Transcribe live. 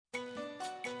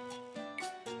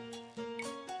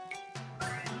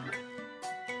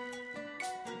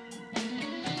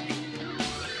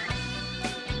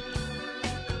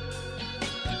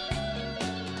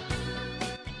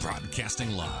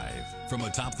Broadcasting live from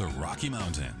atop the Rocky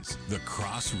Mountains, the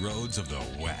crossroads of the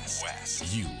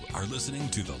West. You are listening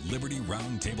to the Liberty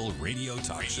Roundtable Radio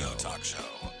Talk Show.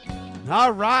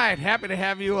 All right, happy to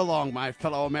have you along, my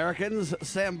fellow Americans.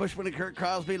 Sam Bushman and Kurt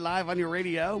Crosby live on your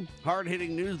radio.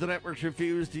 Hard-hitting news the networks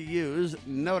refuse to use.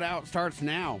 No Doubt starts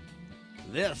now.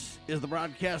 This is the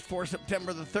broadcast for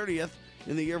September the 30th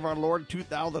in the year of our Lord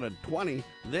 2020.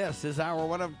 This is our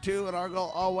one of two, and our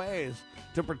goal always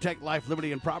to protect life,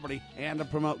 liberty, and property, and to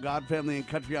promote God, family, and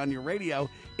country on your radio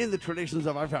in the traditions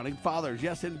of our founding fathers.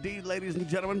 Yes, indeed, ladies and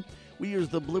gentlemen, we use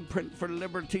the blueprint for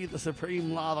liberty, the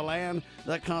supreme law of the land.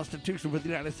 The Constitution for the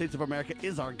United States of America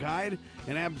is our guide,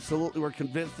 and absolutely we're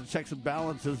convinced the checks and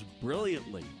balances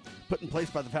brilliantly put in place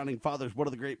by the founding fathers, one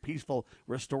of the great peaceful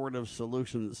restorative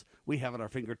solutions we have at our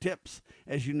fingertips.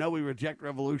 As you know, we reject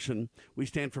revolution. We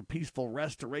stand for peaceful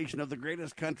restoration of the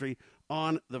greatest country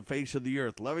on the face of the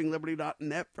earth.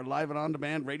 LovingLiberty.net for live and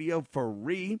on-demand radio for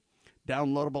free,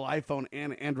 downloadable iPhone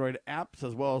and Android apps,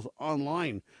 as well as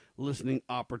online listening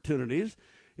opportunities.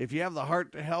 If you have the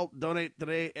heart to help, donate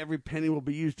today. Every penny will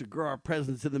be used to grow our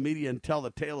presence in the media and tell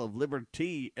the tale of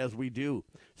liberty as we do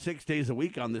 6 days a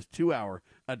week on this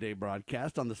 2-hour-a-day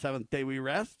broadcast. On the seventh day, we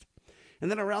rest. And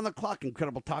then around the clock,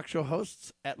 incredible talk show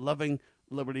hosts at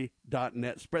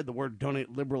LovingLiberty.net. Spread the word,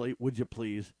 donate liberally. Would you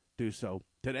please do so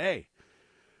today?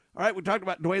 All right, we talked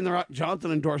about Dwayne "The Rock"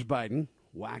 Johnson endorsed Biden.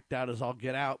 Whacked out as all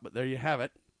get out, but there you have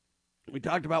it. We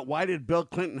talked about why did Bill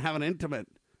Clinton have an intimate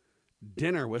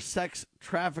dinner with sex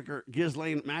trafficker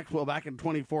Ghislaine Maxwell back in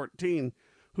 2014.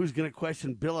 Who's going to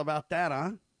question Bill about that,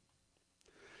 huh?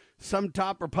 Some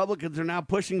top Republicans are now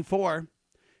pushing for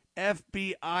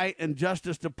FBI and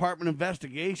Justice Department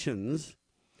investigations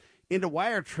into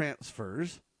wire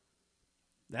transfers.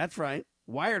 That's right,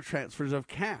 wire transfers of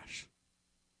cash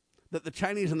that the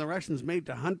Chinese and the Russians made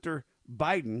to Hunter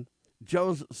Biden,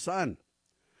 Joe's son.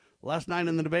 Last night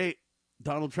in the debate,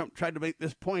 Donald Trump tried to make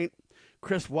this point.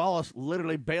 Chris Wallace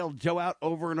literally bailed Joe out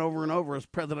over and over and over as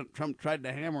President Trump tried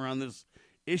to hammer on this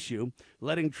issue,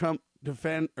 letting Trump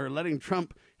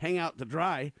hang out to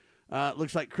dry.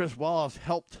 Looks like Chris Wallace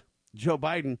helped Joe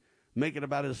Biden make it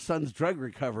about his son's drug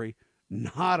recovery,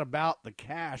 not about the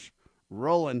cash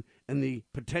rolling and the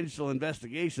potential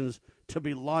investigations to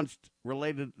be launched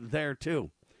related thereto.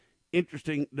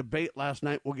 Interesting debate last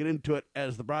night. We'll get into it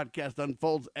as the broadcast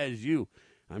unfolds, as you,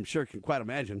 I'm sure, can quite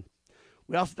imagine.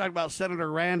 We also talked about Senator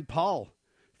Rand Paul.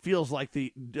 Feels like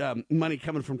the money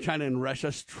coming from China and Russia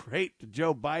straight to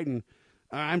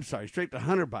straight to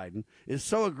Hunter Biden is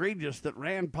so egregious that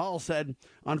Rand Paul said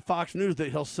on Fox News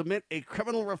that he'll submit a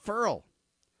criminal referral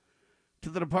to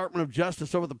the Department of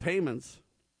Justice over the payments.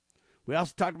 We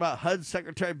also talked about HUD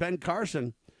Secretary Ben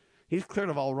Carson. He's cleared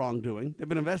of all wrongdoing. They've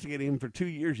been investigating him for 2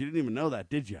 years. You didn't even know that,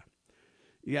 did you?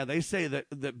 Yeah, they say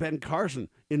that Ben Carson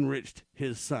enriched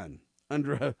his son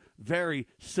under a very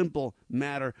simple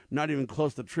matter, not even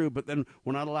close to true. But then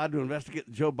we're not allowed to investigate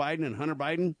the Joe Biden and Hunter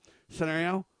Biden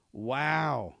scenario?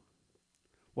 Wow.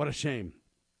 What a shame.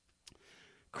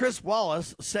 Chris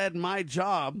Wallace said my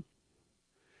job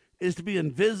is to be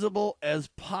invisible as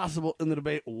possible in the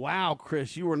debate. Wow,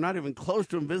 Chris, you were not even close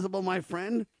to invisible, my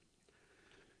friend.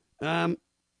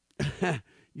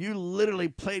 You literally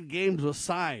played games with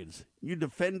sides. You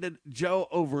defended Joe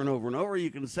over and over and over.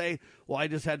 You can say, well, I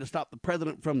just had to stop the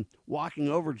president from walking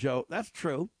over Joe. That's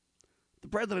true. The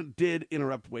president did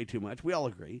interrupt way too much. We all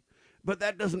agree. But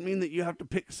that doesn't mean that you have to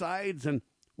pick sides. And,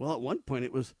 well, at one point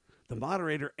it was the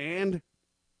moderator and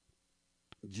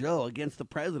Joe against the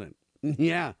president.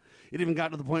 Yeah. It even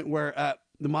got to the point where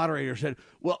the moderator said,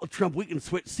 well, Trump, we can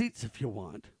switch seats if you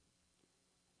want.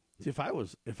 See, if I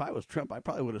was Trump, I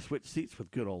probably would have switched seats with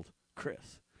good old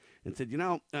Chris and said,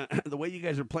 the way you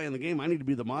guys are playing the game, I need to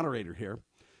be the moderator here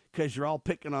because you're all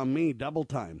picking on me double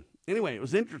time. Anyway, it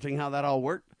was interesting how that all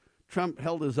worked. Trump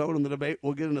held his own in the debate.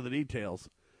 We'll get into the details.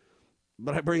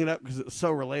 But I bring it up because it's so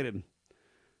related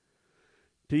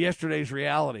to yesterday's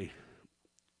reality.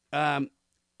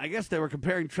 I guess they were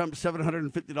comparing Trump's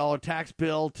 $750 tax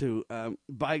bill to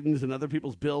Biden's and other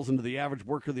people's bills into the average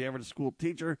worker, the average school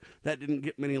teacher. That didn't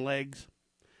get many legs.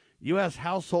 U.S.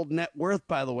 household net worth,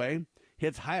 by the way,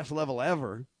 hits highest level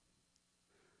ever.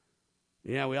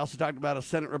 Yeah, we also talked about a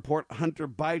Senate report. Hunter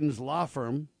Biden's law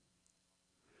firm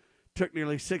took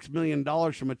nearly $6 million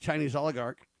from a Chinese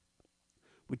oligarch.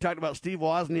 We talked about Steve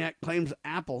Wozniak claims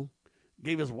Apple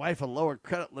gave his wife a lower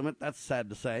credit limit. That's sad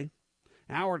to say.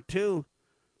 Hour 2.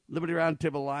 Liberty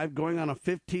Roundtable Live, going on a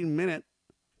 15-minute,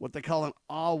 what they call an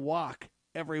all walk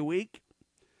every week.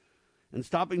 And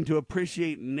stopping to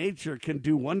appreciate nature can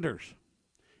do wonders.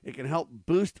 It can help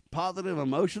boost positive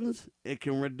emotions. It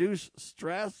can reduce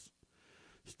stress.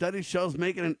 Study shows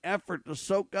making an effort to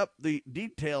soak up the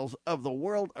details of the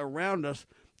world around us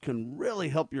can really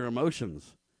help your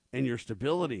emotions and your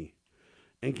stability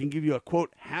and can give you a,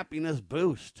 quote, happiness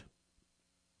boost.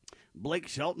 Blake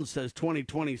Shelton says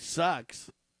 2020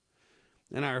 sucks,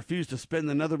 and I refuse to spend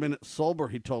another minute sober,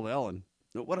 he told Ellen.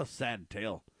 What a sad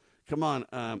tale. Come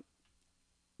on,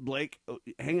 Blake,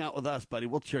 hang out with us, buddy.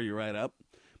 We'll cheer you right up.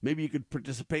 Maybe you could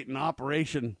participate in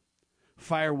Operation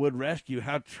Firewood Rescue.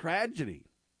 How tragedy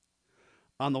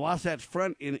on the Wasatch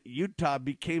Front in Utah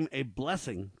became a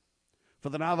blessing for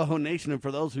the Navajo Nation and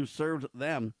for those who served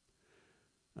them.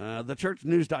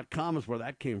 TheChurchNews.com is where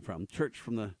that came from.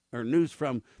 News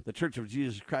from the Church of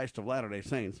Jesus Christ of Latter-day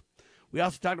Saints. We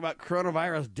also talked about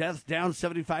coronavirus deaths down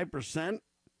 75%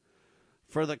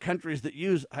 for the countries that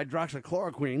use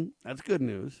hydroxychloroquine. That's good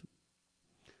news.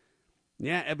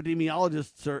 Yeah,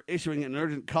 epidemiologists are issuing an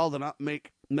urgent call to not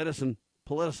make medicine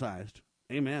politicized.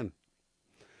 Amen.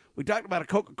 We talked about a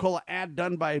Coca-Cola ad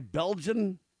done by a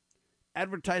Belgian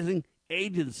advertising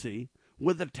agency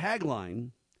with the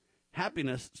tagline,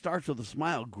 "Happiness starts with a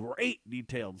smile." Great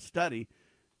detailed study.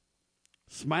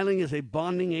 Smiling is a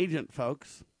bonding agent,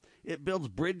 folks. It builds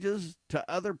bridges to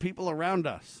other people around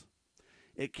us.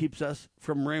 It keeps us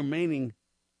from remaining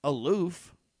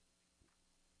aloof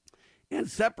and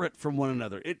separate from one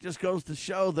another. It just goes to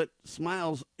show that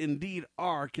smiles indeed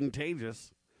are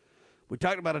contagious. We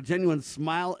talked about a genuine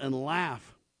smile and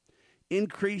laugh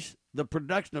increase the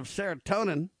production of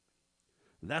serotonin.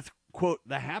 That's, quote,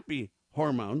 the happy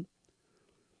hormone.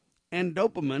 And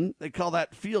dopamine, they call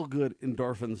that feel-good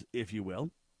endorphins, if you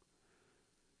will.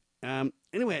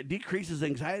 Anyway, it decreases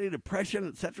anxiety, depression,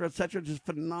 etc., just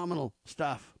phenomenal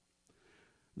stuff.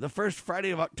 The first Friday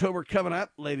of October coming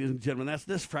up, ladies and gentlemen, that's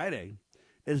this Friday,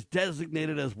 is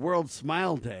designated as World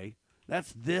Smile Day.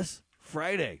 That's this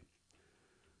Friday.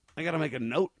 I got to make a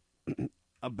note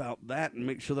about that and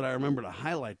make sure that I remember to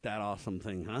highlight that awesome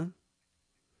thing, huh?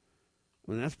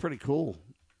 I mean, that's pretty cool.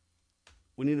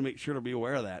 We need to make sure to be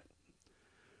aware of that.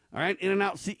 All right,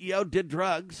 In-N-Out CEO did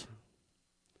drugs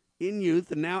in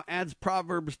youth and now adds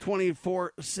Proverbs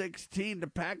 24:16 to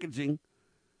packaging.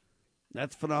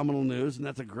 That's phenomenal news, and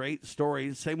that's a great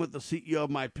story. Same with the CEO of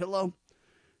MyPillow.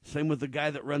 Same with the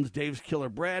guy that runs Dave's Killer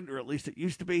Bread, or at least it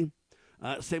used to be.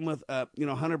 Same with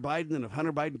Hunter Biden. And if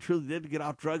Hunter Biden truly did get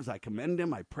off drugs, I commend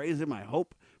him. I praise him. I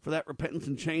hope for that repentance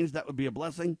and change. That would be a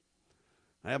blessing.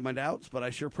 I have my doubts, but I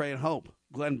sure pray and hope.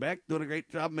 Glenn Beck doing a great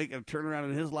job making a turnaround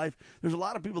in his life. There's a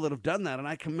lot of people that have done that, and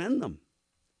I commend them.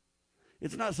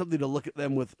 It's not something to look at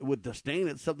them with disdain.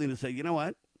 It's something to say, you know what?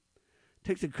 It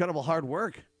takes incredible hard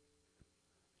work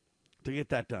to get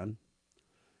that done.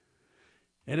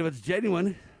 And if it's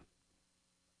genuine,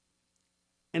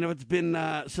 and if it's been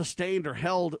sustained or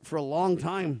held for a long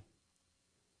time,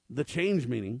 the change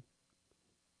meaning,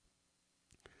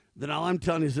 then all I'm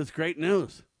telling you is it's great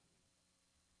news.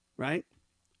 Right?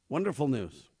 Wonderful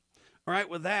news. All right,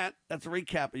 with that, that's a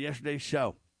recap of yesterday's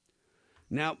show.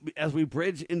 Now, as we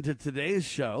bridge into today's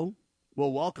show,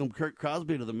 we'll welcome Kurt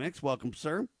Crosby to the mix. Welcome,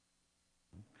 sir.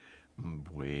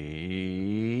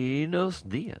 Buenos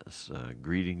dias.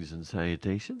 Greetings and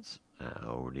salutations.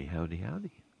 Howdy, howdy,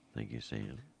 howdy. Thank you,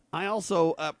 Sam. I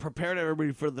also prepared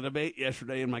everybody for the debate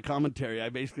yesterday in my commentary. I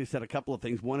basically said a couple of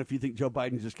things. One, if you think Joe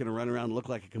Biden's just going to run around and look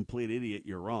like a complete idiot,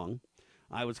 you're wrong.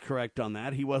 I was correct on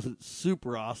that. He wasn't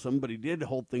super awesome, but he did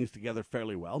hold things together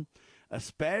fairly well,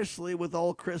 especially with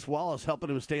old Chris Wallace helping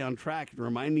him stay on track and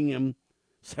reminding him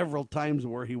several times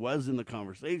where he was in the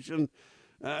conversation.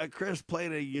 Chris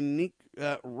played a unique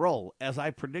role, as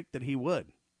I predicted he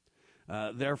would.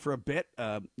 There for a bit,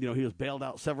 he was bailed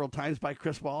out several times by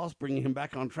Chris Wallace, bringing him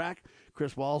back on track.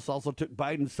 Chris Wallace also took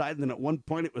Biden's side, and then at one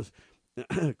point it was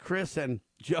Chris and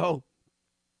Joe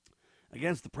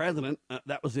against the president.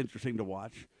 That was interesting to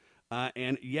watch.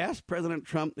 And yes, President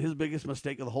Trump, his biggest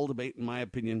mistake of the whole debate, in my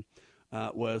opinion,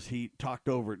 was he talked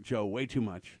over Joe way too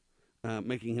much,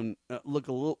 making him look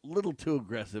a little too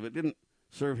aggressive. It didn't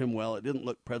serve him well. It didn't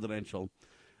look presidential.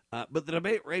 But the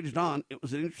debate raged on. It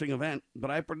was an interesting event, but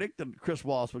I predicted Chris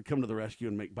Wallace would come to the rescue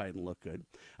and make Biden look good.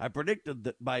 I predicted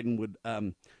that Biden would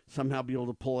somehow be able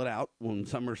to pull it out when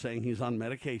some are saying he's on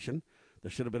medication.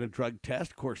 There should have been a drug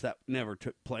test. Of course, that never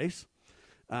took place.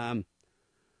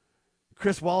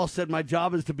 Chris Wallace said, my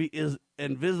job is to be as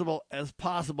invisible as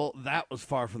possible. That was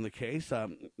far from the case.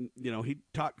 He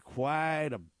talked quite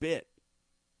a bit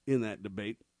in that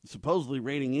debate, supposedly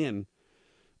reining in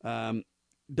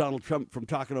Donald Trump from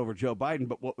talking over Joe Biden.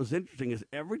 But what was interesting is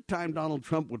every time Donald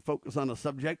Trump would focus on a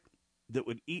subject that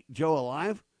would eat Joe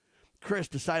alive, Chris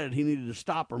decided he needed to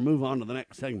stop or move on to the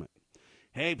next segment.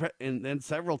 And then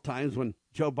several times when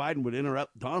Joe Biden would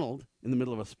interrupt Donald, in the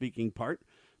middle of a speaking part,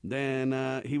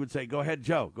 then he would say, go ahead,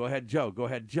 Joe, go ahead, Joe, go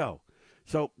ahead, Joe.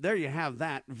 So there you have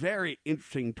that very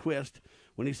interesting twist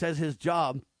when he says his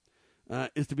job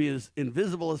is to be as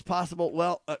invisible as possible.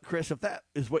 Well, Chris, if that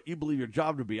is what you believe your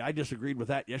job to be, I disagreed with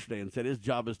that yesterday and said his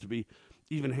job is to be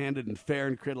even-handed and fair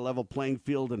and create a level playing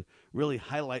field and really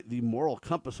highlight the moral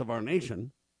compass of our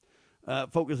nation,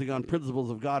 focusing on principles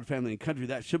of God, family, and country.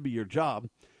 That should be your job.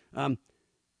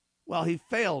 Well, he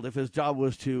failed if his job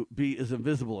was to be as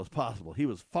invisible as possible. He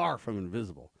was far from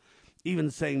invisible.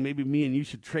 Even saying maybe me and you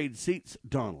should trade seats,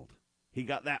 Donald. He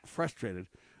got that frustrated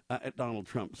at Donald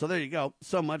Trump. So there you go.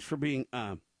 So much for being,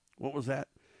 what was that?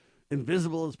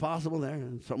 Invisible as possible there.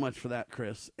 And so much for that,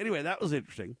 Chris. Anyway, that was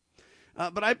interesting.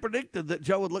 But I predicted that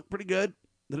Joe would look pretty good,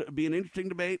 that it would be an interesting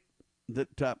debate,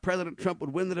 that President Trump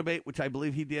would win the debate, which I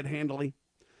believe he did handily.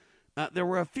 There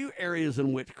were a few areas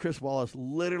in which Chris Wallace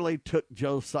literally took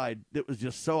Joe's side. It was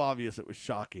just so obvious it was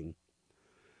shocking.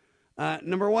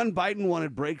 Number one, Biden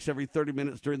wanted breaks every 30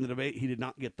 minutes during the debate. He did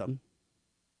not get them.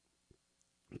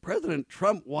 President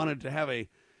Trump wanted to have a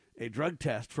drug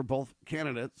test for both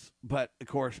candidates, but, of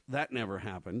course, that never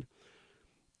happened.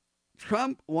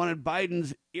 Trump wanted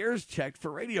Biden's ears checked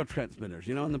for radio transmitters.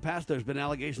 You know, in the past, there's been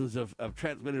allegations of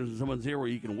transmitters in someone's ear where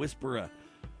you can whisper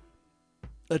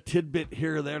a tidbit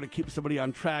here or there to keep somebody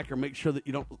on track or make sure that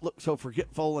you don't look so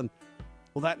forgetful. And,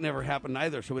 well, that never happened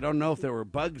either, so we don't know if there were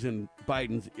bugs in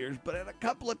Biden's ears. But at a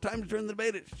couple of times during the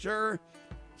debate, it sure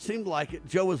seemed like it.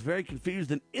 Joe was very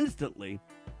confused, and instantly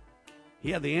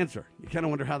he had the answer. You kind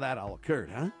of wonder how that all occurred,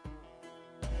 huh?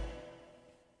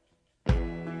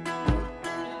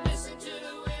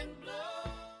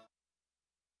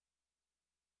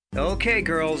 Okay,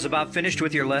 girls, about finished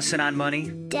with your lesson on money?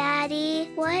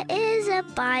 Daddy, what is a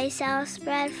buy-sell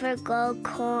spread for gold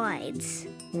coins?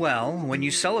 Well, when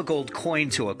you sell a gold coin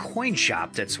to a coin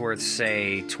shop that's worth,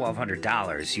 say,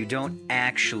 $1,200, you don't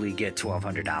actually get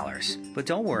 $1,200. But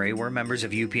don't worry, we're members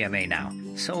of UPMA now,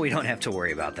 so we don't have to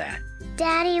worry about that.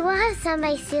 Daddy, what if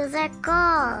somebody steals our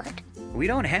gold? We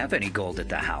don't have any gold at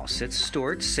the house. It's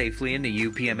stored safely in the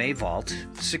UPMA vault,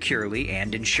 securely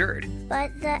and insured.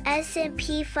 But the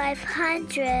S&P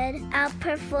 500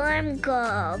 outperformed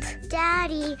gold.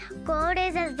 Daddy, gold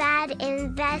is a bad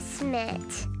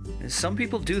investment. Some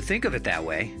people do think of it that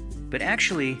way, but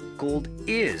actually, gold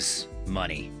is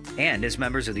money. And as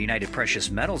members of the United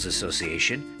Precious Metals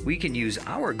Association, we can use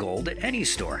our gold at any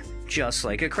store, just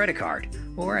like a credit card.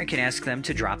 Or I can ask them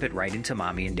to drop it right into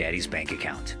Mommy and Daddy's bank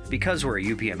account, because we're a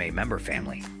UPMA member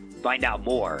family. Find out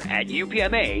more at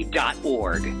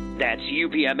upma.org. That's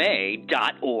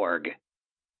upma.org.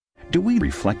 Do we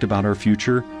reflect about our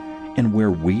future and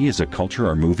where we as a culture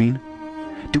are moving?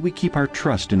 Do we keep our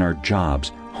trust in our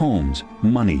jobs, homes,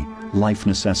 money, life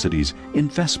necessities,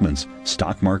 investments,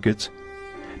 stock markets?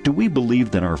 Do we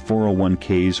believe that our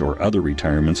 401ks or other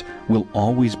retirements will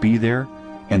always be there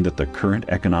and that the current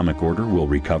economic order will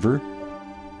recover?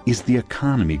 Is the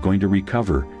economy going to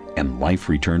recover and life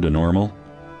return to normal?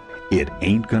 It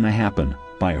Ain't Gonna Happen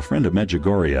by a friend of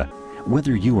Medjugorje.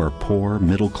 Whether you are poor,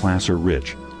 middle class, or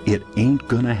rich, It Ain't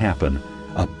Gonna Happen,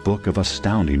 a book of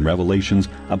astounding revelations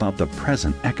about the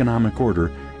present economic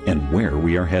order and where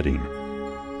we are heading.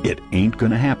 It Ain't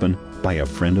Gonna Happen by a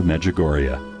friend of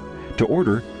Medjugorje. To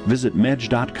order, visit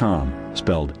Medj.com,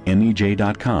 spelled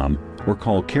MEJ.com, or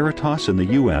call Caritas in the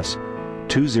U.S.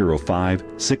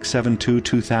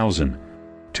 205-672-2000,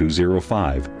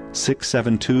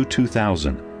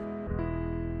 205-672-2000.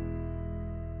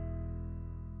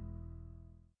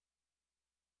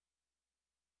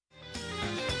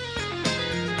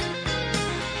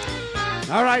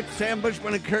 All right, Sam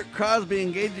Bushman and Kurt Crosby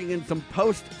engaging in some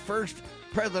post-first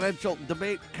presidential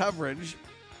debate coverage.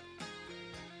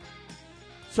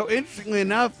 So interestingly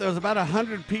enough, there was about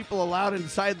 100 people allowed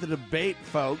inside the debate,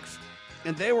 folks,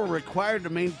 and they were required to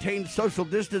maintain social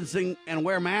distancing and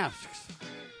wear masks.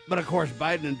 But of course,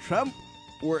 Biden and Trump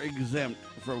were exempt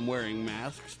from wearing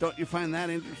masks. Don't you find that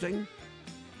interesting?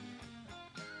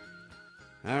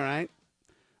 All right.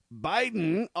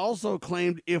 Biden also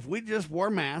claimed if we just wore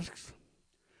masks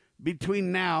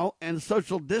between now and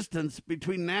social distance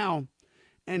between now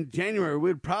and January,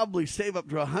 we'd probably save up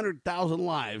to 100,000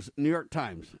 lives, New York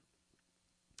Times.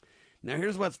 Now,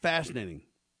 here's what's fascinating.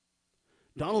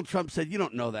 Donald Trump said, you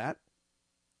don't know that.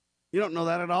 You don't know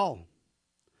that at all.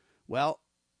 Well,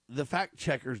 the fact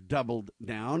checkers doubled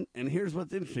down, and here's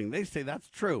what's interesting. They say that's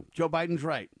true. Joe Biden's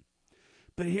right.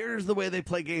 But here's the way they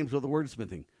play games with the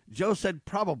wordsmithing. Joe said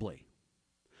probably.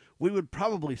 We would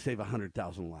probably save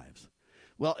 100,000 lives.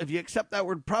 Well, if you accept that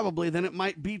word probably, then it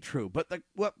might be true. But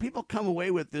what people come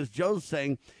away with is Joe's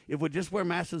saying if we just wear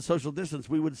masks and social distance,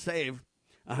 we would save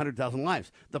 100,000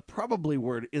 lives. The probably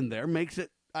word in there makes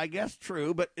it, I guess,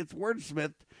 true, but it's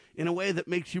wordsmithed in a way that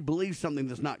makes you believe something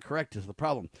that's not correct is the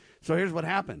problem. So here's what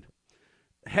happened.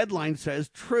 Headline says,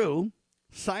 true,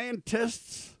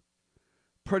 scientists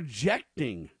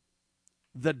projecting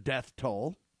the death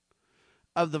toll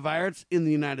of the virus in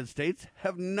the United States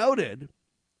have noted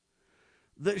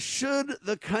that should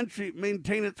the country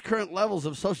maintain its current levels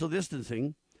of social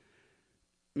distancing,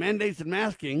 mandates and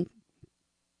masking,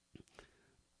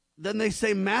 then they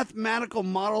say mathematical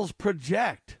models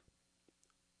project.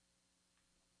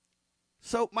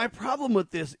 So my problem with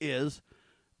this is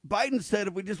Biden said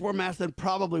if we just wore masks, then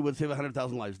probably would save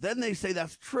 100,000 lives. Then they say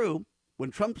that's true. When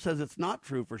Trump says it's not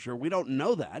true for sure, we don't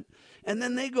know that. And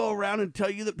then they go around and tell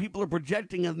you that people are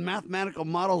projecting as mathematical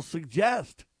models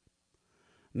suggest.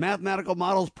 Mathematical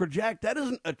models project. That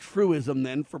isn't a truism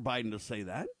then for Biden to say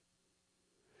that.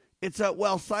 It's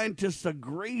well, scientists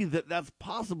agree that that's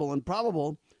possible and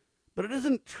probable, but it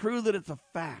isn't true that it's a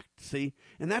fact, see?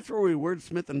 And that's where we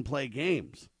wordsmith and play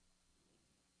games,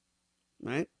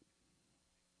 right?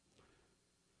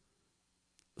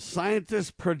 Scientists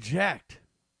project.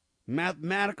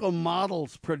 Mathematical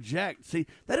models project. See,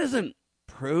 that isn't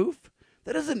proof.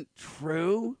 That isn't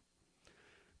true.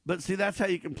 But see, that's how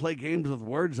you can play games with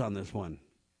words on this one.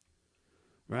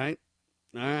 Right?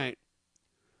 All right.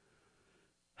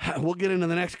 We'll get into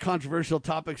the next controversial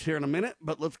topics here in a minute,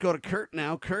 but let's go to Kurt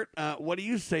now. Kurt, what do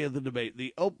you say of the debate?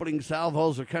 The opening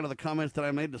salvos are kind of the comments that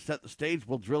I made to set the stage.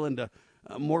 We'll drill into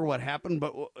more what happened,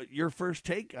 but your first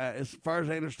take, as far as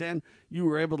I understand, you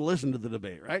were able to listen to the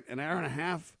debate, right? An hour and a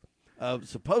half of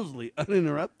supposedly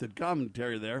uninterrupted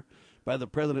commentary there by the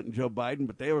president and Joe Biden,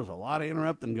 but there was a lot of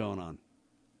interrupting going on.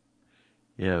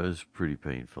 Yeah, it was pretty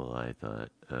painful, I thought.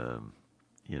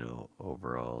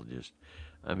 Overall,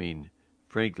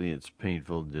 frankly, it's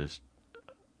painful.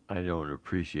 I don't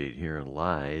appreciate hearing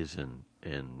lies, and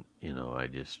I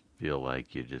just feel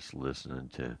like you're just listening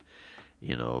to,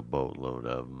 a boatload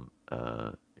of them,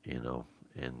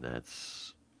 and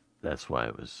that's why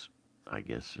it was, I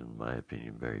guess, in my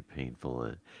opinion, very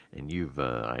painful. And you've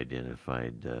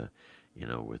identified,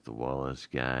 with the Wallace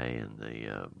guy and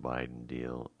the Biden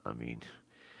deal.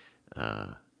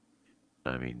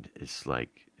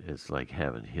 It's like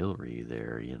having Hillary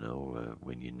there,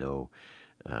 when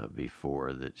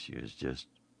before that she was just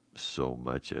so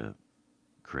much a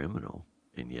criminal,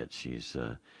 and yet she's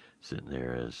sitting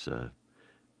there as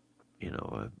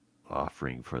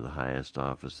offering for the highest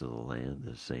office of the land.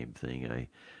 The same thing.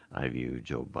 I view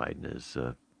Joe Biden as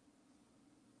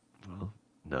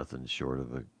nothing short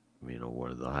of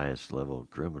one of the highest level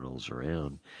criminals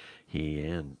around. He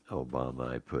and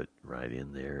Obama I put right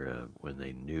in there when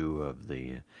they knew of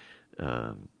the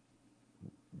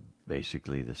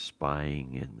basically the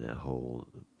spying and the whole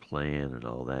plan and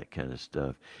all that kind of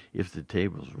stuff. If the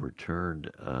tables were turned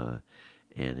and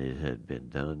it had been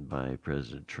done by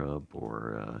President Trump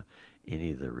or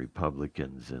any of the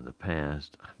Republicans in the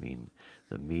past,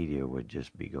 the media would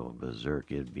just be going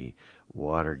berserk. It'd be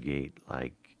Watergate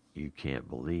like you can't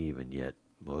believe, and yet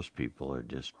most people are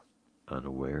just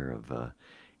unaware of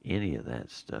any of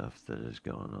that stuff that has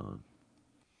gone on.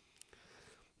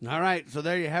 All right, so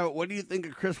there you have it. What do you think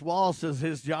of Chris Wallace? Says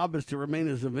his job is to remain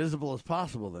as invisible as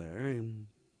possible there.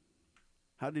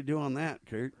 How'd he do on that,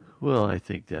 Kurt? Well, I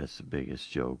think that's the biggest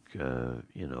joke,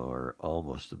 or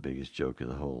almost the biggest joke of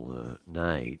the whole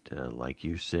night. Like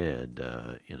you said,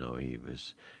 he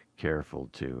was careful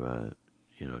to,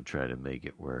 try to make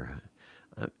it where...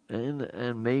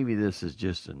 and maybe this is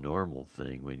just a normal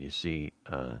thing when you see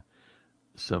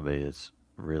somebody that's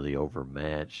really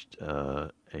overmatched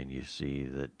and you see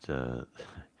that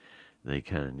they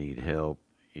kind of need help.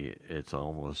 It's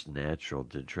almost natural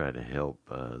to try to help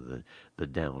the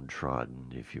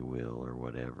downtrodden, if you will, or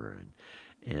whatever.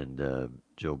 And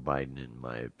Joe Biden, in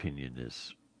my opinion,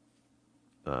 is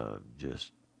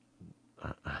just...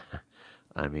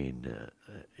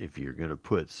 if you're going to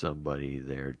put somebody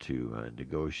there to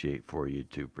negotiate for you,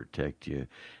 to protect you,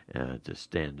 to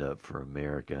stand up for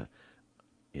America,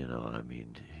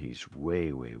 he's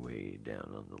way, way, way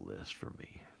down on the list for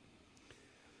me.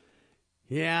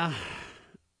 Yeah,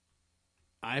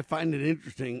 I find it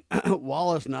interesting.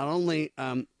 Wallace not only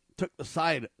took the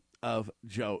side of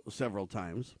Joe several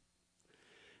times,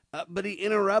 but he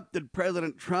interrupted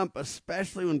President Trump,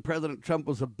 especially when President Trump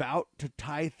was about to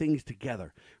tie things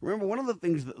together. Remember, one of the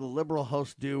things that the liberal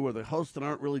hosts do, or the hosts that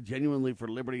aren't really genuinely for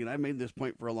liberty, and I made this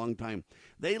point for a long time,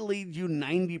 they lead you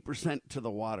 90% to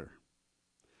the water.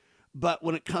 But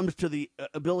when it comes to the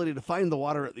ability to find the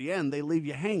water at the end, they leave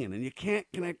you hanging, and you can't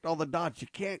connect all the dots. You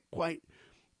can't quite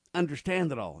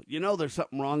understand it all. You know there's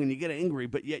something wrong and you get angry,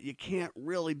 but yet you can't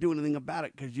really do anything about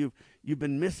it because you've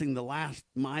been missing the last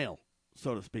mile,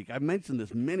 so to speak. I've mentioned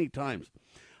this many times.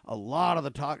 A lot of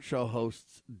the talk show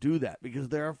hosts do that because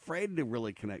they're afraid to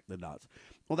really connect the dots.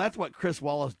 Well, that's what Chris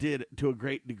Wallace did to a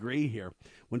great degree here.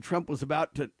 When Trump was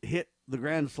about to hit the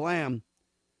grand slam,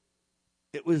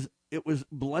 it was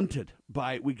blunted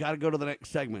by, we got to go to the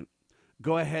next segment.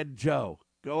 Go ahead, Joe.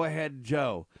 Go ahead,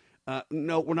 Joe.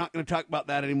 No, we're not going to talk about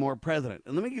that anymore, President.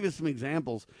 And let me give you some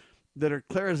examples that are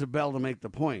clear as a bell to make the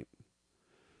point.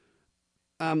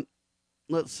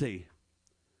 Let's see.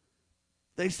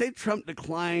 They say Trump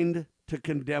declined to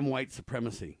condemn white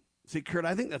supremacy. See, Kurt,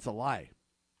 I think that's a lie.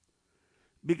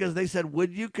 Because they said,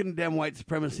 would you condemn white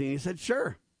supremacy? And he said,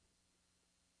 sure.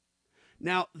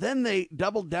 Now, then they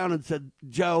doubled down and said,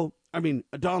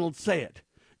 Donald, say it.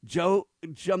 Joe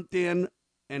jumped in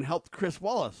and helped Chris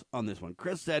Wallace on this one.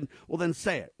 Chris said, well, then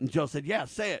say it. And Joe said, yeah,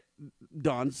 say it.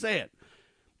 Don, say it.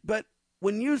 But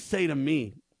when you say to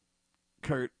me,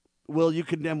 Kurt, will you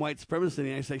condemn white supremacy?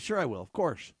 And I say, sure, I will, of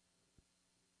course.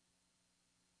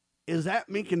 Is that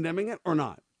me condemning it or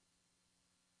not?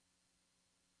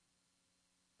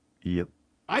 Yep.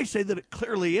 I say that it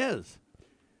clearly is.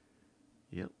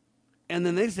 Yep. And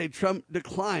then they say Trump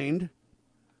declined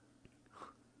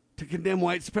to condemn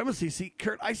white supremacy. See,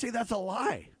 Kurt, I say that's a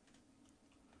lie.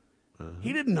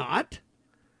 He did not.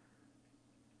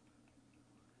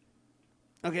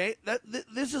 Okay,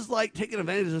 this is like taking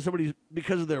advantage of somebody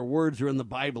because of their words or in the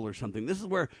Bible or something. This is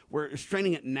where we're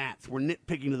straining at gnats. We're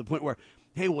nitpicking to the point where,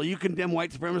 hey, will you condemn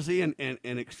white supremacy and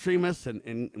extremists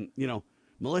and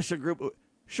militia group?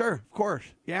 Sure, of course,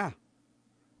 yeah.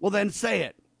 Well, then say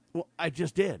it. Well, I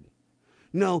just did.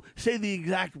 No, say the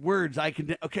exact words I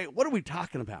condemn. Okay, what are we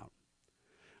talking about?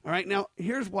 All right, now,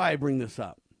 here's why I bring this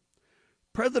up.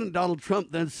 President Donald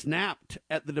Trump then snapped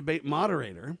at the debate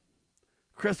moderator,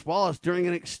 Chris Wallace, during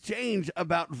an exchange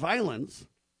about violence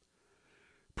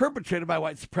perpetrated by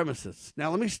white supremacists. Now,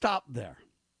 let me stop there.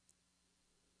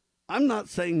 I'm not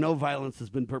saying no violence has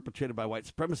been perpetrated by white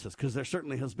supremacists, because there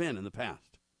certainly has been in the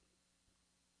past.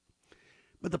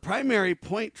 But the primary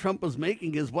point Trump was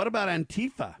making is, what about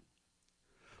Antifa?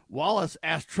 Wallace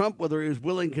asked Trump whether he was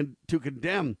willing to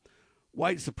condemn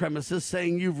white supremacists,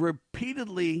 saying, you've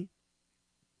repeatedly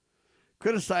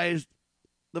criticized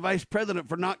the vice president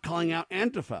for not calling out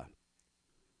Antifa,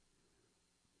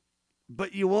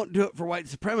 but you won't do it for white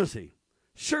supremacy.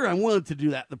 Sure, I'm willing to do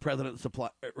that, the president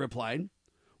replied.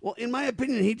 Well, in my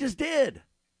opinion, he just did.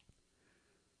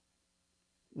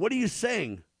 What are you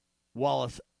saying?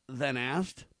 Wallace then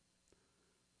asked.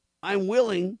 I'm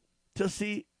willing to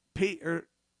see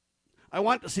I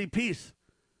want to see peace,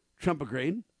 Trump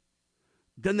agreed.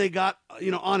 Then they got,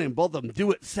 on him, both of them,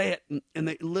 do it, say it, and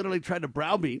they literally tried to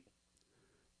browbeat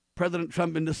President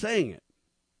Trump into saying it.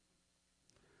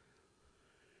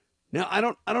 Now, I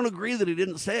don't agree that he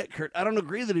didn't say it, Kurt. I don't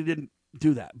agree that he didn't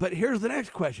do that. But here's the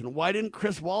next question. Why didn't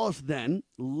Chris Wallace then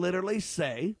literally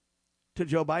say to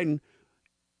Joe Biden,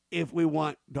 if we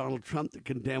want Donald Trump to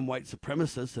condemn white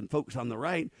supremacists and folks on the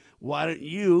right, why don't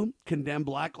you condemn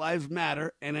Black Lives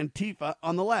Matter and Antifa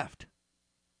on the left?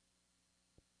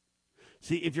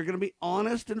 See, if you're going to be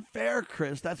honest and fair,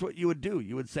 Chris, that's what you would do.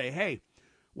 You would say, hey,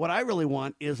 what I really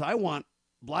want is I want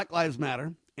Black Lives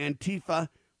Matter, Antifa,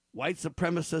 white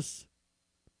supremacists,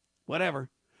 whatever.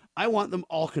 I want them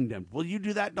all condemned. Will you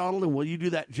do that, Donald, and will you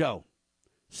do that, Joe?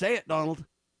 Say it, Donald.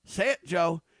 Say it,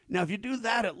 Joe. Now, if you do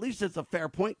that, at least it's a fair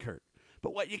point, Kurt.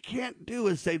 But what you can't do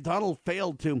is say Donald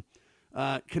failed to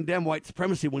condemn white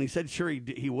supremacy when he said sure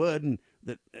he would, and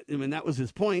that was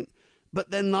his point, but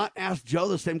then not ask Joe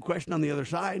the same question on the other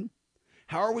side.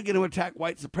 How are we going to attack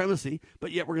white supremacy,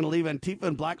 but yet we're going to leave Antifa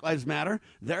and Black Lives Matter?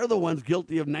 They're the ones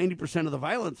guilty of 90% of the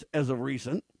violence as of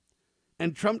recent.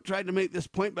 And Trump tried to make this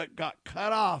point, but got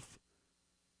cut off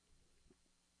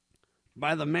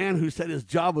by the man who said his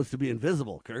job was to be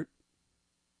invisible, Kurt.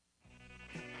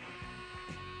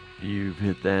 You've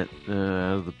hit that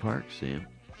out of the park, Sam.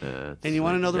 And you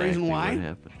want to know the reason why? What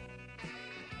happened.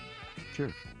 Sure.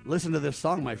 Listen to this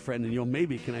song, my friend, and you'll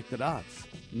maybe connect the dots.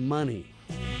 Money.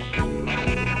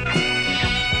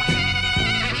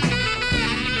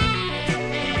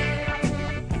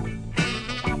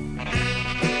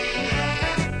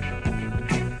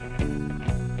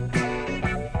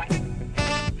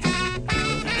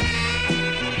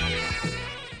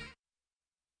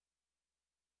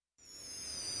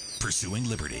 Pursuing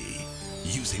liberty,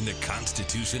 using the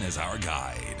Constitution as our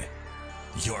guide.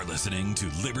 You're listening to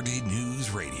Liberty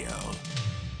News Radio.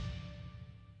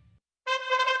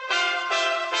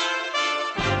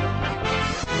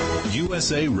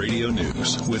 USA Radio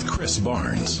News with Chris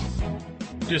Barnes.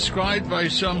 Described by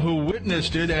some who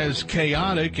witnessed it as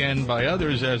chaotic and by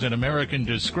others as an American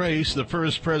disgrace, the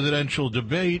first presidential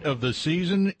debate of the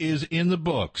season is in the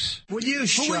books. Will you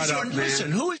shut up,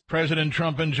 man? President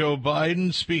Trump and Joe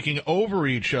Biden speaking over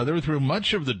each other through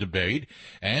much of the debate,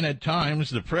 and at times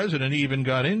the president even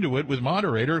got into it with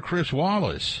moderator Chris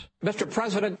Wallace. Mr.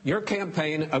 President, your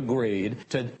campaign agreed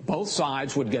to both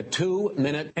sides would get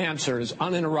 2-minute answers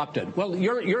uninterrupted. Well,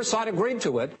 your side agreed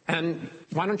to it, and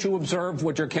why don't you observe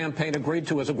what your campaign agreed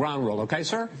to as a ground rule, okay,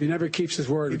 sir? He never keeps his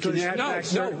word.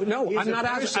 No, I'm not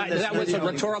asking. That was a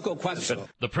rhetorical question.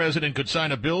 The president could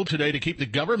sign a bill today to keep the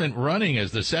government running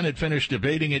as the Senate finished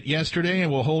debating it yesterday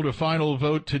and will hold a final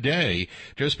vote today.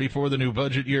 Just before the new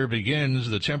budget year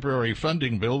begins, the temporary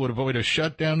funding bill would avoid a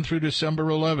shutdown through December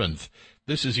 11th.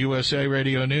 This is USA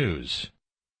Radio News.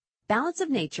 Balance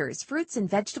of Nature's fruits and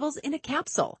vegetables in a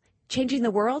capsule, changing the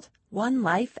world one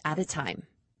life at a time.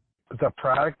 The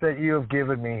product that you have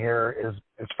given me here is,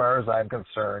 as far as I'm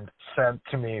concerned, sent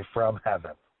to me from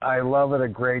heaven. I love it a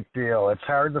great deal. It's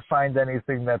hard to find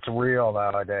anything that's real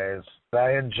nowadays.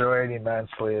 I enjoy it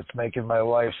immensely. It's making my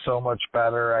life so much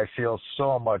better. I feel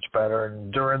so much better.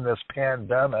 And during this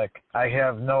pandemic, I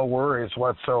have no worries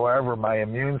whatsoever. My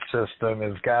immune system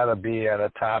has got to be at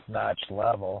a top-notch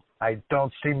level. I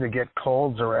don't seem to get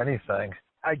colds or anything.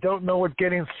 I don't know what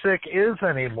getting sick is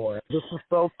anymore. This is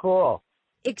so cool.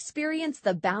 Experience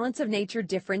the Balance of Nature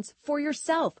difference for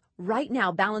yourself. Right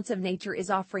now, Balance of Nature is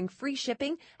offering free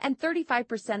shipping and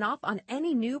 35% off on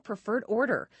any new preferred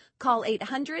order. Call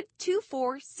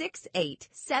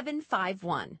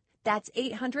 800-2468-751. That's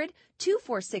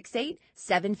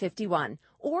 800-2468-751.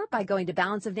 Or by going to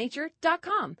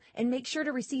balanceofnature.com and make sure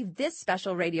to receive this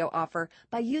special radio offer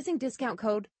by using discount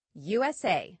code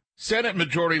USA. Senate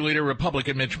Majority Leader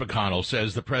Republican Mitch McConnell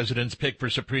says the president's pick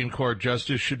for Supreme Court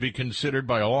justice should be considered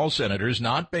by all senators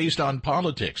not based on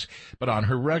politics, but on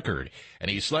her record.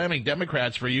 And he's slamming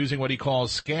Democrats for using what he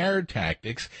calls scare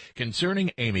tactics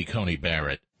concerning Amy Coney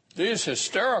Barrett. These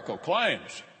hysterical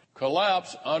claims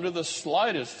collapse under the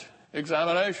slightest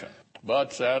examination,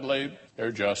 but sadly,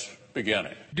 they're just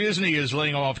beginning. Disney is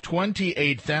laying off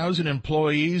 28,000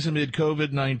 employees amid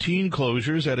COVID-19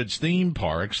 closures at its theme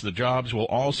parks. The jobs will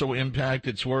also impact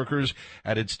its workers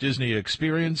at its Disney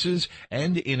Experiences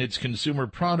and in its consumer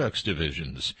products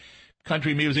divisions.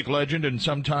 Country music legend and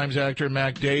sometimes actor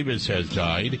Mac Davis has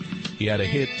died. He had a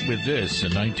hit with this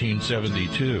in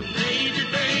 1972.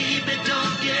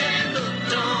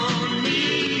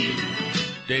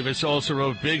 Davis also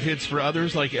wrote big hits for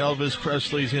others like Elvis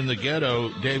Presley's In the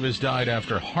Ghetto. Davis died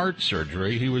after heart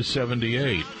surgery. He was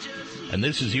 78. And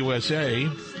this is USA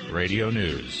Radio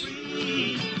News.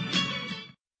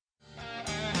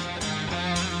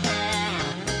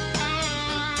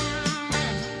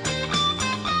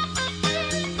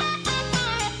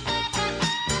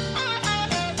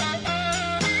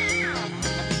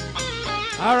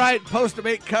 All right,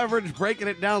 post-debate coverage, breaking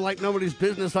it down like nobody's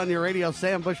business on your radio.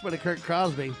 Sam Bushman and Kurt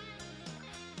Crosby.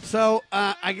 So,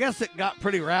 I guess it got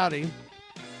pretty rowdy.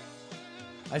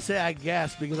 I say I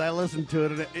guess because I listened to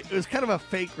it, and it was kind of a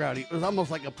fake rowdy. It was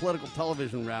almost like a political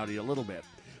television rowdy a little bit.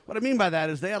 What I mean by that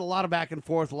is they had a lot of back and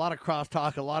forth, a lot of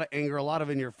crosstalk, a lot of anger, a lot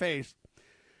of in your face,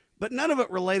 but none of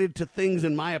it related to things,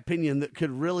 in my opinion, that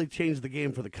could really change the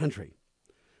game for the country.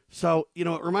 So, you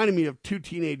know, it reminded me of two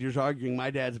teenagers arguing, my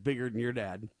dad's bigger than your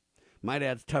dad. My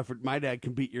dad's tougher. My dad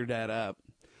can beat your dad up.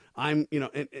 And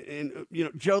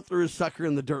Joe threw his sucker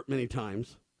in the dirt many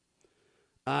times.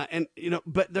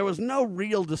 But there was no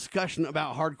real discussion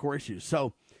about hardcore issues.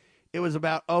 So it was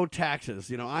about, taxes.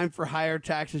 You know, I'm for higher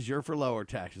taxes, you're for lower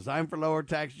taxes. I'm for lower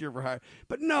taxes, you're for higher.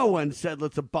 But no one said,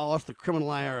 let's abolish the criminal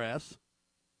IRS.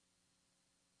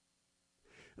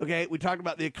 Okay, we talked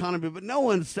about the economy, but no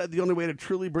one said the only way to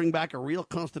truly bring back a real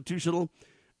constitutional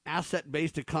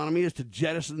asset-based economy is to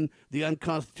jettison the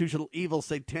unconstitutional, evil,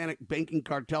 satanic banking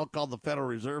cartel called the Federal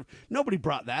Reserve. Nobody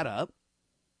brought that up.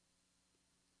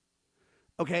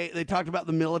 Okay, they talked about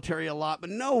the military a lot,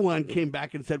 but no one came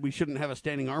back and said we shouldn't have a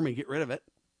standing army, get rid of it.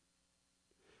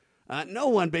 No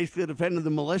one basically defended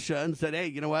the militia and said, hey,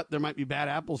 you know what, there might be bad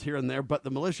apples here and there, but the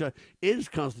militia is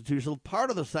constitutional, part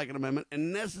of the Second Amendment,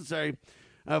 and necessary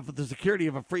for the security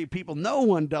of a free people. No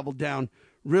one doubled down,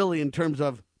 really, in terms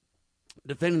of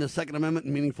defending the Second Amendment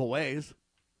in meaningful ways.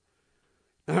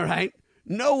 All right?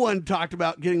 No one talked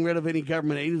about getting rid of any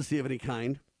government agency of any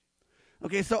kind.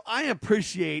 Okay, so I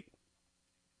appreciate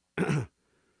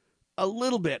a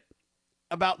little bit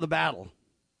about the battle,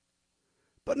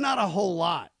 but not a whole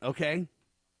lot, okay?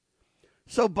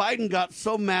 So Biden got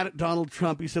so mad at Donald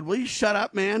Trump, he said, will you shut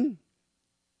up, man?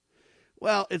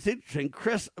 Well, it's interesting.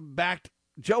 Chris backed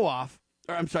Joe off,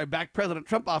 backed President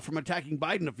Trump off from attacking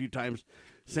Biden a few times,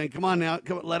 saying, come on now,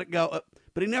 come on, let it go.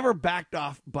 But he never backed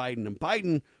off Biden. And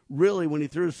Biden really, when he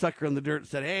threw his sucker in the dirt,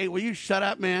 said, hey, will you shut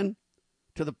up, man?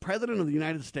 To the President of the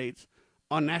United States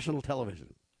on national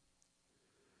television.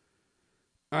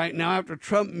 All right, now after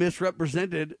Trump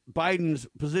misrepresented Biden's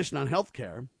position on health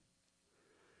care,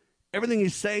 everything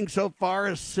he's saying so far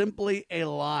is simply a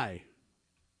lie.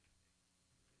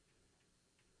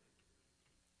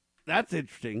 That's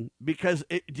interesting because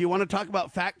do you want to talk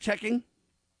about fact-checking?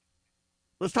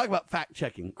 Let's talk about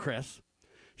fact-checking, Chris.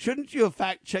 Shouldn't you have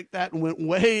fact-checked that and went,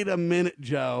 wait a minute,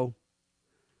 Joe.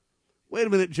 Wait a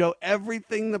minute, Joe.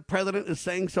 Everything the president is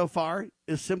saying so far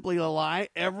is simply a lie.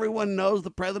 Everyone knows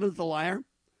the president's a liar.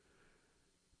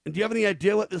 And do you have any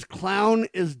idea what this clown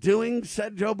is doing,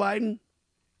 said Joe Biden?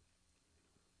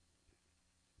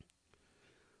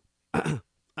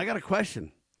 I got a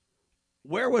question.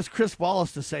 Where was Chris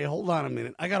Wallace to say, hold on a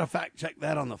minute, I got to fact check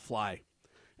that on the fly?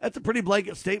 That's a pretty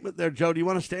blanket statement there, Joe. Do you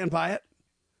want to stand by it?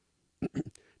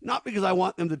 Not because I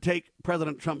want them to take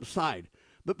President Trump's side,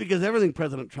 but because everything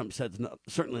President Trump said is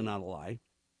certainly not a lie.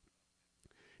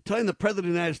 Telling the President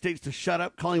of the United States to shut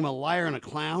up, calling him a liar and a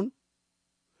clown.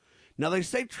 Now, they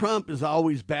say Trump is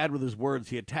always bad with his words.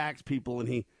 He attacks people, and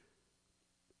he,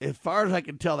 as far as I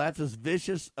can tell, that's as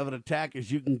vicious of an attack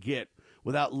as you can get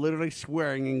without literally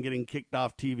swearing and getting kicked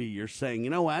off TV. You're saying, you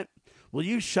know what? Will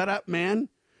you shut up, man?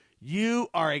 You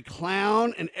are a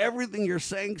clown, and everything you're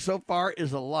saying so far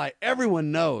is a lie.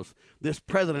 Everyone knows this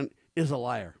president is a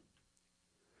liar.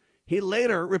 He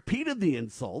later repeated the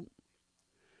insult,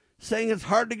 saying it's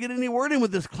hard to get any word in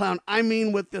with this clown. I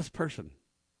mean with this person.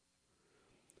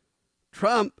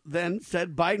 Trump then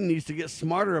said Biden needs to get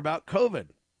smarter about COVID.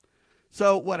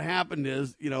 So what happened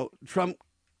is,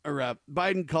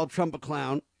 Biden called Trump a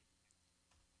clown.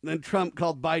 Then Trump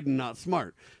called Biden not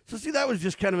smart. So see, that was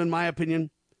just kind of, in my opinion,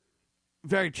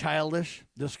 very childish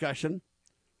discussion.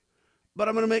 But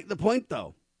I'm going to make the point,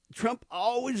 though. Trump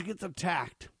always gets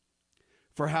attacked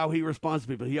for how he responds to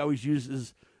people. He always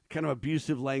uses kind of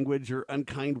abusive language or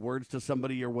unkind words to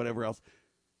somebody or whatever else.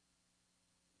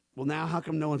 Well, now how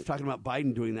come no one's talking about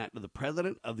Biden doing that to the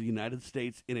President of the United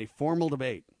States in a formal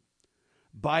debate?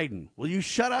 Biden, will you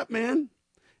shut up, man?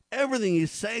 Everything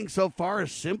he's saying so far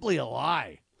is simply a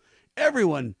lie.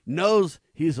 Everyone knows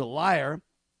he's a liar.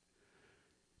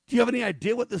 Do you have any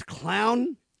idea what this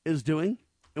clown is doing?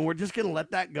 And we're just going to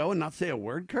let that go and not say a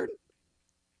word, Kurt?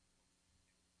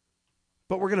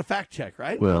 But we're going to fact check,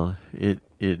 right? Well, it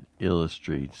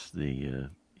illustrates the,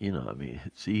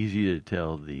 it's easy to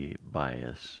tell the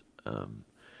bias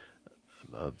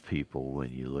of people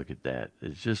when you look at that.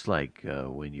 It's just like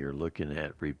when you're looking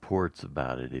at reports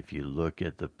about it. If you look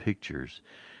at the pictures,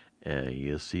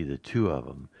 you'll see the two of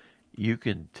them. You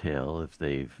can tell if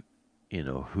they've,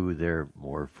 who they're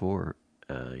more for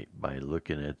by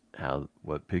looking at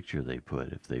what picture they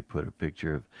put. If they put a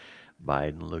picture of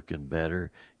Biden looking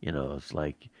better, it's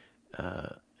like,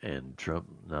 and Trump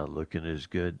not looking as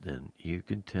good, then you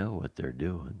can tell what they're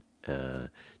doing.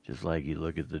 Just like you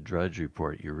look at the Drudge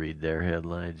Report, you read their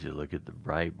headlines. You look at the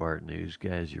Breitbart News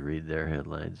guys, you read their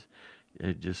headlines.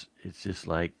 It's just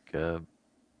like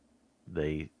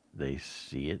they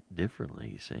see it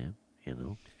differently, Sam.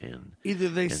 And either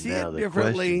they see it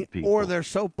differently, or they're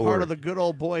so part of the good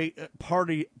old boy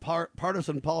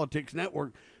partisan politics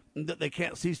network that they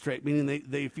can't see straight. Meaning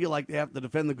they feel like they have to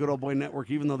defend the good old boy network,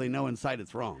 even though they know inside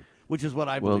it's wrong. Which is what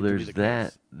I believe to be the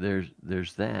case.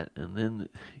 There's that, and then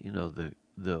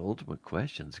the ultimate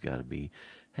question's got to be,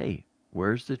 hey,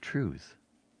 where's the truth?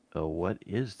 What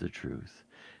is the truth?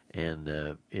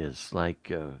 And it's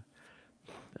like,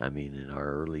 in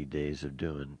our early days of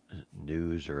doing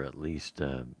news, or at least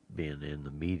being in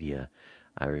the media,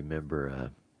 I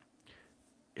remember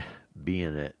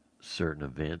being at certain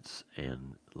events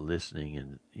and listening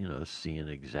and seeing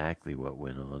exactly what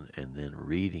went on, and then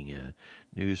reading a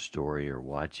news story or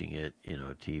watching it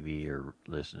TV or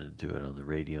listening to it on the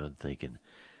radio and thinking,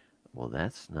 well,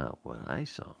 that's not what I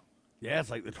saw. Yeah,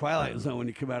 it's like the Twilight Zone when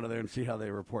you come out of there and see how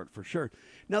they report, for sure.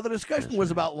 Now, the discussion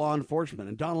was about law enforcement,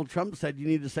 and Donald Trump said you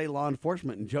need to say law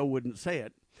enforcement, and Joe wouldn't say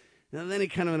it. And then he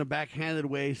kind of, in a backhanded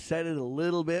way, said it a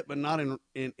little bit, but not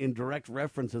in direct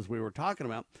reference as we were talking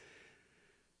about.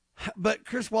 But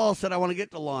Chris Wallace said, I want to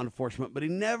get to law enforcement, but he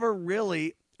never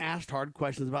really asked hard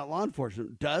questions about law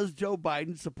enforcement. Does Joe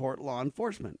Biden support law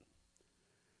enforcement?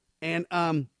 And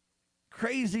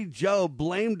Crazy Joe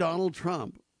blamed Donald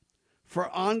Trump for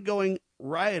ongoing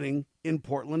rioting in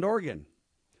Portland, Oregon,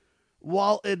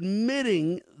 while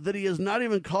admitting that he has not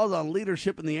even called on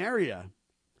leadership in the area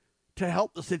to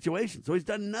help the situation. So he's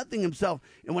done nothing himself.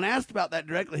 And when asked about that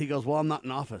directly, he goes, well, I'm not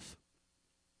in office.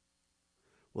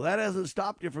 Well, that hasn't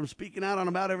stopped you from speaking out on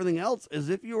about everything else as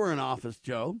if you were in office,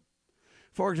 Joe.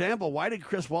 For example, why did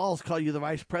Chris Wallace call you the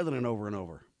vice president over and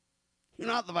over? You're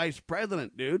not the vice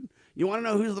president, dude. You want to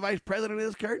know who's the vice president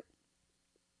is, Kurt?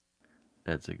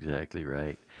 That's exactly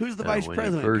right. Who's the vice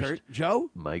president, Kurt?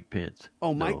 Joe? Mike Pence.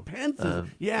 Oh, Mike Pence.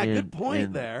 Good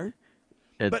point there.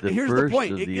 But the here's the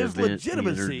point. It gives event,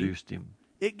 legitimacy.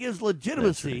 It gives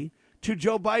legitimacy to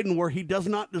Joe Biden where he does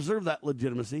not deserve that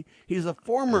legitimacy. He's a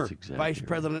former vice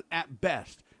president at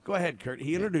best. Go ahead, Kurt.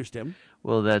 He introduced him.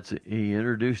 Well, he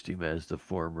introduced him as the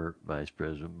former vice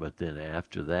president, but then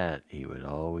after that, he would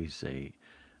always say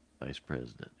vice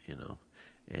president,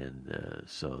 And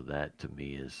so that to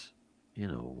me is,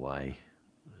 why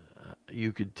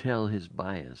you could tell his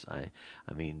bias. I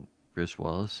mean, Chris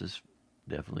Wallace is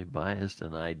definitely biased,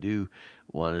 and I do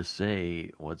want to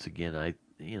say, once again,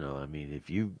 if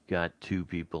you've got two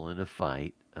people in a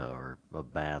fight or a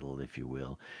battle, if you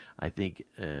will, I think,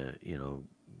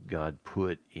 God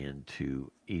put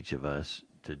into each of us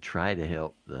to try to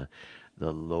help the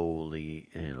lowly,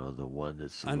 the one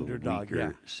that's a underdog, little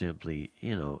weaker, simply,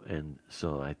 and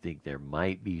so I think there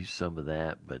might be some of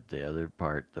that, but the other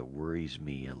part that worries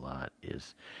me a lot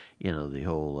is, the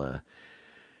whole,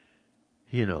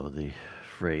 the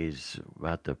phrase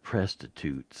about the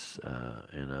prostitutes,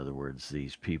 in other words,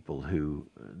 these people who,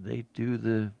 they do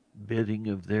the bidding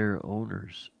of their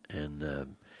owners, and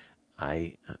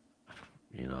I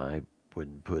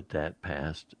wouldn't put that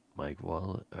past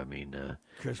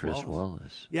Chris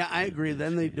Wallace. Yeah, I agree.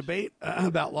 Then the debate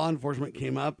about law enforcement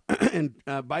came up, and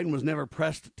Biden was never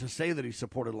pressed to say that he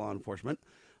supported law enforcement.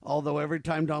 Although every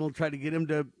time Donald tried to get him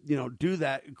to, do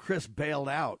that, Chris bailed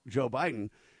out Joe Biden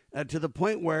to the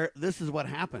point where this is what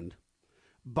happened.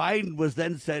 Biden was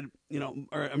then said,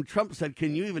 Trump said,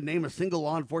 can you even name a single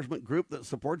law enforcement group that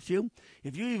supports you?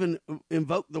 If you even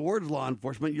invoke the words law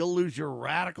enforcement, you'll lose your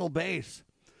radical base.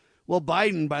 Well,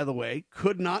 Biden, by the way,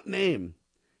 could not name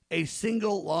a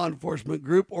single law enforcement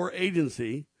group or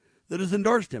agency that has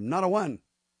endorsed him. Not a one.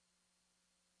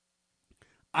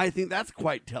 I think that's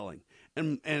quite telling.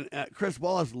 And Chris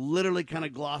Wallace literally kind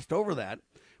of glossed over that.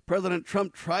 President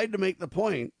Trump tried to make the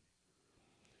point,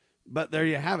 but there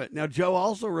you have it. Now, Joe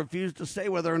also refused to say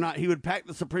whether or not he would pack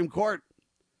the Supreme Court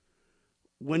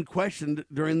when questioned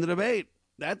during the debate.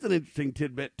 That's an interesting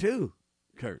tidbit, too,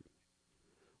 Kurt.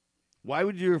 Why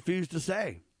would you refuse to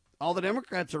say? All the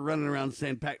Democrats are running around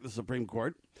saying pack the Supreme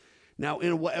Court. Now,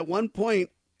 at one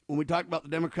point, when we talked about the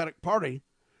Democratic Party,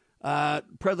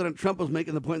 President Trump was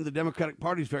making the point that the Democratic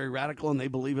Party is very radical and they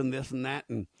believe in this and that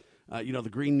and, the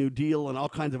Green New Deal and all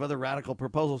kinds of other radical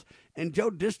proposals. And Joe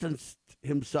distanced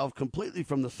himself completely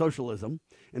from the socialism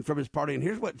and from his party. And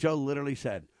here's what Joe literally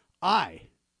said. I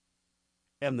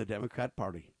am the Democrat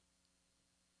Party.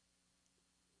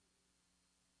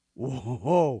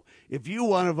 Whoa, if you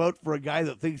want to vote for a guy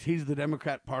that thinks he's the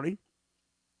Democrat Party,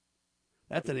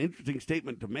 that's an interesting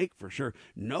statement to make for sure.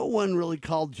 No one really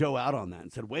called Joe out on that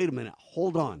and said, wait a minute,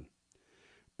 hold on.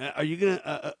 Are you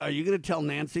gonna tell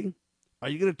Nancy? Are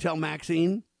you going to tell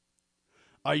Maxine?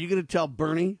 Are you going to tell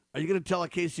Bernie? Are you going to tell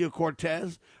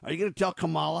Ocasio-Cortez? Are you going to tell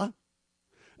Kamala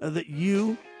that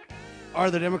you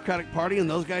are the Democratic Party and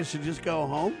those guys should just go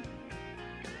home?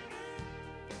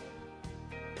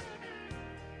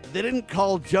 They didn't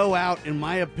call Joe out, in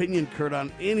my opinion, Kurt,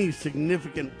 on any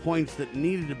significant points that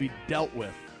needed to be dealt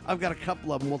with. I've got a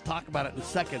couple of them. We'll talk about it in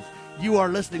seconds. You are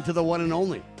listening to the one and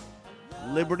only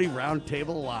Liberty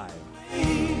Roundtable Live.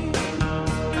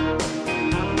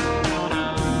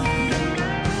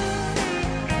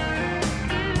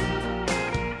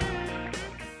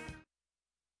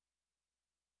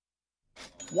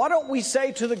 Why don't we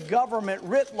say to the government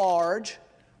writ large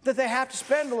that they have to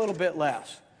spend a little bit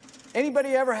less?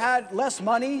 Anybody ever had less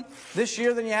money this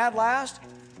year than you had last?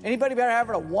 Anybody ever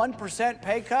having a 1%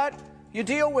 pay cut? You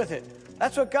deal with it.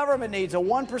 That's what government needs, a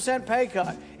 1% pay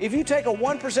cut. If you take a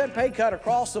 1% pay cut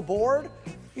across the board,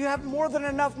 you have more than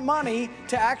enough money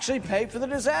to actually pay for the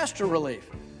disaster relief.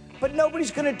 But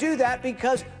nobody's going to do that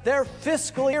because they're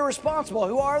fiscally irresponsible.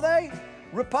 Who are they?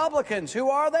 Republicans. Who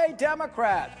are they?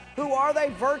 Democrats. Who are they?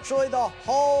 Virtually the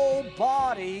whole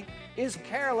body is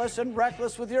careless and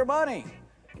reckless with your money.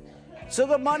 So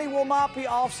the money will not be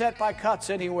offset by cuts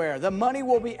anywhere. The money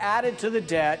will be added to the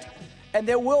debt, and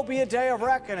there will be a day of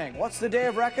reckoning. What's the day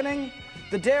of reckoning?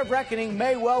 The day of reckoning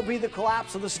may well be the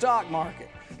collapse of the stock market.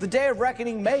 The day of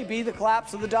reckoning may be the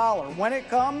collapse of the dollar. When it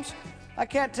comes, I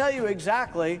can't tell you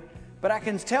exactly, but I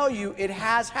can tell you it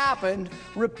has happened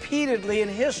repeatedly in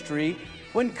history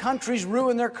when countries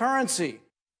ruin their currency.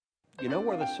 You know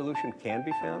where the solution can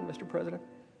be found, Mr. President?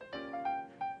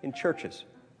 In churches,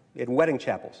 in wedding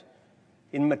chapels,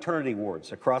 in maternity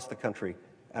wards across the country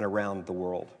and around the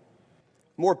world.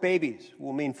 More babies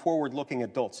will mean forward-looking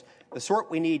adults, the sort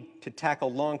we need to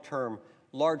tackle long-term,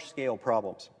 large-scale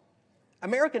problems.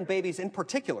 American babies in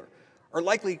particular are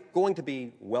likely going to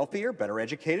be wealthier, better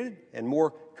educated, and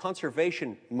more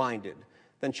conservation-minded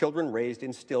than children raised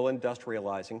in still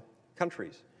industrializing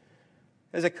countries.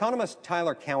 As economist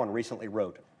Tyler Cowen recently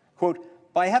wrote, quote,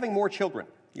 "By having more children,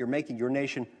 you're making your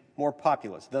nation more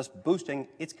populous, thus boosting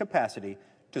its capacity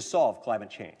to solve climate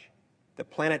change. The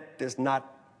planet does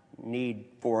not need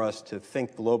for us to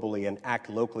think globally and act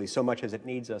locally so much as it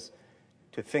needs us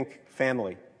to think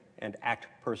family and act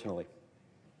personally."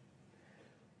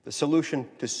 The solution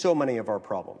to so many of our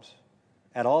problems,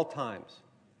 at all times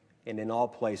and in all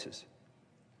places,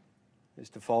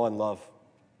 is to fall in love,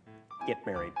 get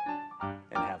married,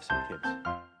 and have some kids.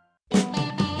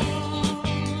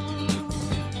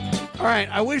 All right,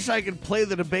 I wish I could play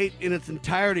the debate in its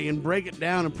entirety and break it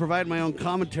down and provide my own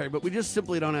commentary, but we just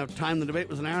simply don't have time. The debate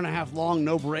was an hour and a half long,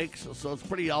 no breaks, so it's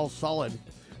pretty all solid.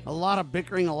 A lot of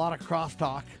bickering, a lot of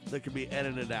crosstalk that could be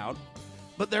edited out.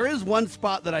 But there is one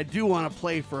spot that I do want to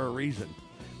play for a reason.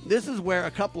 This is where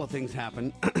a couple of things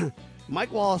happen.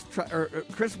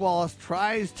 Chris Wallace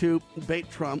tries to bait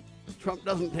Trump. Trump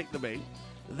doesn't take the bait.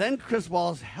 Then Chris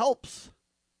Wallace helps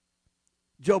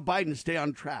Joe Biden stay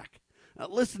on track.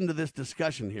 Listen to this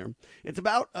discussion here. It's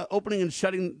about opening and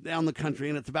shutting down the country,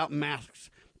 and it's about masks,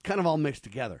 kind of all mixed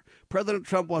together. President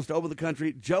Trump wants to open the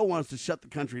country. Joe wants to shut the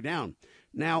country down.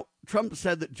 Now, Trump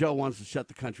said that Joe wants to shut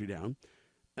the country down.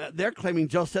 They're claiming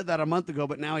Joe said that a month ago,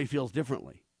 but now he feels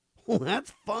differently. Well,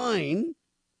 that's fine.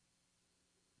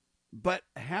 But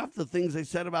half the things they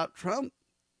said about Trump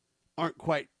aren't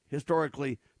quite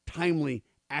historically timely,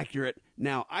 accurate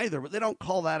now either. But they don't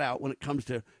call that out when it comes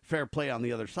to fair play on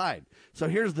the other side. So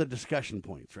here's the discussion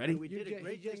points. Ready? We did a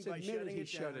great thing by shutting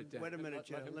it down. Wait a minute,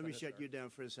 Joe. Let me shut you down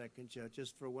for a second, Joe,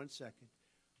 just for 1 second.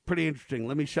 Pretty interesting.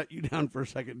 Let me shut you down for a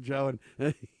second, Joe.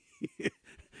 And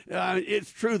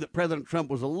it's true that President Trump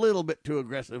was a little bit too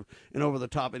aggressive and over the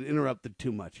top and interrupted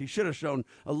too much. He should have shown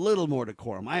a little more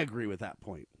decorum. I agree with that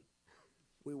point.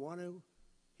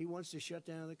 He wants to shut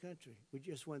down the country. We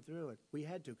just went through it. We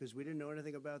had to because we didn't know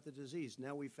anything about the disease.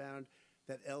 Now we found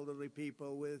that elderly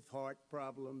people with heart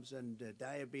problems and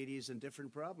diabetes and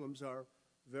different problems are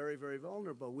very, very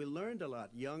vulnerable. We learned a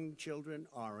lot. Young children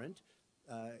aren't.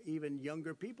 Even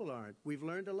younger people aren't. We've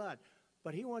learned a lot.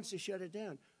 But he wants to shut it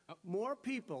down. More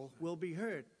people will be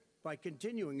hurt by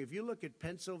continuing. If you look at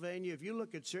Pennsylvania, if you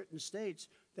look at certain states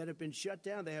that have been shut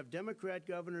down, they have Democrat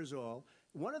governors all.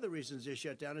 One of the reasons they're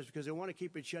shut down is because they want to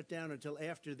keep it shut down until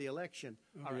after the election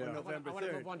on November 3rd. I want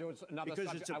to move on to another because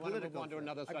subject. it's a political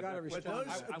I've got to respond.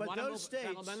 But those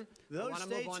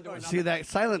states, see that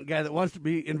silent guy that wants to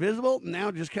be invisible now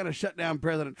just kind of shut down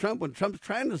President Trump when Trump's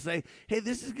trying to say, hey,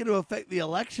 this is going to affect the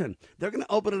election. They're going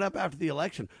to open it up after the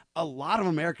election. A lot of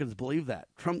Americans believe that.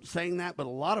 Trump's saying that, but a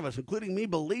lot of us, including me,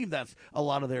 believe that's a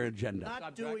lot of their agenda.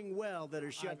 Not doing well that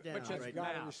are shut down right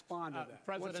now. Respond to that.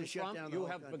 President Trump, you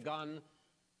have begun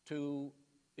to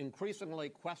increasingly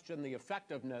question the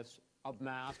effectiveness of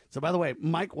masks. So, by the way,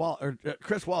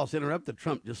 Chris Wallace interrupted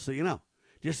Trump, just so you know,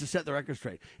 just to set the record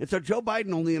straight. And so Joe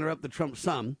Biden only interrupted Trump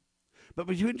some, but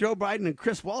between Joe Biden and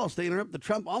Chris Wallace, they interrupted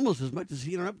Trump almost as much as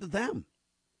he interrupted them.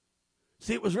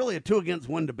 See, it was really a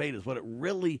 2-against-1 debate is what it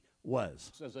really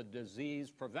was. As a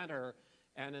disease preventer,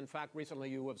 and in fact,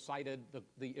 recently you have cited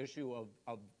the issue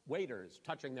of waiters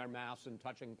touching their masks and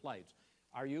touching plates.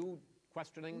 Are you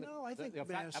questioning the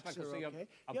efficacy of you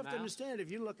have to understand,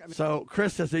 if you look... So,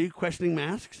 Chris says, are you questioning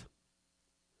masks?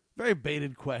 Very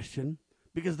baited question,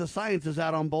 because the science is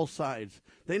out on both sides.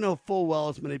 They know full well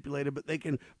it's manipulated, but they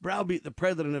can browbeat the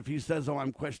president if he says, oh,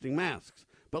 I'm questioning masks.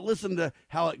 But listen to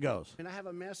how it goes. And I have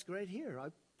a mask right here.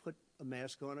 I put a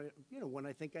mask on, when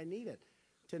I think I need it.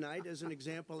 Tonight, as an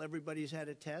example, everybody's had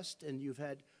a test, and you've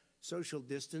had social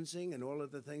distancing and all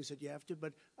of the things that you have to,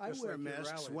 but I wear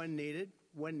masks when needed.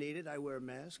 When needed, I wear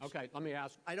masks. Okay, let me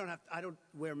ask. I don't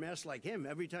wear masks like him.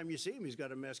 Every time you see him, he's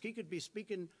got a mask. He could be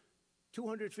speaking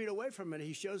 200 feet away from it.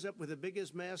 He shows up with the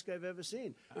biggest mask I've ever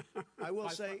seen. I will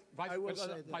say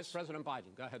this. Vice President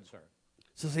Biden, go ahead, sir.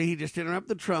 So see, he just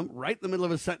interrupted Trump right in the middle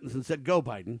of his sentence and said, go,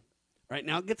 Biden. Right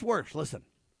now it gets worse. Listen.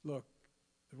 Look,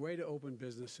 the way to open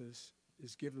businesses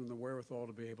is give them the wherewithal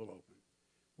to be able to open.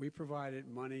 We provided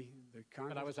money.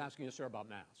 But I was asking you, sir, about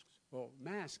masks. Well,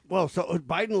 masks. Well, so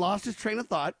Biden lost his train of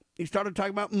thought. He started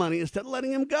talking about money. Instead of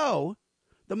letting him go,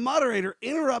 the moderator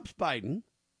interrupts Biden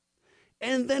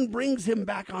and then brings him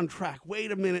back on track.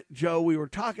 Wait a minute, Joe, we were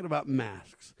talking about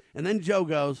masks. And then Joe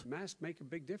goes, masks make a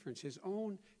big difference. His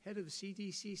own head of the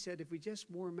CDC said if we just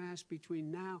wore masks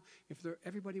between now,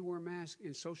 everybody wore masks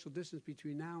in social distance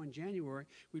between now and January,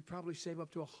 we'd probably save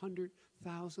up to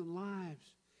 100,000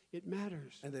 lives. It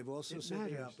matters. And they've also said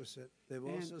the opposite. They've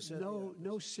also said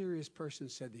no serious person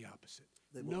said the opposite.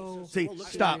 See,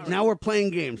 stop. Now we're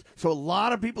playing games. So a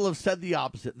lot of people have said the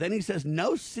opposite. Then he says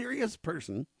no serious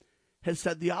person has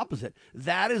said the opposite.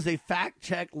 That is a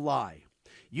fact-check lie.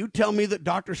 You tell me that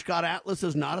Dr. Scott Atlas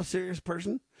is not a serious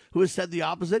person who has said the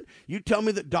opposite. You tell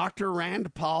me that Dr.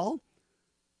 Rand Paul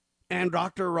and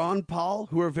Dr. Ron Paul,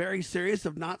 who are very serious,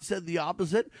 have not said the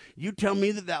opposite. You tell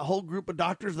me that whole group of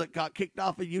doctors that got kicked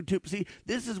off of YouTube. See,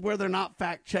 this is where they're not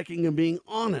fact-checking and being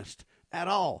honest at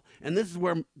all. And this is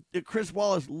where Chris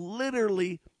Wallace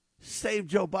literally saved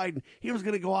Joe Biden. He was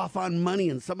going to go off on money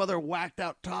and some other whacked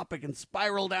out topic and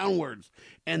spiral downwards.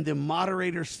 And the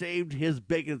moderator saved his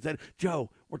bacon and said, Joe,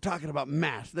 we're talking about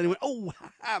masks. Then he went, oh,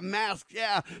 masks.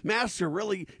 Yeah, masks are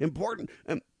really important.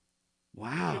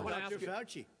 Wow.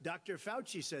 Dr.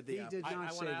 Fauci said the opposite. He did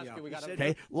not say the opposite.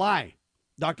 Okay, lie.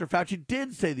 Dr. Fauci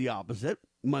did say the opposite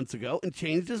months ago and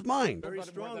changed his mind. Very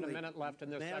strongly. A minute left in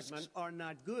this masks segment. Are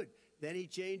not good. Then he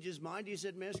changed his mind. He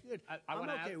said masks are good. I'm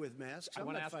okay with masks. I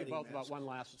want to ask you both about one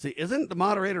last. See, isn't the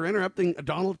moderator interrupting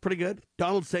Donald pretty good?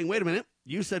 Donald's saying, wait a minute,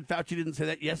 you said Fauci didn't say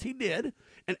that. Yes, he did.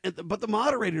 But the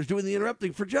moderator's doing the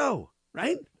interrupting for Joe,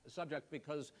 right? Subject,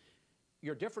 because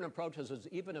your different approaches has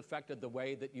even affected the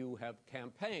way that you have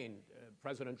campaigned.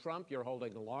 President Trump, you're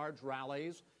holding large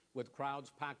rallies with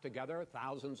crowds packed together,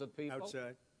 thousands of people.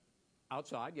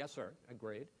 Outside, yes, sir,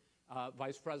 agreed.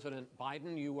 Vice President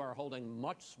Biden, you are holding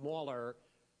much smaller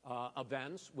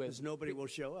events with... Because nobody will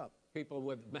show up. People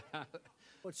with... Well,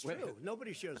 it's true.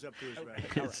 Nobody shows up to his rally.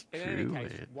 It's In true, any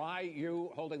case, man. why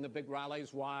you holding the big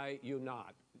rallies? Why you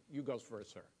not? You goes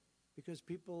first, sir. Because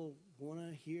people want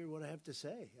to hear what I have to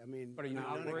say. I mean, But are you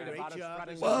not worried about it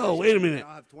spreading? Whoa, wait a minute.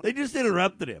 They just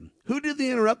interrupted him. Who did the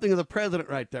interrupting of the president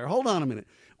right there? Hold on a minute.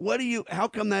 How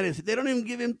come that is? They don't even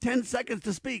give him 10 seconds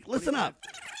to speak. Listen up.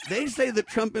 They say that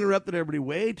Trump interrupted everybody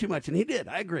way too much, and he did.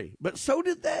 I agree. But so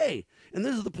did they. And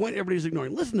this is the point everybody's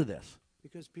ignoring. Listen to this.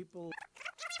 Because people...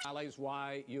 Rallies,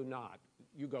 why you not?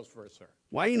 You goes first, sir.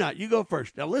 Why you not? You go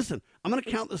first. Now listen, I'm going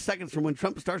to count the seconds from when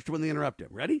Trump starts to when they interrupt him.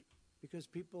 Ready? Because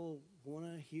people want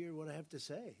to hear what I have to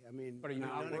say. I mean... But are you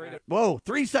not worried? Whoa,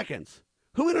 3 seconds.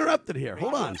 Who interrupted here?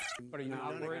 Hold on. But are you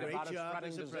not worried about it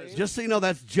spreading disease? Just so you know,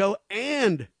 that's Joe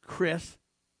and Chris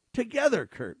together,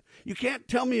 Kurt. You can't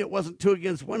tell me it wasn't 2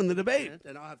 against 1 in the debate.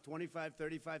 And I'll have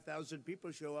 35,000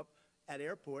 people show up at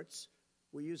airports.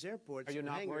 We use airports. Are you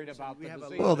not worried about the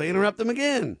disease? Well, they interrupt him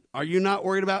again. Are you not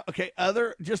worried about,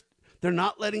 they're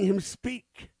not letting him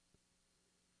speak.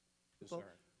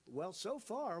 Well, so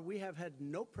far, we have had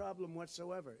no problem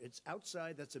whatsoever. It's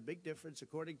outside. That's a big difference,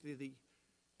 according to the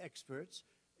experts.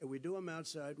 And we do them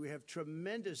outside. We have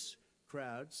tremendous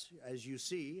crowds, as you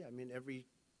see. I mean,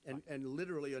 and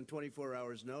literally on 24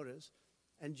 hours' notice.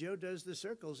 And Joe does the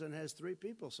circles and has 3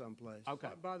 people someplace. Okay.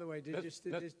 By the way, did you see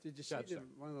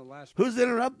one of the last... Who's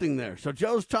interrupting there? So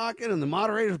Joe's talking and the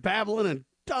moderator's babbling and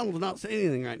Donald's not saying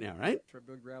anything right now, right?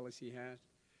 Big rallies he has.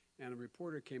 And a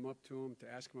reporter came up to him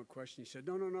to ask him a question. He said,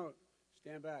 no,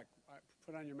 stand back.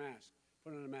 Put on your mask.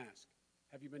 Put on a mask.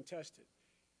 Have you been tested?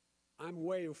 I'm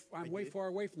way far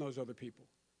away from those other people.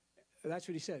 That's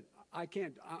what he said. I'm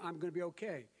going to be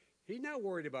okay. He's not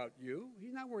worried about you.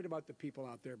 He's not worried about the people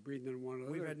out there breathing in one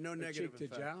another. We've had no negative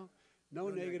effect. No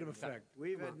negative effect.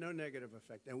 We've had no negative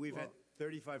effect. And we've had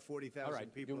 35,000,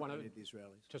 40,000 people at these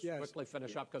rallies. Just quickly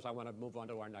finish up because I want to move on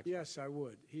to our next. Yes, I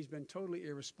would. He's been totally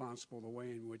irresponsible the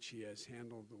way in which he has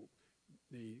handled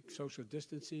the social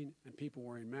distancing and people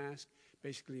wearing masks,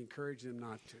 basically encouraging them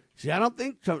not to. See, I don't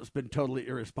think Trump's been totally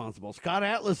irresponsible. Scott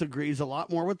Atlas agrees a lot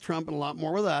more with Trump and a lot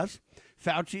more with us.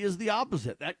 Fauci is the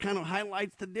opposite. That kind of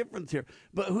highlights the difference here.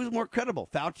 But who's more credible,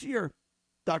 Fauci or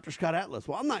Dr. Scott Atlas?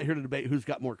 Well, I'm not here to debate who's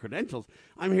got more credentials.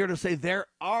 I'm here to say there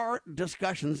are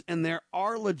discussions and there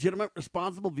are legitimate,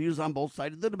 responsible views on both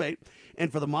sides of the debate.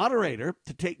 And for the moderator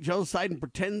to take Joe's side and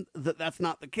pretend that that's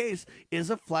not the case is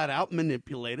a flat-out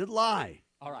manipulated lie.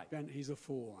 All right. Ben, he's a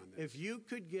fool on this. If you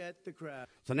could get the crowd...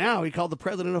 So now he called the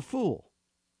president a fool.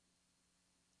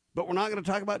 But we're not going to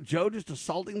talk about Joe just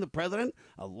assaulting the president?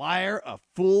 A liar, a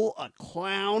fool, a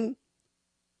clown?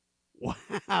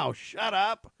 Wow, shut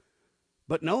up.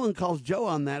 But no one calls Joe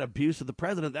on that abuse of the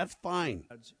president. That's fine.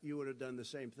 You would have done the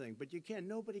same thing. But you can't.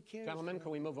 Nobody cares. Gentlemen,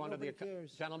 can we move on to the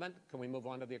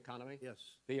economy? Yes.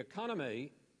 The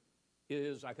economy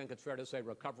is, I think it's fair to say,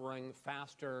 recovering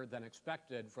faster than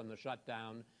expected from the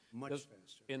shutdown Much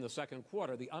faster. In the second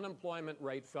quarter, the unemployment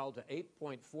rate fell to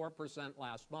 8.4%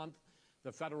 last month.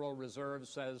 The Federal Reserve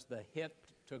says the hit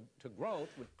to growth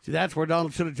would... See, that's where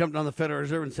Donald should have jumped on the Federal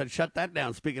Reserve and said, shut that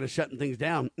down. Speaking of shutting things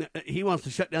down, he wants to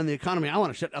shut down the economy. I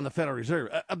want to shut down the Federal Reserve.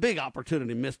 A big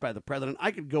opportunity missed by the president.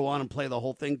 I could go on and play the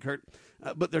whole thing, Kurt,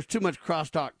 but there's too much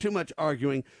crosstalk, too much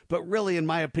arguing. But really, in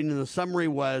my opinion, the summary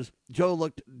was Joe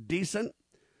looked decent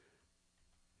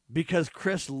because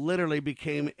Chris literally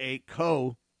became a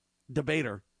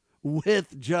co-debater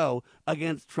with Joe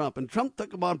against Trump. And Trump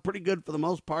took him on pretty good for the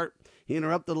most part. He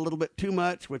interrupted a little bit too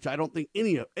much, which I don't think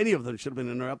any of them should have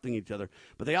been interrupting each other.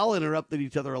 But they all interrupted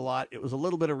each other a lot. It was a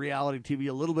little bit of reality TV,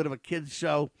 a little bit of a kid's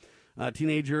show,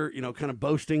 teenager, kind of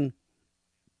boasting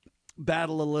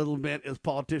battle a little bit, as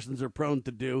politicians are prone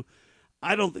to do.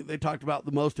 I don't think they talked about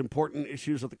the most important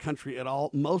issues of the country at all.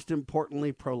 Most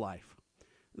importantly, pro-life.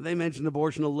 They mentioned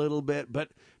abortion a little bit,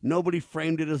 but nobody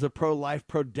framed it as a pro-life,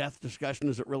 pro-death discussion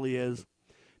as it really is.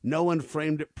 No one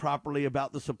framed it properly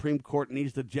about the Supreme Court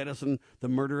needs to jettison the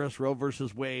murderous Roe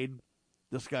versus Wade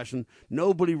discussion.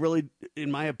 Nobody really, in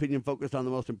my opinion, focused on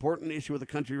the most important issue of the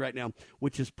country right now,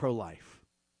 which is pro-life.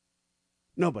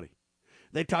 Nobody.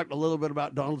 They talked a little bit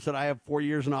about, Donald said, I have 4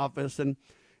 years in office, and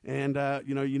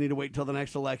you need to wait till the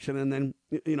next election. And then,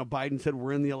 Biden said,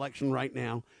 we're in the election right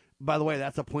now. By the way,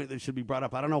 that's a point that should be brought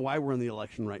up. I don't know why we're in the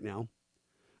election right now.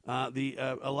 The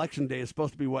election day is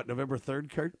supposed to be, November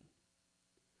 3rd, Kurt?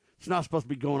 It's not supposed to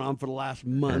be going on for the last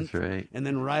month. That's right. And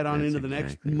then into the exactly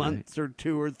next month or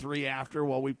 2 or 3 after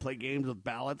while we play games with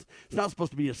ballots. It's not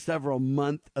supposed to be a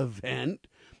several-month event.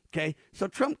 Okay, so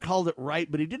Trump called it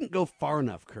right, but he didn't go far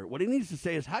enough, Kurt. What he needs to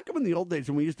say is, how come in the old days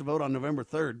when we used to vote on November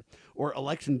 3rd or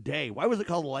Election Day, why was it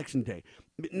called Election Day?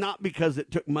 Not because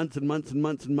it took months and months and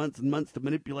months and months and months to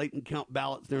manipulate and count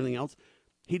ballots and everything else.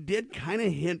 He did kind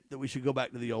of hint that we should go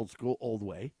back to the old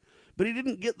way, but he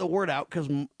didn't get the word out because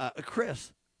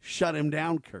Chris shut him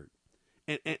down, Kurt,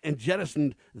 and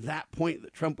jettisoned that point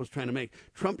that Trump was trying to make.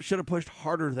 Trump should have pushed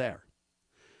harder there.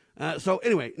 So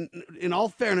anyway, in all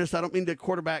fairness, I don't mean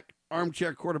to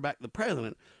armchair quarterback the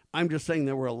president. I'm just saying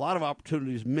there were a lot of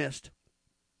opportunities missed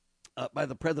by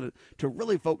the president to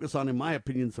really focus on, in my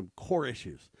opinion, some core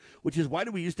issues, which is why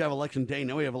do we used to have election day?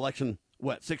 Now we have election,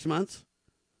 6 months?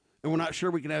 And we're not sure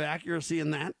we can have accuracy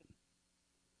in that.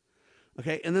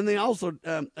 Okay, and then they also,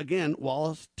 again,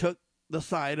 Wallace took the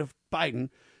side of Biden.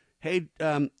 Hey,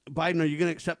 Biden, are you going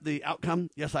to accept the outcome?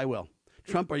 Yes, I will.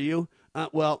 Trump, are you?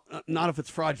 Not if it's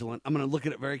fraudulent. I'm going to look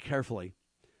at it very carefully.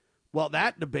 Well,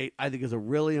 that debate, I think, is a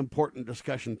really important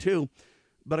discussion, too.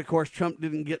 But, of course, Trump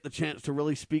didn't get the chance to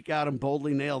really speak out and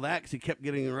boldly nail that because he kept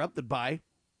getting interrupted by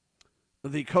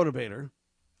the co-debater,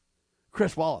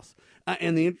 Chris Wallace.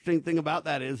 And the interesting thing about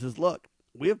that is look,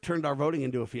 we have turned our voting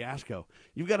into a fiasco.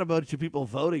 You've got a bunch of people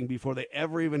voting before they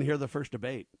ever even hear the first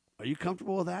debate. Are you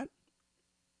comfortable with that?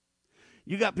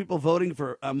 You got people voting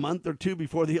for a month or two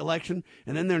before the election,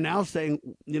 and then they're now saying,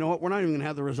 you know what, we're not even going to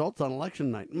have the results on election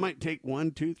night. It might take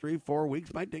 1, 2, 3, 4 weeks.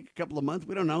 It might take a couple of months.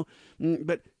 We don't know.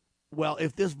 But,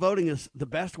 if this voting is the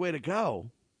best way to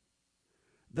go,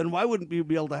 then why wouldn't we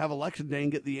be able to have election day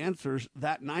and get the answers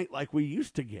that night like we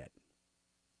used to get?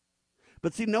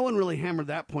 But see, no one really hammered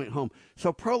that point home.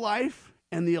 So pro-life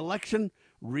and the election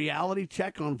reality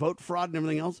check on vote fraud and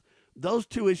everything else, those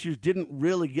two issues didn't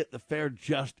really get the fair,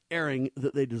 just airing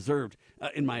that they deserved,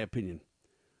 in my opinion.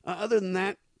 Other than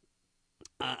that,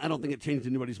 I don't think it changed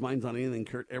anybody's minds on anything,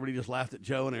 Kurt. Everybody just laughed at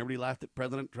Joe and everybody laughed at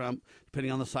President Trump,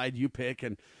 depending on the side you pick.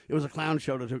 And it was a clown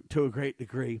show to a great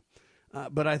degree.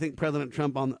 But I think President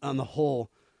Trump, on the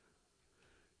whole,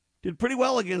 did pretty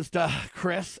well against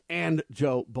Chris and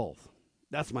Joe both.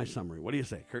 That's my summary. What do you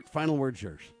say, Kurt? Final word's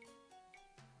yours.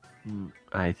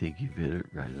 I think you've hit it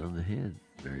right on the head.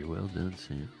 Very well done,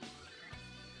 Sam.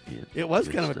 Yeah, it was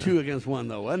kind of a 2 against 1,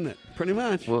 though, wasn't it? Pretty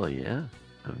much. Well, yeah.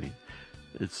 I mean,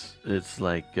 it's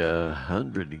like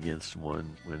 100 against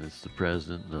 1 when it's the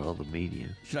president and all the media.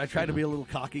 Should I try to be a little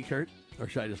cocky, Kurt, or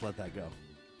should I just let that go?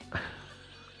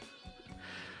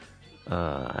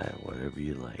 Whatever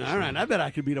you like. All right, I bet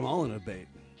I could beat them all in a debate.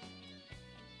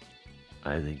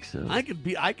 I think so. I could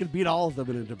beat all of them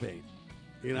in a debate.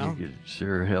 You know, you could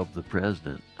sure help the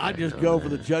president. I'd just go for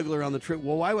the juggler on the truth.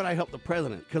 Well, why would I help the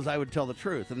president? Because I would tell the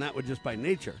truth, and that would just by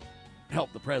nature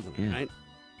help the president, right?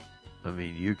 I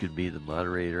mean, you could be the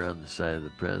moderator on the side of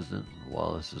the president, and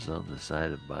Wallace is on the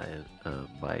side of Biden.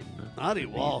 I'd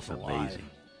eat Wallace alive.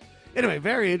 Anyway,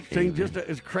 very interesting. Just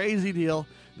a crazy deal.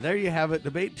 There you have it.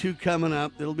 Debate 2 coming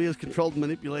up. It'll be as controlled and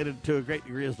manipulated to a great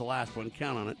degree as the last one.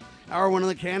 Count on it. Hour 1 in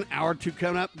the can. Hour 2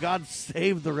 coming up. God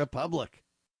save the Republic.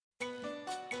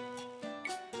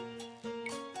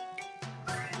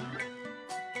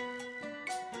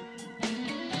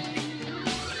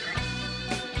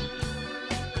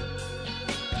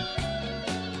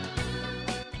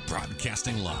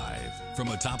 Broadcasting live from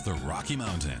atop the Rocky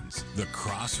Mountains, the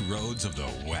crossroads of the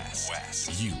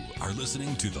West. You are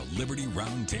listening to the Liberty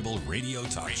Roundtable Radio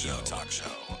Talk Show.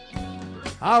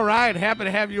 All right, happy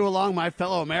to have you along, my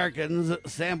fellow Americans.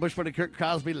 Sam Bushman and Kirk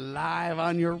Crosby live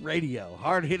on your radio.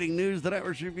 Hard-hitting news the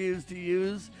network refused to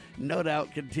use, no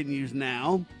doubt continues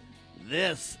now.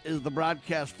 This is the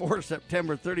broadcast for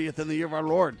September 30th in the year of our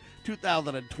Lord,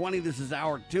 2020. This is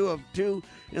hour 2 of 2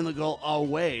 in the goal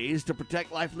always to protect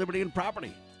life, liberty, and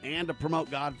property, and to promote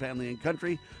God, family, and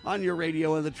country on your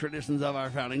radio and the traditions of our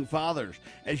founding fathers.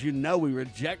 As you know, we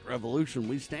reject revolution.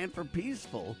 We stand for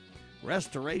peaceful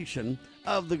restoration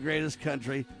of the greatest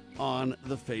country on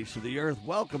the face of the earth.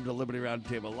 Welcome to Liberty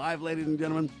Roundtable Live, ladies and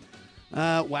gentlemen.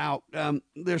 Wow,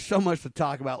 there's so much to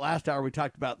talk about. Last hour we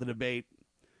talked about the debate,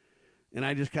 and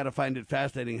I just kind of find it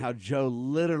fascinating how Joe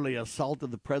literally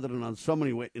assaulted the president in so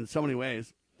many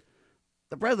ways.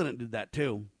 The president did that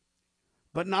too,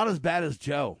 but not as bad as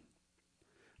Joe.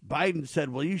 Biden said,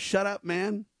 "Will you shut up,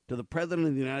 man?" to the president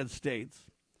of the United States.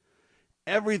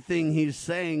 Everything he's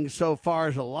saying so far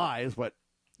is a lie, is what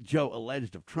Joe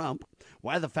alleged of Trump.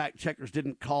 Why the fact checkers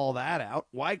didn't call that out.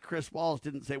 Why Chris Wallace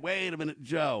didn't say, "Wait a minute,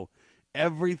 Joe,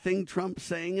 everything Trump's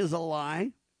saying is a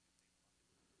lie."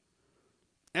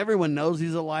 Everyone knows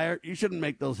he's a liar. You shouldn't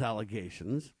make those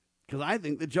allegations, because I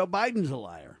think that Joe Biden's a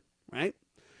liar, right?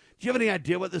 Do you have any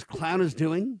idea what this clown is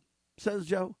doing, says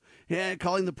Joe? Yeah,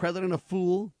 calling the president a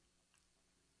fool.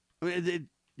 I mean,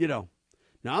 now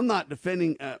I'm not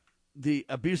defending the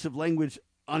abusive language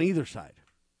on either side.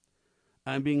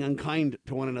 I'm being unkind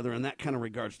to one another in that kind of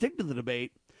regard. Stick to the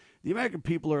debate. The American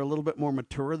people are a little bit more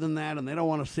mature than that, and they don't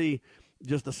want to see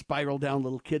just a spiral down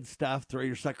little kid stuff, throw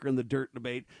your sucker in the dirt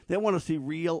debate. They want to see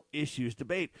real issues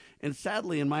debate. And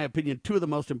sadly, in my opinion, two of the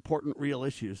most important real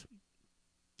issues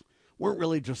weren't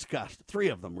really discussed. Three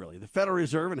of them, really. The Federal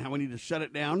Reserve and how we need to shut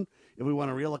it down if we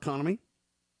want a real economy.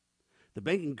 The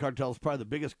banking cartel is probably the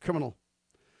biggest criminal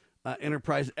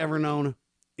enterprise ever known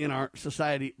in our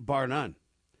society, bar none,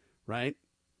 right?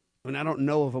 I mean, I don't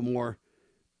know of a more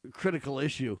critical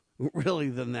issue, really,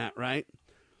 than that, right?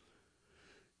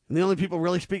 And the only people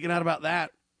really speaking out about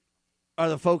that are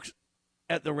the folks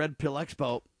at the Red Pill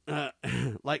Expo,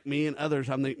 like me and others.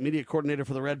 I'm the media coordinator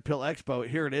for the Red Pill Expo.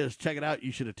 Here it is. Check it out.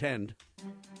 You should attend.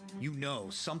 You know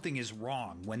something is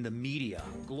wrong when the media,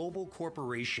 global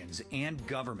corporations, and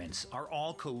governments are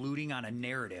all colluding on a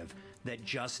narrative that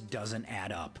just doesn't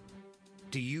add up.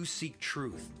 Do you seek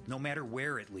truth, no matter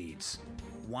where it leads?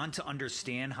 Want to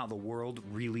understand how the world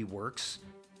really works?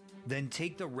 Then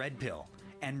take the Red Pill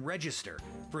and register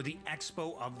for the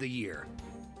Expo of the Year.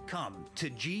 Come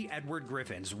to G. Edward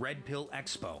Griffin's Red Pill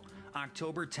Expo,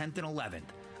 October 10th and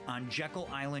 11th on Jekyll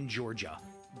Island, Georgia,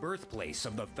 birthplace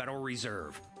of the Federal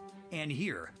Reserve. And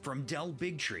hear from Del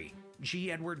Bigtree,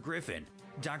 G. Edward Griffin,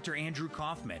 Dr. Andrew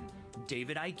Kaufman,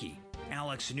 David Icke,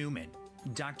 Alex Newman,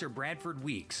 Dr. Bradford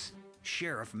Weeks,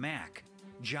 Sheriff Mack,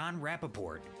 John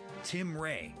Rappaport, Tim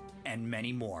Ray, and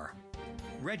many more.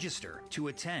 Register to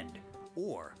attend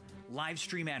or live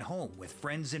stream at home with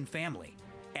friends and family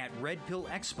at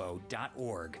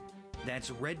redpillexpo.org.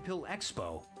 That's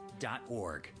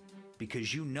redpillexpo.org.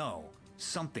 Because you know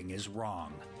something is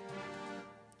wrong.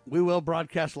 We will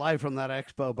broadcast live from that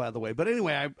expo, by the way. But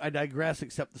anyway, I digress,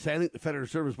 except to say I think the Federal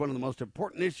Reserve is one of the most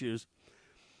important issues,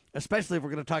 especially if we're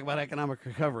going to talk about economic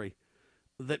recovery,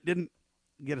 that didn't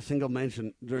get a single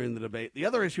mention during the debate. The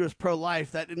other issue is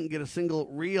pro-life. That didn't get a single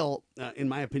real, in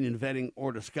my opinion, vetting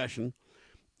or discussion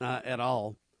at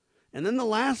all. And then the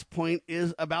last point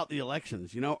is about the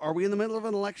elections. Are we in the middle of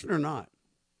an election or not?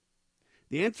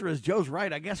 The answer is Joe's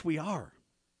right. I guess we are.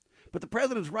 But the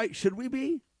president's right. Should we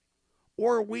be?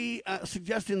 Or are we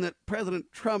suggesting that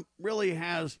President Trump really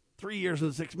has 3 years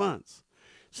and 6 months?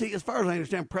 See, as far as I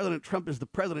understand, President Trump is the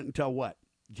president until what?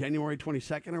 January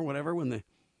 22nd or whatever, when the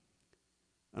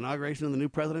inauguration of the new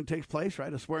president takes place,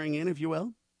 right? A swearing in, if you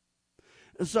will.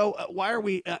 So why are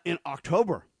we in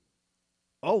October?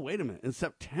 Oh, wait a minute. In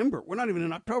September. We're not even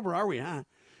in October, are we, huh?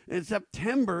 In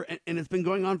September, and it's been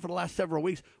going on for the last several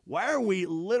weeks. Why are we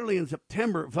literally in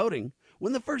September voting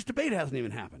when the first debate hasn't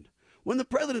even happened? When the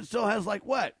president still has, like,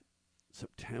 what?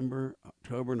 September,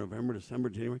 October, November, December,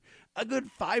 January. A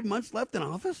good 5 months left in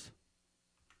office?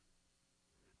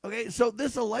 Okay, so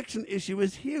this election issue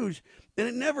is huge, and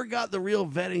it never got the real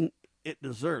vetting it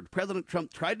deserved. President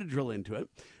Trump tried to drill into it,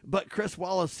 but Chris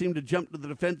Wallace seemed to jump to the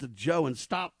defense of Joe and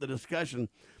stop the discussion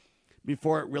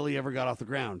before it really ever got off the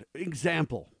ground.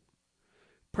 Example,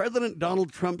 President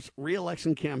Donald Trump's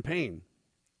re-election campaign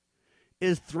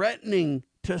is threatening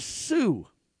to sue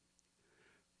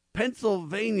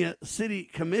Pennsylvania city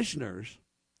commissioners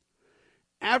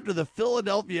after the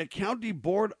Philadelphia County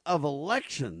Board of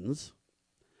Elections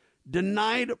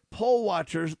denied poll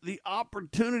watchers the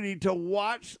opportunity to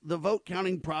watch the vote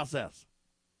counting process.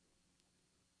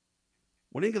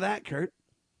 What do you think of that, Kurt?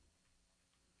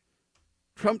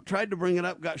 Trump tried to bring it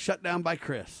up, got shut down by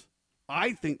Chris.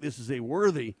 I think this is a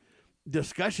worthy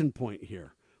discussion point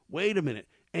here. Wait a minute.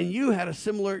 And you had a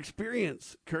similar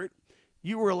experience, Kurt.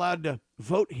 You were allowed to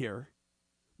vote here,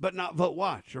 but not vote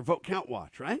watch or vote count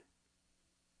watch, right?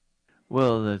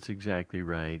 Well, that's exactly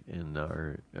right. In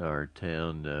our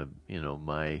town,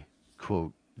 my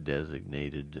quote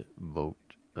designated vote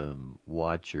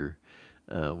watcher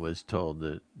was told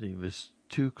that he was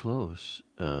too close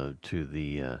to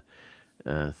the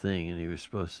thing, and he was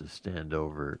supposed to stand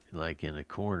over like in a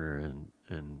corner,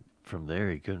 and from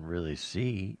there he couldn't really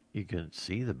see. You couldn't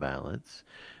see the ballots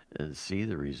and see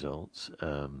the results,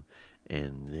 and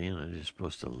you're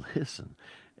supposed to listen.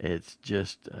 It's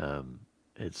just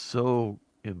it's so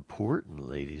important,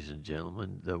 ladies and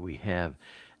gentlemen, that we have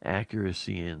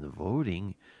accuracy in the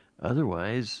voting.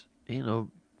 Otherwise,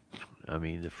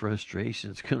 the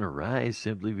frustration's going to rise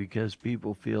simply because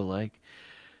people feel like,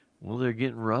 well, they're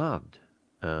getting robbed.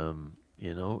 And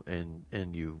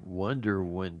you wonder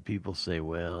when people say,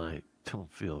 well, I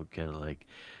don't feel kind of like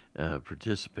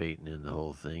participating in the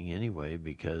whole thing anyway,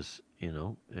 because,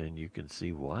 and you can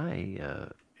see why,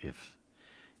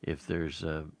 if there's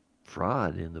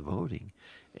fraud in the voting,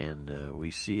 and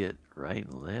we see it right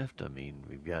and left. I mean,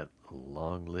 we've got a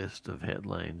long list of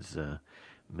headlines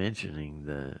mentioning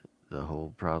the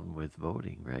whole problem with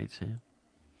voting, right, Sam?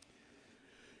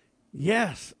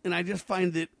 Yes, and I just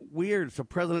find it weird. So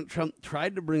President Trump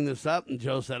tried to bring this up, and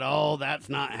Joe said, oh, that's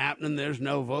not happening. There's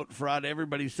no vote fraud.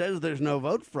 Everybody says there's no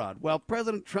vote fraud. Well,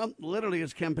 President Trump, literally,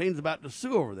 his campaign's about to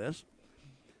sue over this.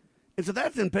 And so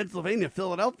that's in Pennsylvania,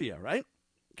 Philadelphia, right,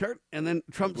 Kurt? And then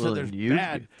Trump said there's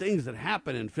bad things that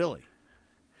happen in Philly.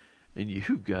 And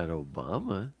you've got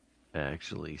Obama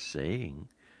actually saying,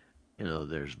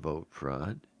 there's vote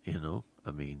fraud,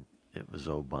 I mean, it was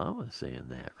Obama saying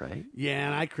that, right? Yeah,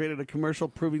 and I created a commercial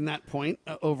proving that point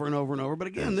over and over and over. But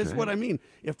again, this is what I mean.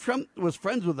 If Trump was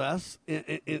friends with us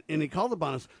and he called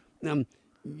upon us,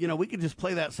 we could just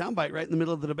play that soundbite right in the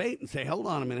middle of the debate and say, hold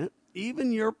on a minute.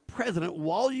 Even your president,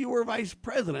 while you were vice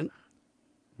president,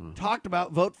 talked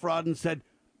about vote fraud and said,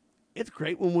 it's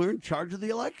great when we're in charge of the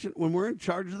election, when we're in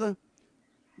charge of the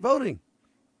voting.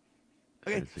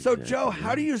 Okay, that's so exactly, Joe,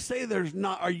 how do you say there's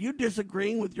not? Are you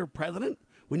disagreeing with your president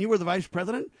when you were the vice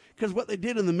president? Because what they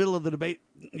did in the middle of the debate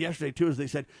yesterday, too, is they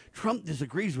said, Trump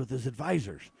disagrees with his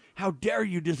advisors. How dare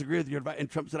you disagree with your advisors? And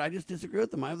Trump said, I just disagree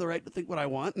with them. I have the right to think what I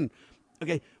want. And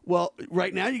okay, well,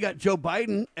 right now you got Joe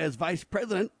Biden as vice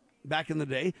president back in the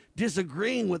day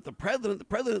disagreeing with the president. The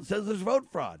president says there's vote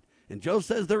fraud, and Joe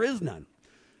says there is none.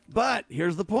 But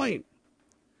here's the point.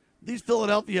 These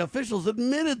Philadelphia officials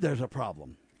admitted there's a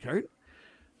problem. Kurt?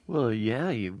 Well,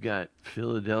 yeah, you've got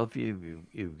Philadelphia.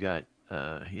 You've got,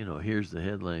 here's the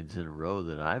headlines in a row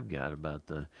that I've got about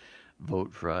the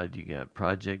vote fraud. You got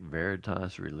Project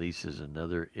Veritas releases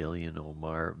another Ilhan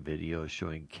Omar video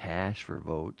showing cash for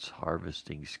votes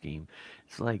harvesting scheme.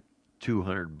 It's like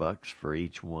 $200 for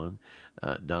each one.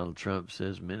 Donald Trump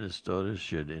says Minnesota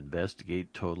should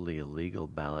investigate totally illegal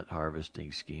ballot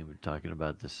harvesting scheme. We're talking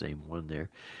about the same one there.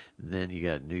 Then you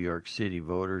got New York City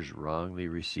voters wrongly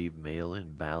received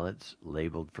mail-in ballots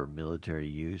labeled for military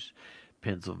use.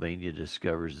 Pennsylvania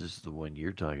discovers, this is the one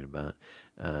you're talking about,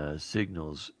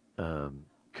 signals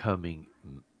coming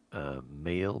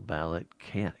mail ballot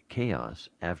chaos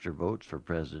after votes for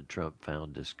President Trump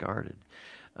found discarded.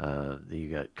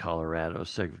 You got Colorado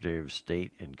Secretary of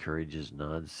State encourages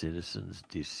non-citizens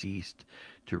deceased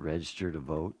to register to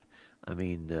vote. I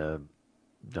mean,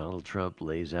 Donald Trump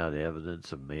lays out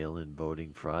evidence of mail-in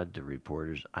voting fraud to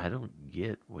reporters. I don't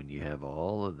get when you have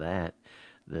all of that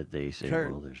they say,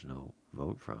 well, there's no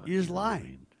vote fraud. You just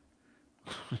lie.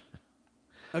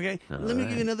 Okay, let me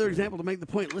give you another example to make the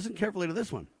point. Listen carefully to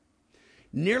this one.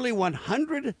 Nearly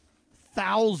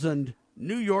 100,000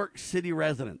 New York City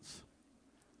residents,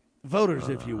 voters,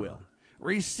 if you will,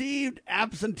 received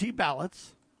absentee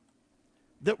ballots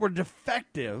that were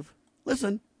defective.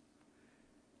 Listen,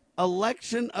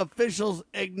 election officials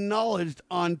acknowledged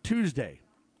on Tuesday,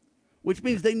 which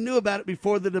means they knew about it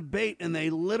before the debate, and they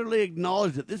literally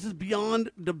acknowledged it. This is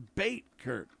beyond debate,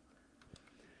 Kurt.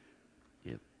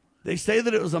 Yep. They say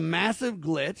that it was a massive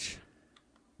glitch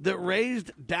that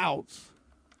raised doubts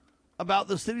about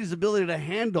the city's ability to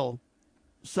handle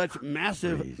such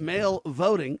massive mail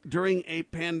voting during a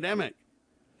pandemic.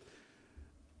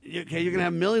 Okay, you're going to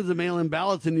have millions of mail-in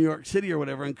ballots in New York City or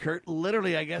whatever, and Kurt,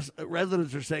 literally, I guess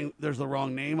residents are saying there's the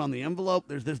wrong name on the envelope,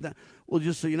 there's this, that. Well,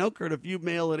 just so you know, Kurt, if you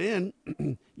mail it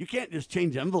in, you can't just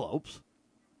change envelopes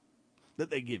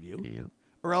that they give you. Yep.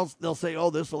 Or else they'll say, oh,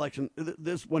 this election,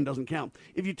 this one doesn't count.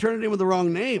 If you turn it in with the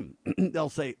wrong name, they'll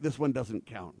say this one doesn't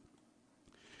count.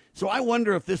 So I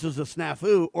wonder if this is a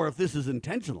snafu or if this is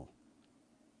intentional.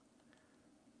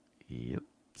 Yep.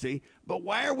 See? But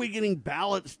why are we getting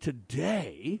ballots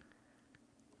today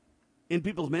in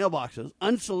people's mailboxes,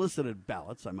 unsolicited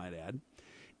ballots, I might add?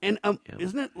 And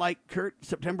isn't it like, Kurt,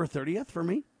 September 30th for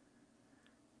me?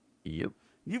 Yep.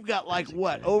 You've got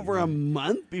over a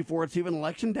month before it's even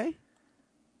election day?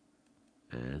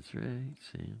 That's right,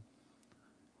 Sam.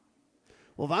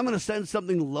 Well, if I'm going to send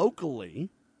something locally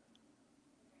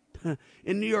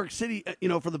in New York City,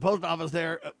 for the post office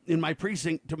there in my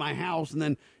precinct to my house, and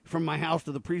then from my house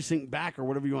to the precinct back, or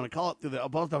whatever you want to call it, through the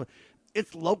post office,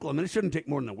 it's local. I mean, it shouldn't take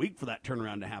more than a week for that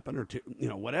turnaround to happen, or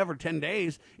 10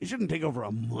 days. It shouldn't take over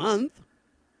a month.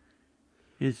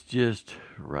 It's just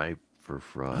ripe for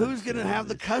fraud. Who's going to have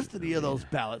the custody of those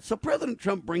ballots? So President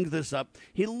Trump brings this up.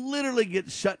 He literally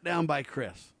gets shut down by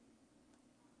Chris.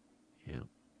 Yeah.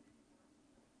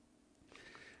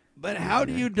 But how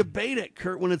do you debate it,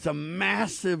 Kurt, when it's a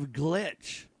massive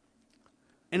glitch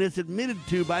and it's admitted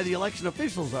to by the election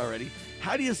officials already?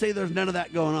 How do you say there's none of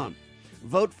that going on?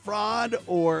 Vote fraud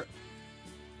or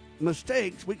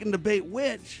mistakes, we can debate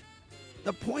which.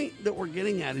 The point that we're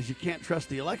getting at is you can't trust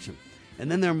the election. And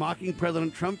then they're mocking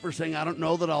President Trump for saying, I don't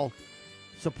know that I'll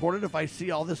support it if I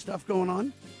see all this stuff going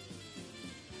on.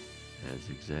 That's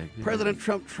exactly President right.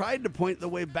 Trump tried to point the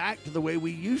way back to the way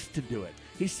we used to do it.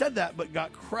 He said that, but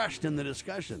got crushed in the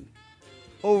discussion.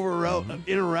 Overrode,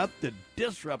 interrupted,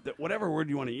 disrupted, whatever word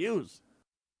you want to use.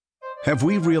 Have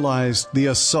we realized the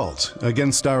assault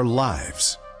against our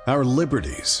lives, our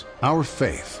liberties, our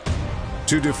faith?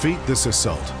 To defeat this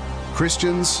assault,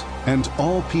 Christians and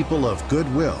all people of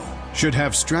goodwill should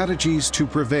have strategies to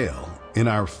prevail in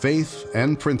our faith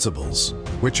and principles,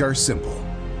 which are simple.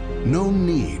 No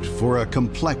need for a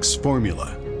complex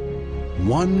formula.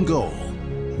 One goal,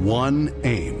 one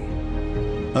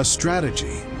aim. A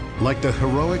strategy like the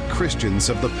heroic Christians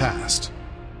of the past.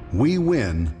 We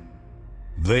win,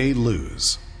 they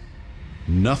lose.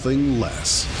 Nothing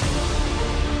less.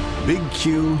 Big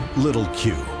Q, Little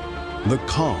Q. The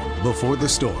Calm Before the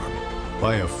Storm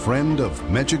by a friend of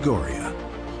Medjugorje.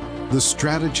 The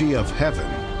strategy of heaven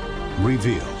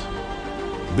revealed.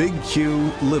 Big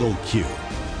Q, Little Q.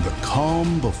 The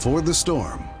Calm Before the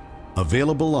Storm.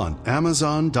 Available on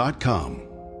Amazon.com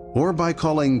or by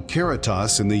calling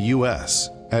Caritas in the U.S.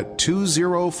 at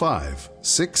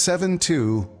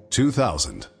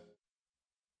 205-672-2000.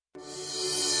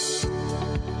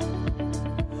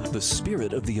 The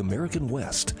spirit of the American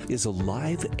West is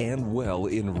alive and well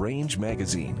in Range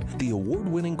Magazine, the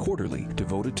award-winning quarterly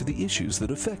devoted to the issues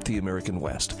that affect the American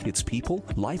West, its people,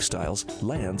 lifestyles,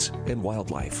 lands, and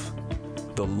wildlife.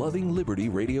 The Loving Liberty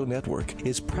Radio Network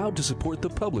is proud to support the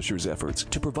publisher's efforts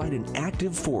to provide an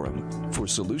active forum for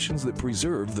solutions that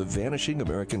preserve the vanishing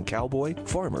American cowboy,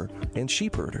 farmer, and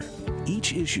sheepherder.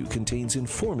 Each issue contains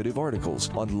informative articles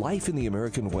on life in the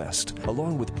American West,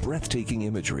 along with breathtaking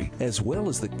imagery, as well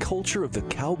as the culture of the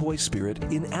cowboy spirit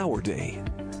in our day.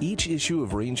 Each issue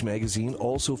of Range Magazine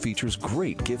also features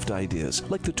great gift ideas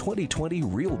like the 2020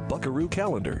 Real Buckaroo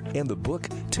Calendar and the book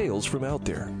Tales from Out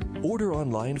There. Order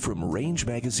online from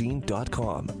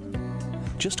rangemagazine.com.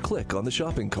 Just click on the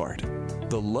shopping cart.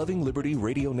 The Loving Liberty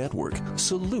Radio Network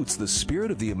salutes the spirit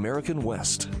of the American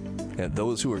West and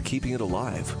those who are keeping it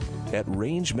alive at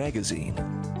Range Magazine.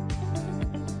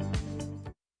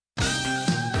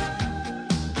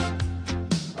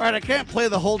 All right, I can't play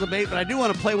the whole debate, but I do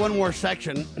want to play one more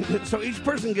section. So each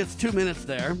person gets 2 minutes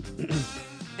there.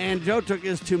 And Joe took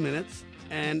his 2 minutes.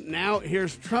 And now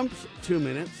here's Trump's 2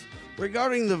 minutes.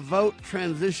 Regarding the vote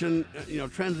transition,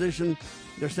 transition,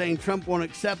 they're saying Trump won't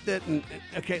accept it. And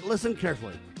okay, listen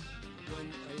carefully.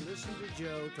 When I listened to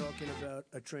Joe talking about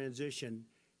a transition,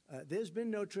 there's been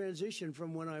no transition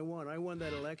from when I won. I won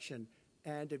that election.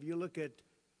 And if you look at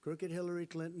crooked Hillary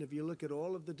Clinton, if you look at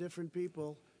all of the different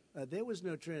people, there was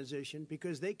no transition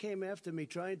because they came after me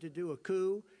trying to do a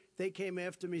coup. They came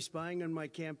after me spying on my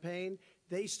campaign.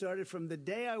 They started from the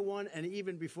day I won and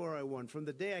even before I won, from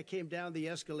the day I came down the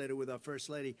escalator with our First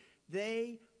Lady.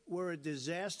 They were a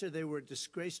disaster. They were a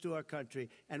disgrace to our country.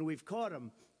 And we've caught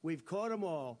them. We've caught them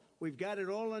all. We've got it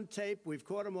all on tape. We've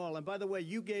caught them all. And by the way,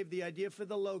 you gave the idea for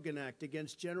the Logan Act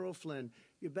against General Flynn.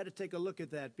 You better take a look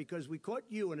at that because we caught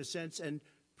you in a sense. And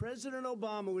President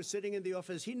Obama was sitting in the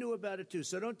office. He knew about it, too.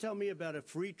 So don't tell me about a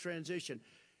free transition.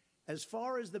 As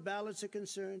far as the ballots are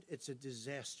concerned, it's a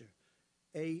disaster.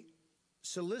 A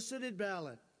solicited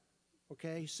ballot,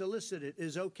 okay, solicited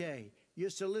is okay. You're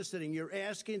soliciting, you're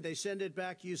asking, they send it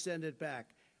back, you send it back.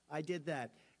 I did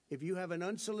that. If you have an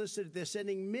unsolicited, they're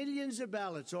sending millions of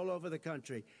ballots all over the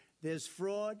country. There's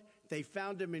fraud. They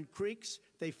found them in creeks.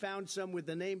 They found some with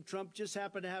the name Trump, just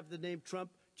happened to have the name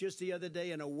Trump just the other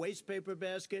day in a waste paper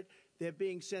basket. They're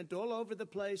being sent all over the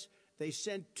place. They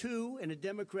sent 2 in a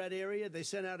Democrat area. They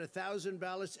sent out 1,000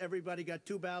 ballots. Everybody got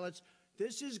 2 ballots.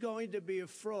 This is going to be a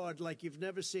fraud like you've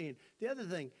never seen. The other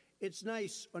thing, it's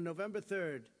nice on November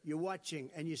 3rd, you're watching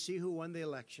and you see who won the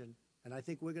election. And I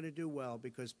think we're going to do well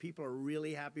because people are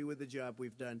really happy with the job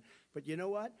we've done. But you know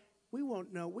what? We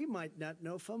won't know. We might not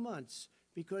know for months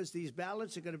because these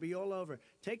ballots are going to be all over.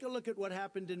 Take a look at what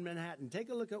happened in Manhattan. Take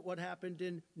a look at what happened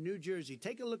in New Jersey.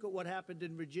 Take a look at what happened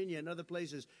in Virginia and other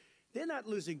places. They're not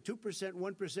losing 2%,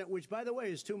 1%, which, by the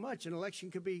way, is too much. An election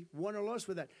could be won or lost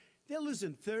with that. They're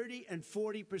losing 30 and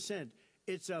 40%.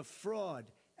 It's a fraud,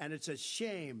 and it's a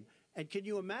shame. And can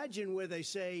you imagine where they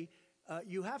say,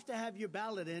 you have to have your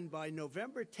ballot in by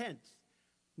November 10th.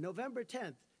 November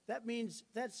 10th. That means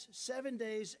that's 7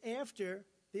 days after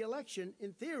the election,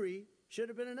 in theory, should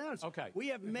have been announced. Okay. We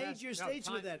have major states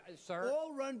with that. Sir,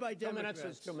 all run by Democrats. 2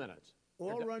 minutes is 2 minutes.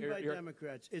 All run by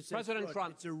Democrats. It's President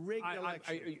Trump. It's a rigged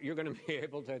election. You're going to be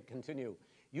able to continue.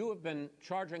 You have been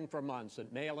charging for months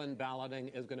that mail-in balloting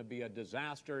is going to be a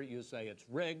disaster. You say it's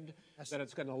rigged, that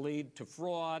it's going to lead to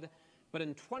fraud. But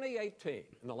in 2018,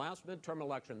 in the last midterm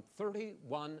election,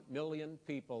 31 million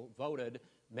people voted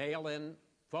mail-in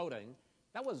voting.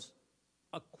 That was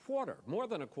a quarter, more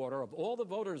than a quarter, of all the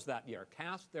voters that year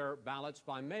cast their ballots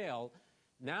by mail.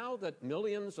 Now that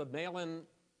millions of mail-in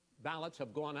ballots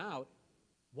have gone out,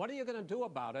 what are you going to do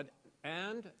about it?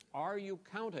 And are you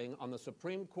counting on the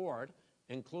Supreme Court,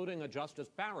 including a Justice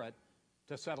Barrett,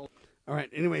 to settle? All right.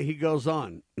 Anyway, he goes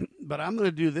on. But I'm going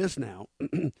to do this now.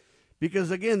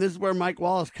 Because, again, this is where Mike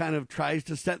Wallace kind of tries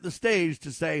to set the stage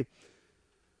to say,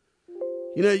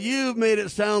 you know, you've made it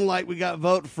sound like we got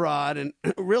vote fraud. And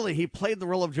really, he played the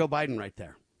role of Joe Biden right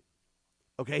there.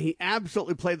 Okay, he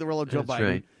absolutely played the role of Joe Biden.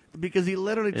 Right. Because he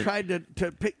literally tried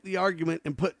to pick the argument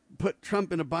and put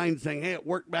Trump in a bind saying, hey, it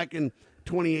worked back in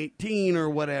 2018 or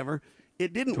whatever.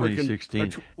 It didn't work in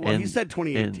 2016. He said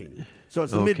 2018. So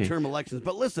it's the midterm elections.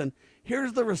 But listen,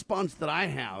 here's the response that I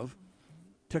have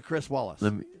to Chris Wallace.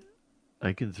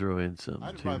 I can throw in something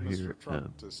I'd too advise here. Mr.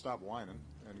 Trump to stop whining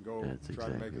and go try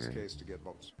to make his case to get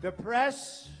votes. The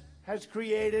press has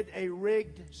created a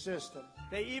rigged system.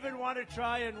 They even want to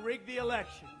try and rig the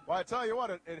election. Well, I tell you what,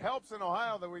 it helps in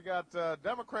Ohio that we got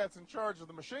Democrats in charge of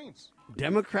the machines.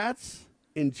 Democrats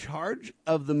in charge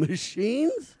of the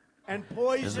machines? And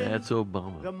poison And that's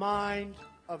Obama. the mind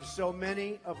of so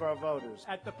many of our voters.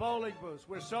 At the polling booths,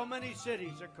 where so many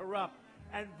cities are corrupt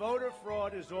and voter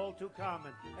fraud is all too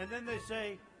common. And then they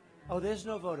say, oh, there's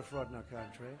no voter fraud in our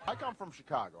country. I come from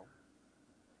Chicago.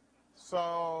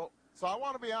 So I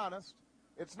want to be honest.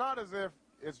 It's not as if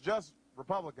it's just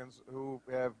Republicans who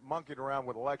have monkeyed around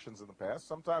with elections in the past.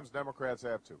 Sometimes Democrats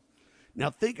have too. Now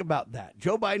think about that.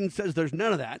 Joe Biden says there's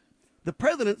none of that. The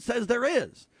president says there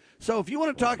is. So if you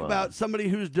want to talk about somebody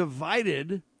who's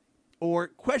divided or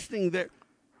questioning their...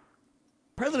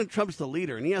 President Trump's the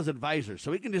leader, and he has advisors,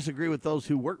 so he can disagree with those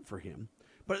who work for him.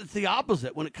 But it's the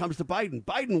opposite when it comes to Biden.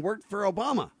 Biden worked for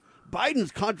Obama.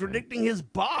 Biden's contradicting his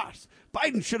boss.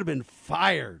 Biden should have been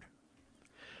fired.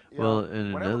 Well,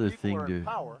 and another thing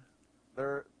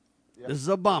to... This is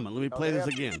Obama. Let me play this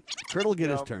again. Kurt will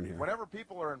get his turn here. Whenever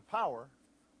people are in power,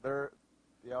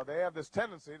 they have this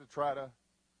tendency to try to,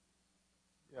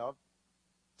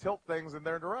 tilt things in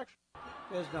their direction.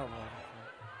 There's no way.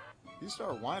 You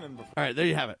start whining before. All right, there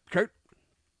you have it. Kurt?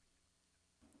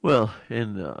 Well,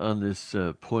 and on this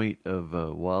point of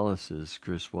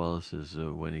Chris Wallace's,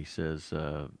 when he says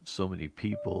so many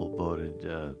people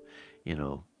voted,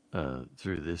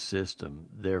 through this system,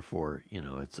 therefore,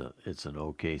 it's an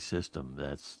okay system.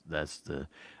 That's the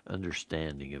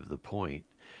understanding of the point.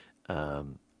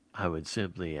 I would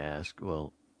simply ask,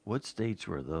 well, what states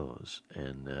were those?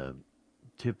 And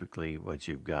typically what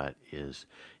you've got is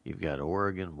you've got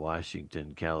Oregon,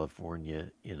 Washington, California,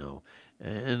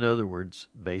 in other words,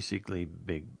 basically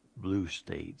big blue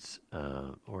states,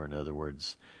 or in other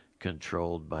words,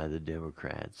 controlled by the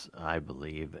Democrats, I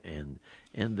believe. And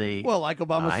they... Well, like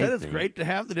Obama said, it's great to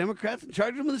have the Democrats in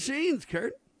charge of the machines,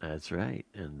 Kurt. That's right.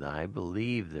 And I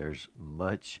believe there's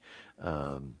much...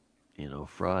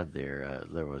 fraud there.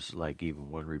 There was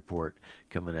even one report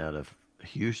coming out of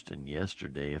Houston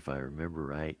yesterday, if I remember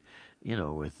right,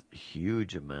 with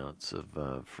huge amounts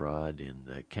of fraud in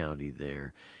the county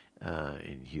there.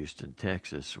 in Houston,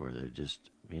 Texas, where they're just,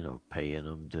 paying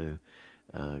them to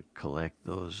collect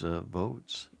those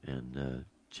votes and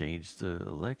change the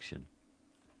election.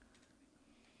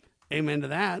 Amen to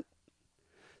that.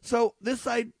 So this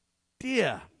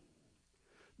idea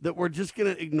that we're just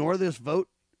going to ignore this vote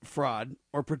fraud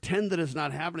or pretend that it's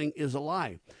not happening is a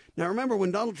lie. Now, remember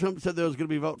when Donald Trump said there was going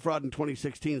to be vote fraud in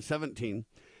 2016-17,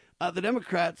 the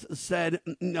Democrats said,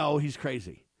 no, he's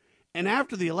crazy. And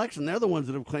after the election, they're the ones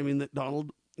that are claiming that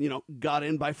Donald, got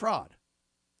in by fraud.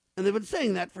 And they've been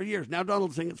saying that for years. Now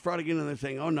Donald's saying it's fraud again, and they're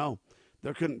saying, oh, no,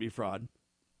 there couldn't be fraud.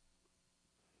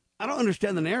 I don't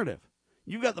understand the narrative.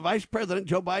 You've got the Vice President,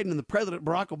 Joe Biden, and the President,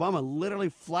 Barack Obama, literally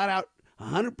flat out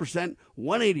 100%,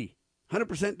 180,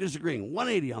 100% disagreeing,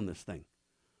 180 on this thing.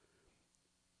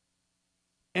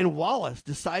 And Wallace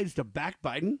decides to back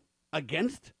Biden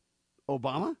against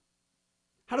Obama?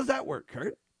 How does that work,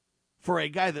 Kurt? For a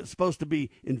guy that's supposed to be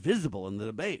invisible in the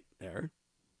debate there.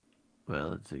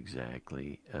 Well, it's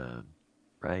exactly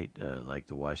right. Like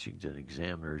the Washington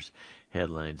Examiner's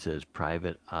headline says,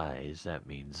 private eyes, that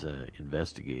means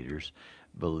investigators,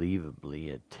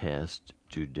 believably attest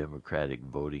to Democratic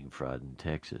voting fraud in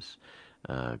Texas.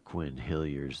 Quinn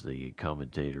Hillier's the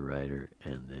commentator writer,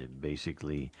 and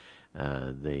basically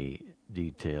they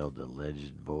detailed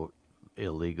alleged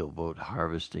illegal vote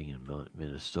harvesting in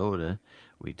Minnesota.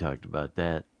 We talked about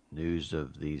that. News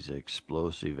of these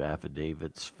explosive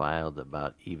affidavits filed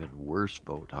about even worse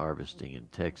vote harvesting in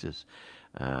Texas.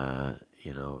 There's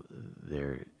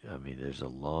a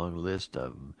long list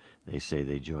of them. They say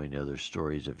they join other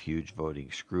stories of huge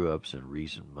voting screw-ups in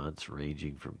recent months,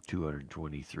 ranging from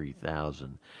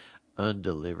 223,000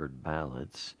 undelivered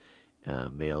ballots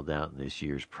mailed out in this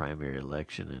year's primary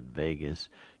election in Vegas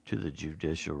to the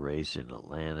judicial race in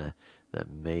Atlanta that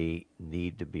may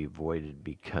need to be voided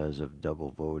because of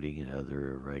double voting and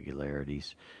other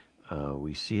irregularities.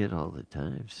 We see it all the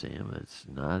time, Sam. It's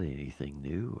not anything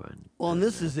new. And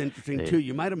this is interesting, too.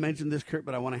 You might have mentioned this, Kurt,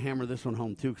 but I want to hammer this one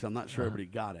home, too, because I'm not sure everybody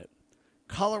got it.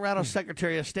 Colorado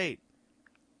Secretary of State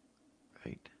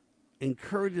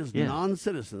encourages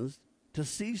non-citizens to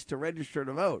cease to register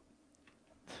to vote.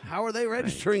 How are they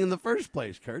registering in the first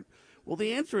place, Kurt? Well,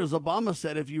 the answer is Obama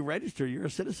said if you register, you're a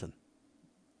citizen.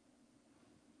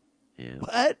 Yeah.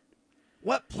 What?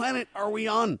 What planet are we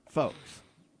on, folks?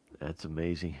 That's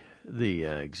amazing. The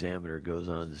Examiner goes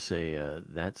on to say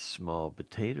that's small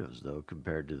potatoes, though,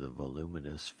 compared to the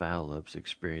voluminous foul-ups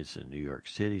experienced in New York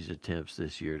City's attempts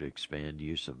this year to expand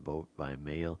use of vote by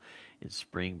mail in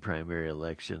spring primary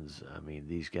elections. I mean,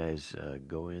 these guys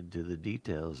go into the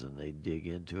details and they dig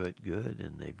into it good,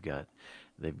 and they've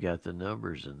got the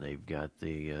numbers and they've got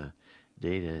the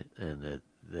data, and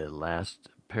the last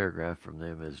paragraph from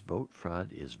them is vote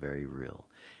fraud is very real,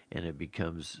 and it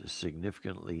becomes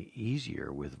significantly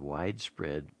easier with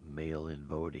widespread mail-in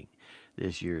voting.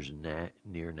 This year's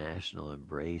near national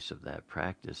embrace of that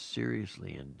practice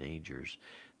seriously endangers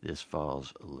this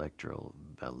fall's electoral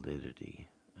validity,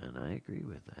 and I agree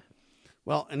with that.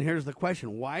 Well, and here's the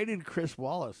question. Why did Chris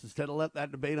Wallace, instead of let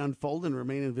that debate unfold and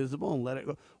remain invisible and let it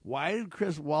go, why did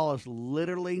Chris Wallace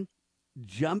literally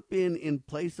jump in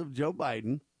place of Joe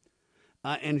Biden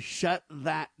and shut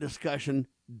that discussion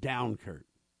down, Kurt?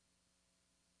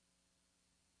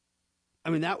 I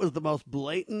mean, that was the most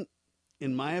blatant,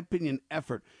 in my opinion,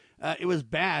 effort. It was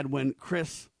bad when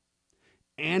Chris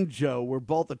and Joe were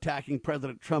both attacking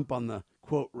President Trump on the,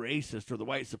 quote, racist or the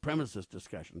white supremacist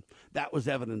discussion. That was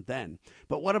evident then.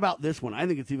 But what about this one? I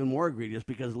think it's even more egregious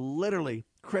because literally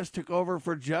Chris took over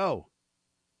for Joe.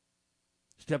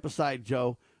 Step aside,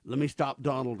 Joe. Let me stop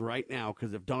Donald right now,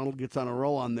 because if Donald gets on a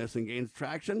roll on this and gains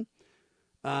traction,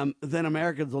 then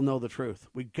Americans will know the truth.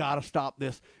 We got to stop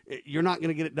this. You're not going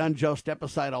to get it done, Joe. Step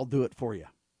aside. I'll do it for you.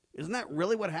 Isn't that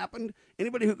really what happened?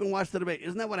 Anybody who can watch the debate,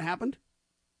 isn't that what happened?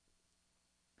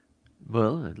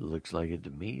 Well, it looks like it to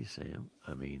me, Sam.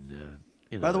 I mean,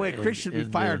 By the way, Chris should be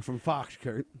fired from Fox,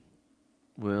 Kurt.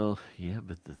 Well, yeah,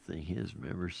 but the thing is,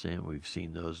 remember, Sam, we've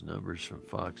seen those numbers from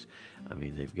Fox. I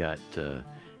mean, they've got, the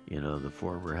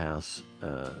former House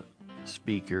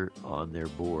Speaker on their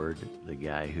board, the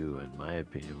guy who, in my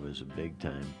opinion, was a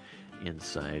big-time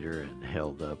insider and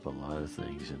held up a lot of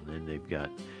things. And then they've got,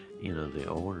 the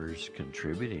owners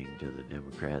contributing to the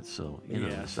Democrats. So,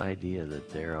 this idea that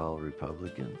they're all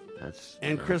Republican, that's...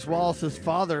 And Chris Wallace's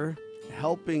father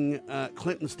helping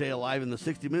Clinton stay alive in the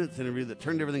 60 Minutes interview that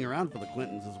turned everything around for the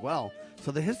Clintons as well.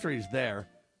 So the history's there.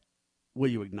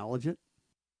 Will you acknowledge it?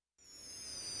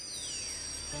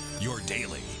 Your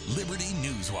daily Liberty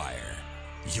News Wire.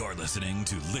 You're listening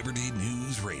to Liberty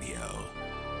News Radio.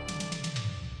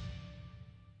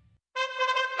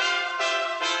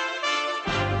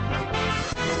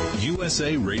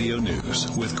 USA Radio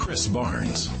News with Chris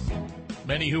Barnes.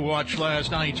 Many who watched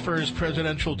last night's first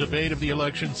presidential debate of the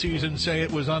election season say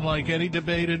it was unlike any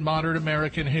debate in modern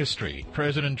American history.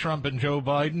 President Trump and Joe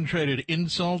Biden traded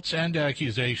insults and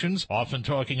accusations, often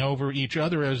talking over each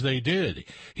other as they did.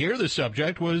 Here the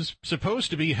subject was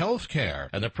supposed to be health care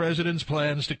and the president's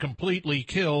plans to completely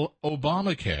kill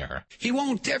Obamacare. He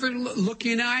won't ever look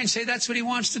you in the eye and say that's what he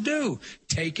wants to do.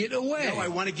 Take it away. No, I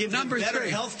want to give them better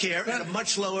health care at a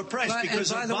much lower price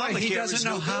because by the way, he doesn't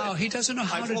know how. He doesn't know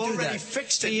how to do that.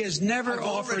 Fixed it. He has never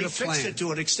offered a plan. Fixed it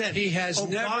to an extent. He has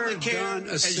never done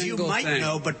a single thing. As you might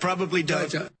know, but probably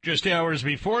does. Just hours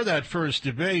before that first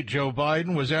debate, Joe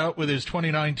Biden was out with his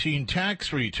 2019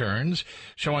 tax returns,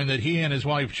 showing that he and his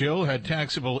wife Jill had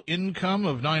taxable income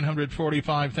of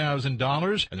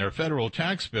 $945,000, and their federal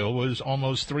tax bill was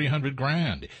almost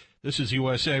 $300,000. This is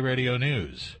USA Radio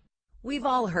News. We've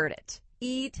all heard it.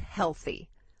 Eat healthy.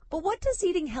 But what does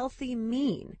eating healthy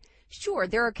mean? Sure,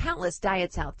 there are countless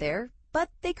diets out there, but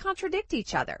they contradict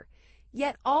each other.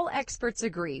 Yet all experts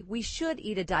agree we should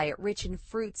eat a diet rich in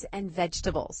fruits and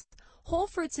vegetables. Whole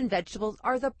fruits and vegetables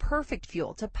are the perfect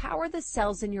fuel to power the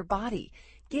cells in your body,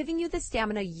 giving you the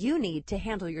stamina you need to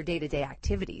handle your day-to-day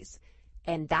activities.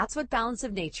 And that's what Balance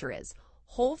of Nature is.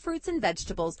 Whole fruits and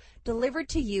vegetables delivered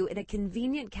to you in a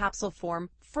convenient capsule form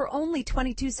for only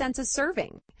 22 cents a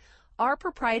serving. Our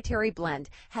proprietary blend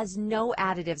has no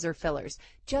additives or fillers,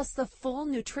 just the full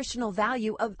nutritional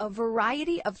value of a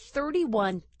variety of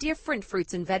 31 different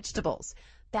fruits and vegetables.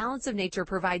 Balance of Nature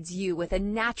provides you with a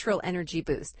natural energy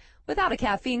boost without a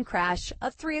caffeine crash,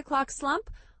 a 3 o'clock slump,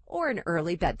 or an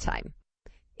early bedtime.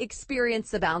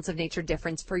 Experience the Balance of Nature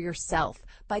difference for yourself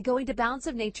by going to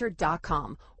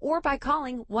balanceofnature.com or by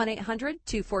calling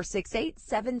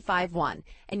 1-800-2468-751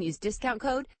 and use discount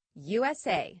code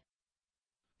USA.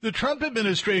 The Trump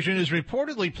administration is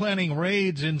reportedly planning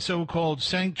raids in so-called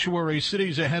sanctuary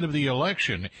cities ahead of the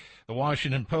election. The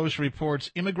Washington Post reports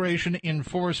immigration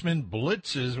enforcement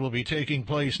blitzes will be taking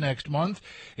place next month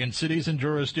in cities and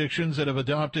jurisdictions that have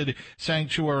adopted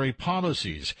sanctuary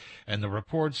policies. And the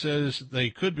report says they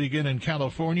could begin in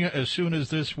California as soon as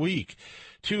this week.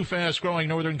 Two fast-growing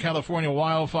Northern California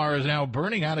wildfires now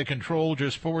burning out of control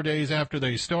just 4 days after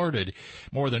they started.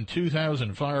 More than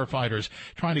 2,000 firefighters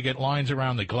trying to get lines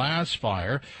around the Glass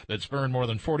Fire that's burned more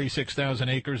than 46,000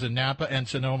 acres in Napa and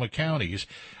Sonoma counties.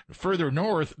 Further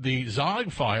north, the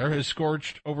Zog Fire has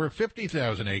scorched over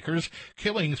 50,000 acres,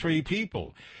 killing 3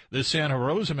 people. The Santa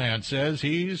Rosa man says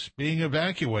he's being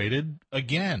evacuated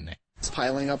again. It's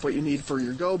piling up what you need for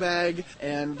your go bag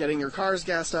and getting your cars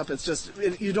gassed up. It's just,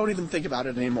 you don't even think about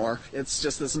it anymore. It's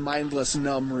just this mindless,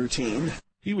 numb routine.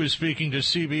 He was speaking to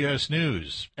CBS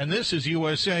News, and this is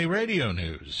USA Radio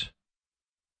News.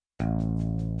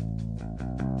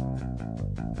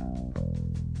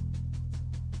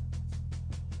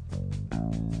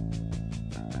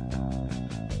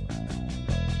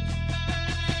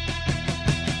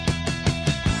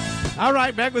 All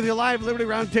right, back with you live. Liberty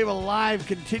Roundtable Live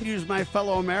continues, my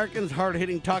fellow Americans.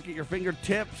 Hard-hitting talk at your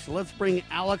fingertips. Let's bring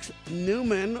Alex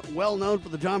Newman, well known for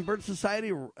the John Birch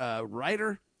Society,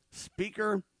 writer,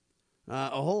 speaker,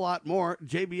 a whole lot more.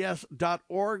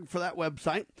 JBS.org for that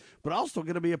website. But also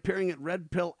going to be appearing at Red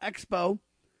Pill Expo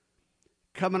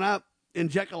coming up in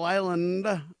Jekyll Island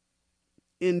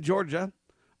in Georgia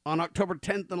on October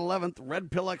 10th and 11th.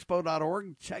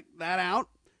 RedPillExpo.org. Check that out.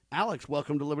 Alex,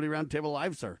 welcome to Liberty Roundtable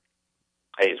Live, sir.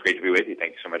 Hey, it's great to be with you.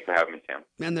 Thank you so much for having me, Sam.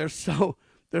 Man, there's so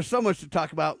much to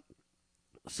talk about,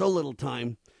 so little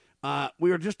time.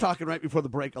 We were just talking right before the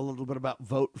break a little bit about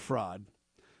vote fraud.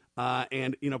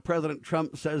 And, you know, President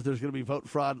Trump says there's going to be vote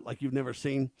fraud like you've never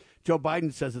seen. Joe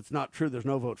Biden says it's not true. There's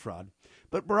no vote fraud.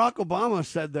 But Barack Obama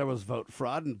said there was vote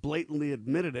fraud and blatantly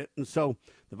admitted it. And so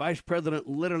the vice president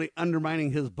literally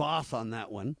undermining his boss on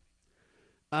that one.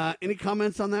 Any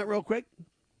comments on that real quick?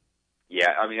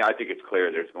 Yeah, I mean, I think it's clear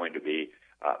there's going to be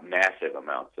massive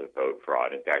amounts of vote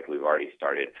fraud. In fact, we've already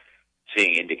started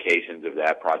seeing indications of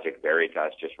that. Project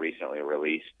Veritas just recently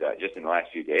released, just in the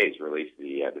last few days, released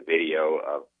the video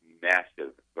of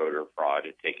massive voter fraud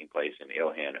taking place in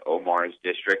Ilhan Omar's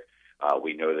district.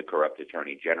 We know the corrupt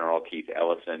Attorney General, Keith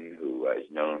Ellison, who is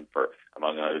known for,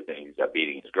 among other things,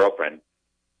 beating his girlfriend,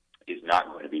 is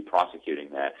not going to be prosecuting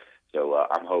that. So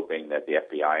I'm hoping that the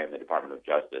FBI and the Department of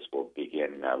Justice will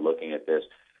begin looking at this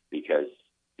because,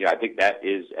 you know, I think that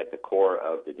is at the core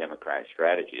of the Democratic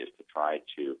strategy is to try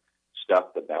to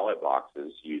stuff the ballot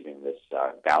boxes using this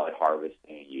ballot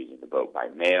harvesting, using the vote by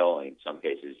mail, in some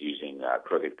cases using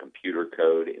crooked computer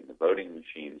code in the voting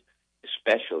machines,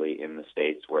 especially in the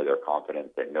states where they're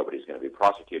confident that nobody's going to be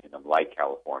prosecuting them, like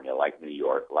California, like New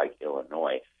York, like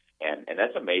Illinois. And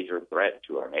that's a major threat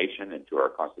to our nation and to our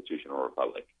constitutional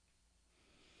republic.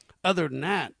 Other than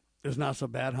that, it's not so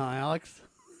bad, huh, Alex?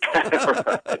 And they're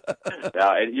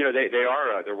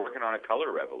working on a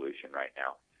color revolution right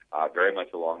now, very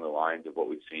much along the lines of what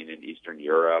we've seen in Eastern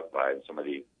Europe and some of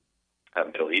the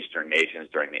Middle Eastern nations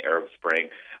during the Arab Spring.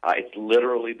 It's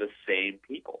literally the same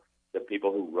people. The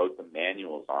people who wrote the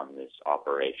manuals on this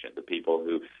operation, the people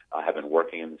who have been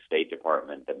working in the State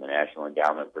Department and the National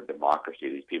Endowment for Democracy.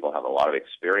 These people have a lot of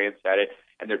experience at it,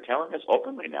 and they're telling us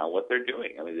openly now what they're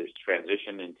doing. I mean, this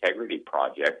Transition Integrity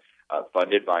Project,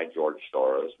 funded by George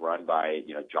Soros, run by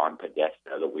John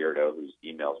Podesta, the weirdo whose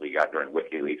emails we got during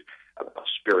WikiLeaks about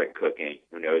spirit cooking,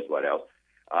 who knows what else.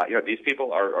 These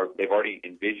people they've already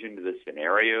envisioned the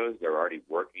scenarios. They're already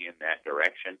working in that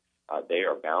direction. They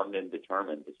are bound and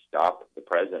determined to stop the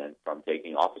president from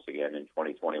taking office again in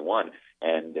 2021.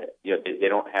 And they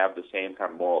don't have the same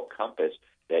kind of moral compass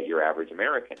that your average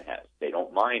American has. They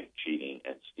don't mind cheating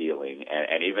and stealing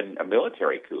and even a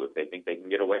military coup if they think they can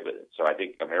get away with it. So I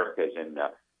think America is in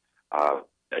a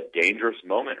dangerous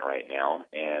moment right now,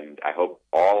 and I hope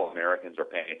all Americans are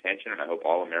paying attention, and I hope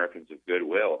all Americans of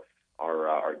goodwill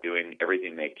are doing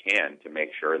everything they can to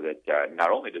make sure that not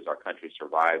only does our country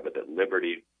survive, but that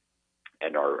liberty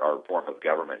and our form of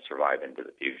government survive into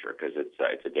the future, because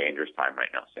it's a dangerous time right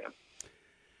now, Sam.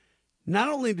 Not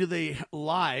only do they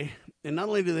lie, and not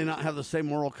only do they not have the same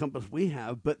moral compass we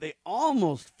have, but they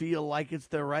almost feel like it's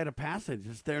their rite of passage.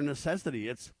 It's their necessity.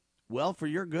 It's, well, for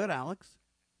your good, Alex.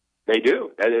 They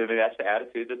do. I mean, that's the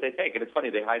attitude that they take. And it's funny,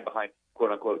 they hide behind,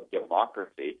 quote-unquote,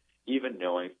 democracy, even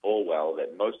knowing full well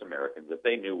that most Americans, if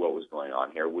they knew what was going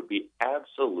on here, would be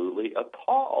absolutely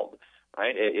appalled.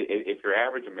 Right? If your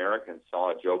average American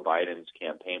saw Joe Biden's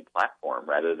campaign platform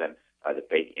rather than the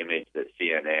fake image that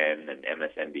CNN and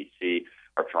MSNBC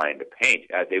are trying to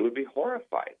paint, they would be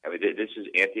horrified. I mean, this is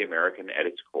anti-American at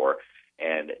its core,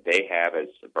 and they have, as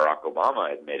Barack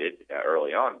Obama admitted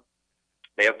early on,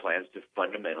 they have plans to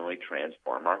fundamentally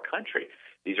transform our country.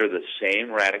 These are the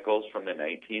same radicals from the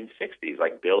 1960s,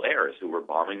 like Bill Ayers, who were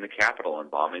bombing the Capitol and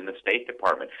bombing the State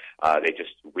Department. They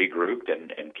just regrouped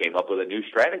and came up with a new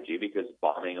strategy because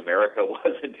bombing America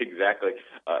wasn't exactly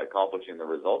accomplishing the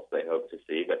results they hoped to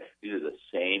see. But these are the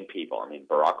same people. I mean,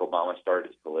 Barack Obama started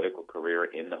his political career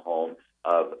in the home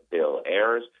of Bill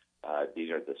Ayers. These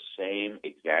are the same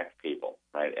exact people,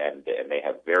 right? And they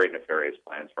have very nefarious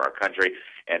plans for our country.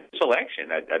 And this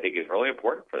election, I think, is really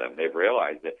important for them. They've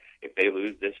realized that if they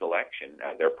lose this election,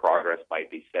 their progress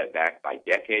might be set back by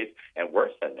decades. And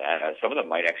worse than that, some of them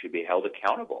might actually be held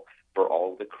accountable for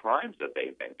all of the crimes that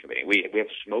they've been committing. We have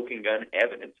smoking gun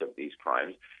evidence of these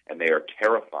crimes, and they are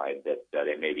terrified that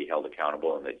they may be held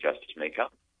accountable and that justice may come.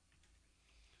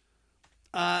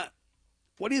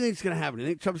 What do you think is going to happen? Do you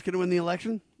think Trump's going to win the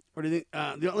election? Or do you think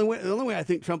the only way I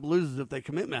think Trump loses is if they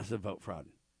commit massive vote fraud?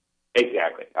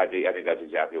 Exactly. I think that's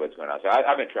exactly what's going on. So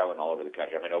I've been traveling all over the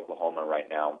country. I'm in Oklahoma right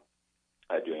now,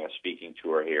 doing a speaking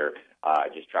tour here. I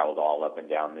just traveled all up and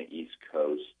down the East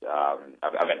Coast.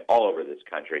 I've been all over this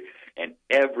country, and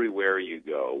everywhere you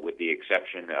go, with the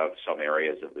exception of some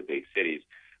areas of the big cities,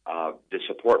 the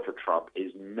support for Trump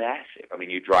is massive. I mean,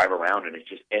 you drive around and it's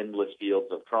just endless fields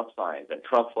of Trump signs and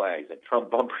Trump flags and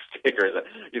Trump bumper stickers.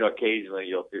 And, occasionally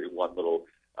you'll see one little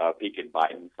Pekin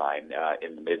Biden sign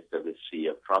in the midst of the sea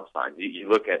of Trump signs. You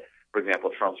look at, for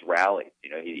example, Trump's rallies.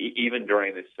 Even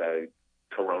during this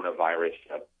coronavirus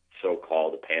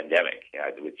so-called pandemic,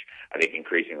 which I think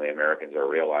increasingly Americans are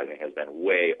realizing has been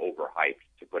way overhyped,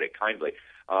 to put it kindly,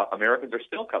 Americans are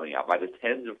still coming out by the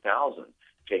tens of thousands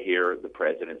to hear the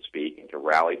president speak and to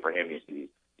rally for him. You see these,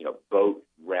 boat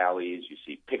rallies. You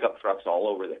see pickup trucks all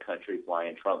over the country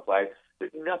flying Trump flags.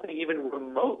 There's nothing even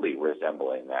remotely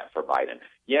resembling that for Biden.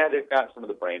 Yeah, they've got some of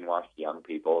the brainwashed young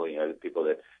people, the people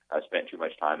that spent too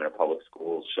much time in a public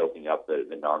school soaking up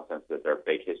the nonsense that their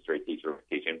fake history teacher was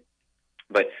teaching.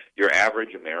 But your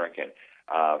average American,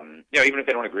 even if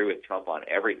they don't agree with Trump on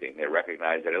everything, they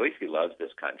recognize that at least he loves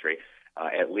this country.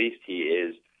 At least he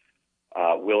is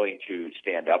willing to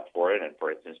stand up for it and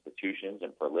for its institutions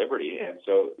and for liberty. And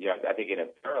so, I think in a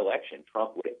fair election,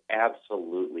 Trump would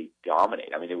absolutely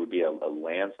dominate. I mean, it would be a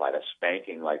landslide, a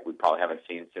spanking like we probably haven't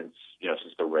seen since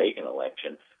the Reagan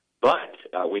election. But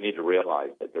we need to realize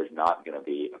that there's not going to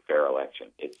be a fair election.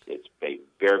 It's very,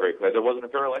 very clear. There wasn't a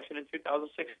fair election in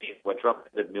 2016 when Trump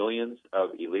said millions of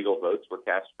illegal votes were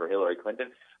cast for Hillary Clinton.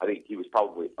 I think he was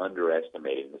probably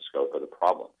underestimating the scope of the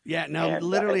problem. Yeah, now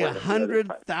literally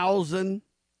 100,000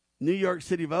 New York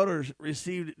City voters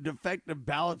received defective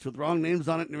ballots with wrong names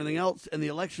on it and everything else. And the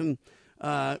election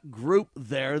group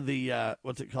there, the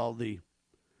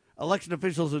election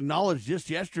officials acknowledged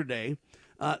just yesterday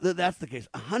that that's the case.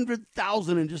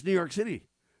 100,000 in just New York City.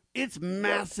 It's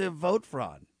massive vote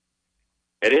fraud.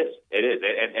 It is.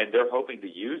 And they're hoping to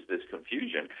use this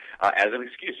confusion as an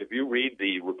excuse. If you read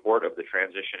the report of the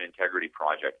Transition Integrity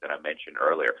Project that I mentioned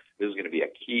earlier, this is going to be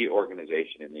a key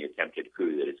organization in the attempted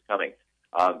coup that is coming.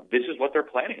 This is what they're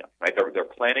planning on, right? They're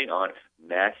planning on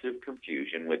massive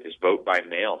confusion with this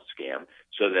vote-by-mail scam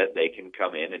so that they can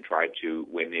come in and try to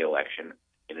win the election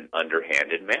in an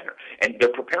underhanded manner. And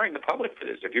they're preparing the public for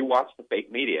this. If you watch the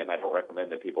fake media, and I don't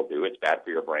recommend that people do, it's bad for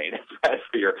your brain, it's bad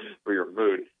for your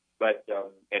mood, but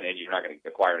and you're not going to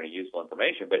acquire any useful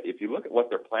information. But if you look at what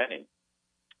they're planning,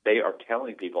 they are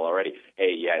telling people already,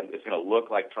 hey, yeah, it's going to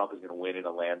look like Trump is going to win in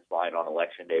a landslide on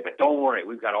Election Day, but don't worry,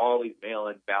 we've got all these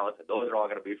mail-in ballots, and those are all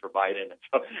going to be for Biden, and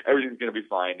so everything's going to be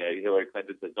fine. Hillary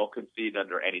Clinton says don't concede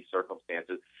under any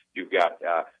circumstances. You've got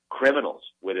criminals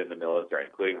within the military,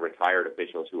 including retired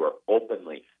officials who are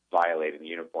openly violating the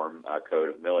Uniform Code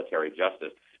of Military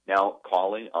Justice, now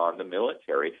calling on the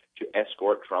military to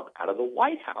escort Trump out of the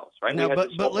White House. Right? Now,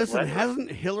 but listen,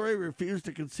 hasn't Hillary refused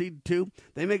to concede too?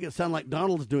 They make it sound like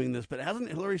Donald's doing this, but hasn't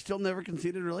Hillary still never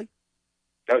conceded, really?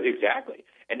 Oh, exactly.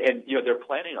 And they're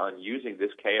planning on using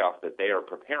this chaos that they are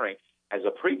preparing as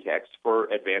a pretext for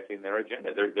advancing their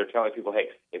agenda. They're telling people, hey,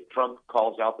 if Trump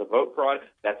calls out the vote fraud,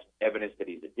 that's evidence that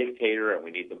he's a dictator and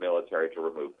we need the military to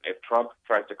remove him. If Trump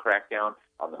tries to crack down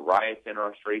on the riots in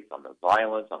our streets, on the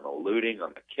violence, on the looting, on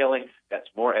the killing, that's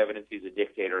more evidence he's a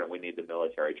dictator and we need the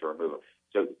military to remove him.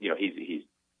 So, he's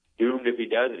doomed if he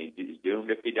does, and he's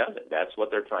doomed if he doesn't. That's what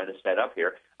they're trying to set up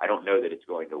here. I don't know that it's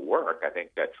going to work. I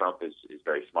think that Trump is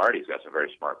very smart. He's got some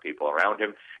very smart people around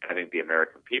him, and I think the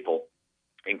American people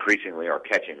increasingly are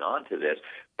catching on to this.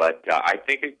 But I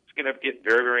think it's going to get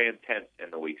very, very intense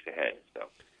in the weeks ahead. So,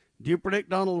 do you predict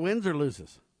Donald wins or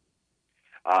loses?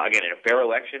 Again, in a fair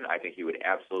election, I think he would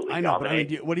absolutely dominate.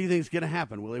 But what do you think is going to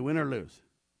happen? Will he win or lose?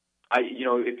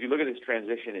 If you look at this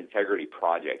Transition Integrity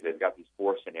Project, they've got these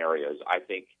 4 scenarios. I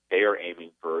think they are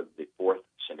aiming for the 4th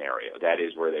scenario. That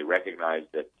is where they recognize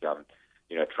that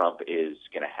Trump is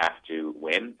going to have to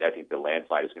win. I think the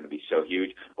landslide is going to be so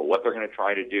huge. But what they're going to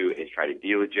try to do is try to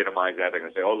delegitimize that. They're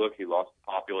going to say, oh, look, he lost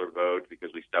the popular vote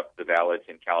because we stuffed the ballots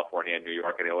in California and New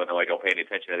York and Illinois. Don't pay any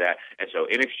attention to that. And so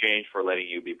in exchange for letting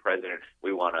you be president,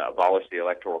 we want to abolish the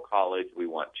Electoral College. We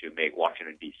want to make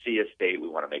Washington, D.C. a state. We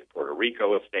want to make Puerto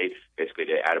Rico a state, basically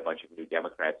to add a bunch of new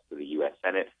Democrats to the U.S.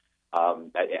 Senate.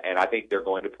 And I think they're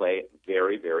going to play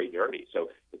very, very dirty. So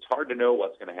it's hard to know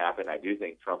what's going to happen. I do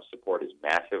think Trump's support is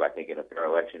massive. I think in a fair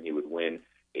election he would win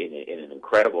in an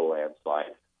incredible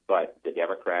landslide. But the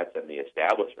Democrats and the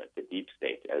establishment, the deep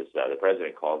state, as the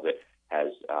president calls it, has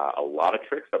a lot of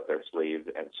tricks up their sleeves.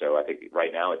 And so I think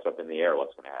right now it's up in the air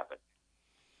what's going to happen.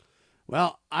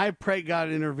 Well, I pray God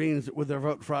intervenes with their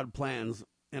vote fraud plans,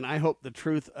 and I hope the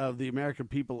truth of the American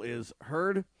people is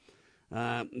heard.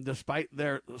 Despite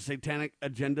their satanic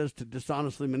agendas to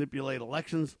dishonestly manipulate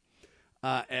elections,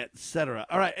 etc.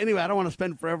 All right, anyway, I don't want to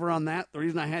spend forever on that. The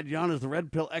reason I had you on is the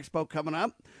Red Pill Expo coming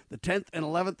up, the 10th and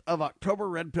 11th of October,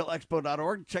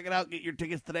 redpillexpo.org. Check it out. Get your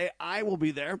tickets today. I will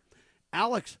be there.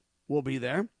 Alex will be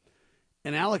there.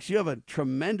 And, Alex, you have a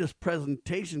tremendous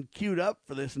presentation queued up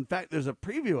for this. In fact, there's a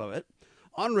preview of it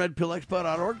on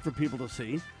redpillexpo.org for people to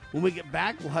see. When we get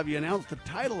back, we'll have you announce the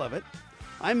title of it.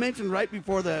 I mentioned right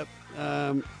before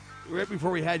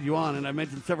we had you on, and I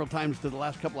mentioned several times to the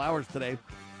last couple hours today,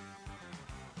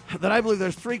 that I believe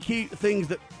there's 3 key things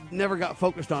that never got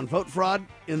focused on. Vote fraud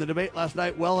in the debate last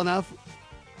night, well enough,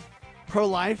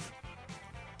 pro-life,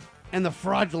 and the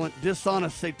fraudulent,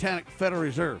 dishonest, satanic Federal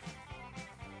Reserve.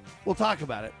 We'll talk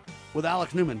about it with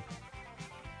Alex Newman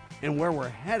and where we're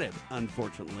headed,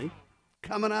 unfortunately,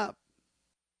 coming up.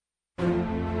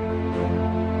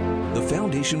 The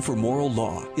Foundation for Moral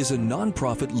Law is a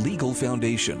nonprofit legal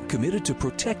foundation committed to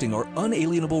protecting our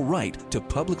unalienable right to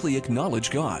publicly acknowledge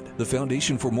God. The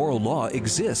Foundation for Moral Law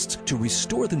exists to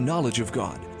restore the knowledge of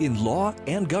God in law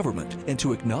and government and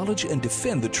to acknowledge and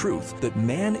defend the truth that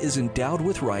man is endowed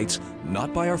with rights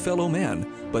not by our fellow man,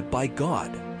 but by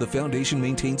God. The Foundation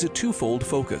maintains a twofold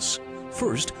focus.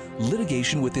 First,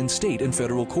 litigation within state and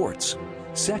federal courts.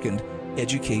 Second,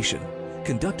 education,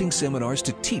 conducting seminars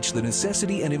to teach the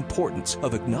necessity and importance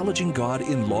of acknowledging God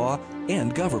in law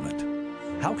and government.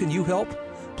 How can you help?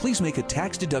 Please make a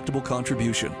tax-deductible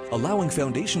contribution, allowing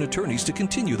Foundation attorneys to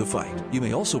continue the fight. You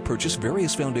may also purchase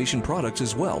various Foundation products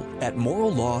as well at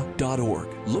morallaw.org.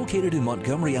 Located in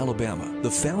Montgomery, Alabama, the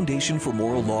Foundation for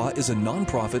Moral Law is a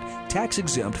nonprofit,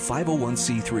 tax-exempt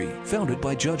 501c3 founded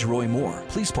by Judge Roy Moore.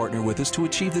 Please partner with us to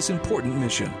achieve this important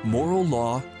mission.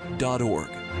 morallaw.org.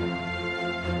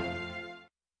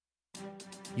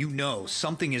 You know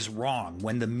something is wrong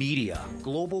when the media,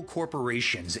 global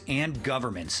corporations, and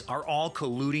governments are all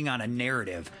colluding on a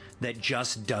narrative that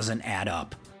just doesn't add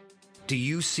up. Do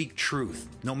you seek truth,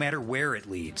 no matter where it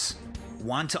leads?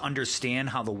 Want to understand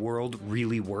how the world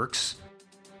really works?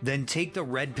 Then take the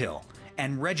Red Pill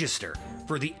and register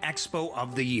for the Expo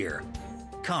of the Year.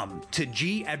 Come to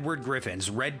G. Edward Griffin's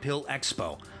Red Pill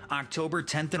Expo, October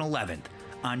 10th and 11th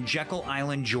on Jekyll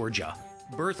Island, Georgia,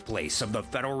 birthplace of the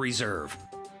Federal Reserve.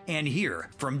 And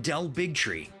hear from Del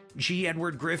Bigtree, G.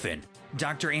 Edward Griffin,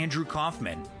 Dr. Andrew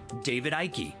Kaufman, David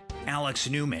Icke, Alex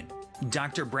Newman,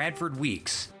 Dr. Bradford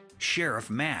Weeks, Sheriff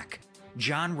Mack,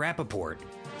 John Rappaport,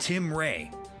 Tim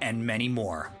Ray, and many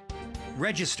more.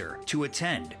 Register to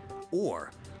attend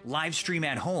or live stream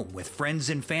at home with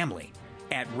friends and family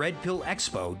at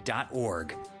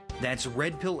redpillexpo.org. That's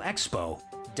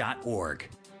redpillexpo.org.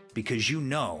 Because you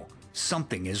know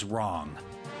something is wrong.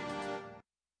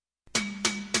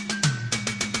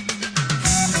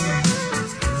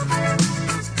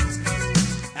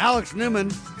 Alex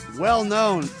Newman,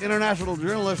 well-known international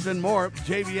journalist and more,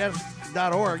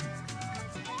 jbs.org.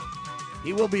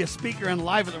 He will be a speaker and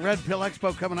live at the Red Pill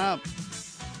Expo coming up.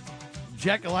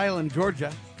 Jekyll Island,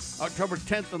 Georgia, October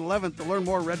 10th and 11th. To learn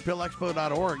more,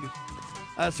 redpillexpo.org.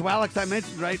 So, Alex, I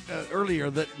mentioned earlier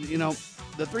that,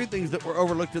 the three things that were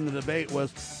overlooked in the debate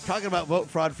was talking about vote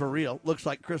fraud for real. Looks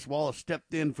like Chris Wallace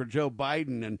stepped in for Joe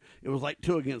Biden, and it was like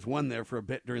 2 against 1 there for a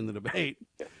bit during the debate.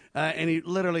 And he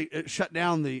literally shut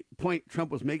down the point Trump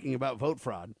was making about vote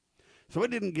fraud. So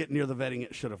it didn't get near the vetting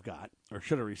it should have got or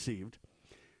should have received.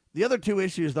 The other 2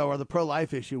 issues, though, are the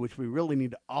pro-life issue, which we really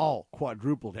need to all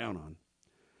quadruple down on.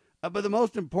 But the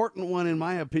most important one, in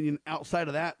my opinion, outside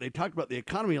of that, they talked about the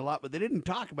economy a lot, but they didn't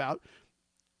talk about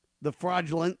the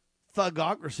fraudulent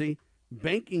thugocracy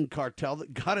banking cartel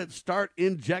that got its start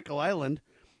in Jekyll Island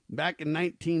back in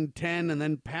 1910 and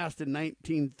then passed in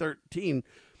 1913,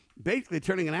 basically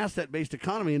turning an asset-based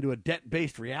economy into a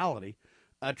debt-based reality.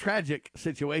 A tragic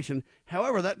situation.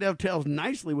 However, that dovetails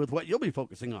nicely with what you'll be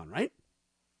focusing on, right?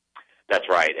 That's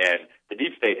right. And the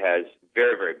deep state has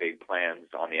very, very big plans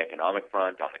on the economic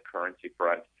front, on the currency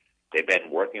front. They've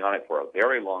been working on it for a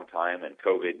very long time, and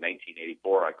COVID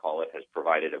 1984, I call it, has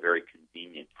provided a very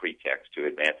convenient pretext to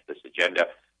advance this agenda.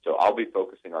 So I'll be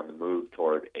focusing on the move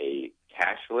toward a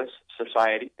cashless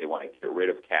society. They want to get rid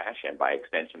of cash, and by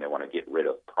extension, they want to get rid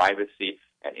of privacy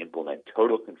and implement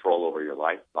total control over your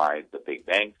life by the big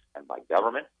banks and by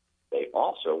government. They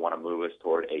also want to move us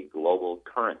toward a global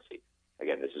currency.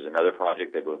 Again, this is another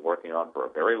project they've been working on for a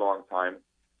very long time,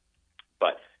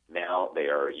 but now they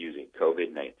are using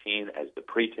COVID-19 as the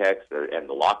pretext, and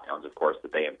the lockdowns, of course,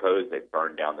 that they imposed. They've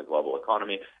burned down the global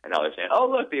economy, and now they're saying, oh,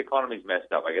 look, the economy's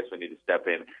messed up. I guess we need to step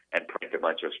in and print a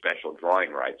bunch of special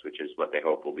drawing rights, which is what they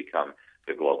hope will become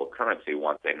the global currency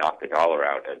once they knock the dollar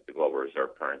out as the global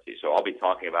reserve currency. So I'll be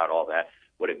talking about all that,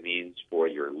 what it means for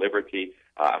your liberty.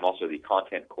 I'm also the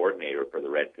content coordinator for the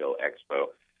Red Pill Expo.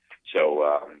 So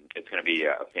it's going to be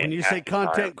a fantastic When you say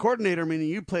content time. coordinator, meaning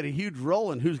you played a huge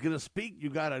role in who's going to speak. You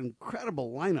got an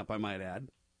incredible lineup, I might add.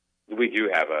 We do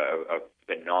have a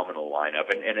phenomenal lineup.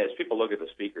 And as people look at the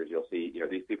speakers, you'll see,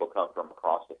 these people come from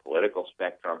across the political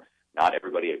spectrum. Not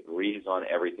everybody agrees on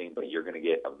everything, but you're going to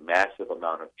get a massive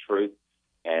amount of truth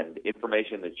and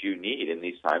information that you need in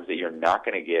these times that you're not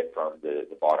going to get from the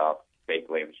bought-off fake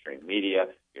mainstream media.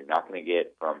 You're not going to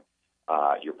get from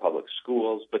your public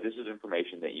schools, but this is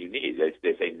information that you need.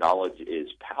 They say knowledge is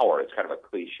power. It's kind of a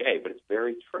cliche, but it's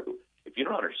very true. If you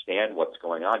don't understand what's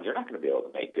going on, you're not going to be able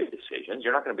to make good decisions.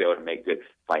 You're not going to be able to make good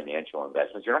financial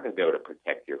investments. You're not going to be able to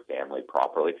protect your family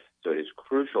properly. So it is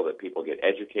crucial that people get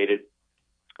educated,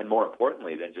 and more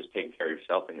importantly than just taking care of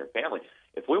yourself and your family,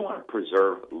 if we want to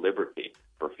preserve liberty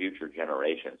for future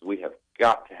generations, we have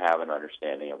got to have an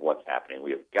understanding of what's happening.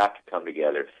 We have got to come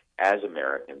together as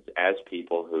Americans, as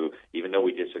people who, even though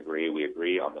we disagree, we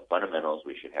agree on the fundamentals.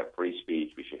 We should have free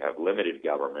speech. We should have limited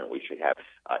government. We should have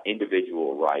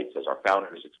individual rights. As our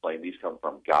founders explained, these come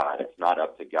from God. It's not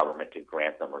up to government to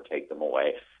grant them or take them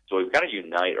away. So we've got to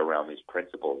unite around these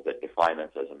principles that define us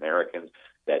as Americans,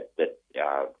 that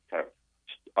kind of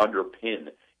underpin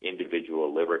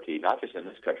individual liberty, not just in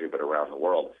this country, but around the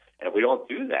world. And if we don't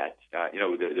do that,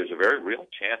 there's a very real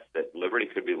chance that liberty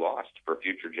could be lost for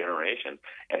future generations,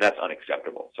 and that's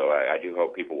unacceptable. So I do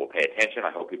hope people will pay attention. I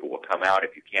hope people will come out.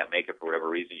 If you can't make it for whatever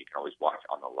reason, you can always watch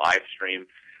on the live stream.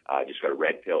 Just go to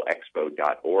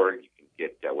redpillexpo.org. You can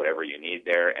get whatever you need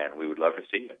there, and we would love to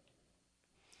see you.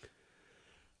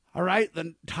 All right,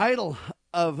 the title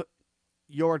of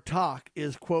your talk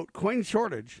is, quote, Coin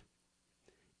Shortage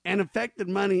and Affected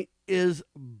Money is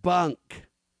Bunk.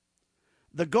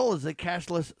 The goal is a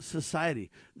cashless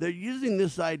society. They're using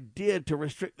this idea to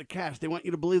restrict the cash. They want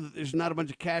you to believe that there's not a bunch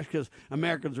of cash because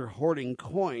Americans are hoarding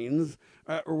coins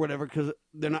or whatever because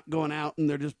they're not going out and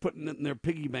they're just putting it in their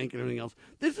piggy bank and everything else.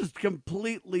 This is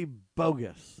completely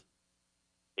bogus.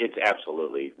 It's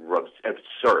absolutely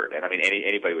absurd. And I mean,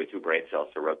 anybody with two brain cells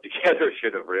to rub together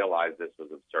should have realized this was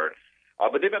absurd.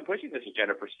 But they've been pushing this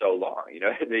agenda for so long. You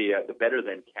know, the Better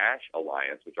Than Cash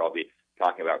Alliance, which I'll be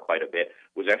talking about quite a bit,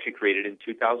 was actually created in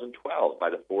 2012 by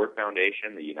the Ford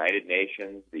Foundation, the United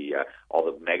Nations, all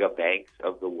the mega banks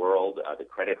of the world, the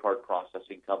credit card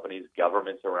processing companies,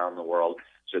 governments around the world.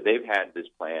 So they've had this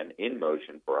plan in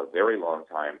motion for a very long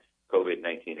time.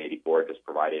 COVID-1984 just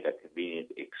provided a convenient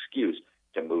excuse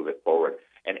to move it forward.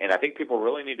 And I think people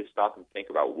really need to stop and think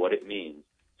about what it means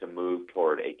to move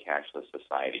toward a cashless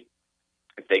society.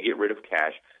 If they get rid of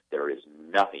cash, there is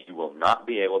nothing. You will not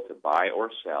be able to buy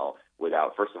or sell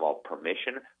without, first of all,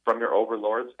 permission from your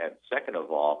overlords, and second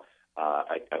of all,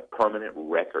 a permanent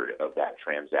record of that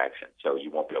transaction. So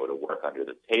you won't be able to work under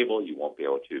the table. You won't be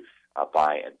able to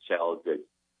buy and sell goods.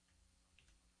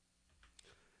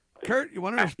 Kurt, you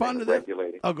want to respond to that?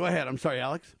 Oh, go ahead. I'm sorry,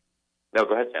 Alex. No,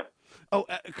 go ahead, Sam. Oh,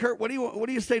 Kurt, what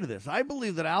do you say to this? I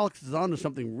believe that Alex is on to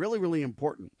something really, really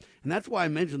important, and that's why I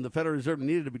mentioned the Federal Reserve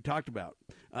needed to be talked about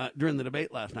during the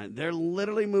debate last night. They're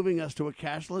literally moving us to a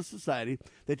cashless society.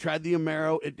 They tried the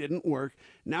Amero. It didn't work.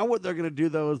 Now what they're going to do,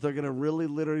 though, is they're going to really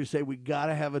literally say we got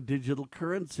to have a digital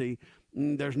currency.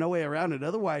 There's no way around it.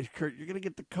 Otherwise, Kurt, you're going to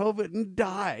get the COVID and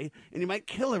die, and you might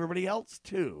kill everybody else,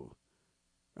 too.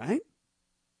 Right?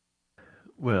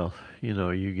 Well, you know,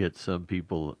 you get some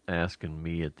people asking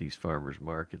me at these farmers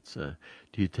markets, do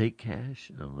you take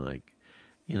cash? And I'm like,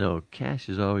 you know, cash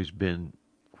has always been,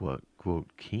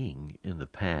 quote, king in the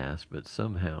past, but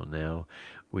somehow now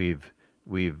we've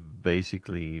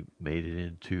basically made it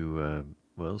into,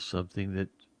 something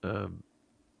that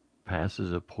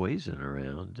passes a poison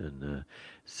around and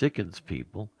sickens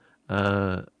people.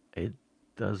 It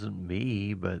doesn't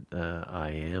me, but I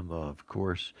am, of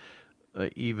course,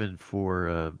 even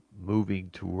for moving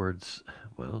towards,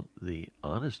 the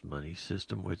honest money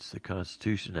system, which the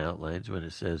Constitution outlines when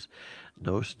it says,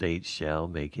 no state shall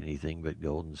make anything but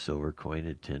gold and silver coin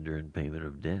and tender in payment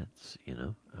of debts, you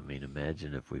know. I mean,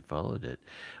 imagine if we followed it.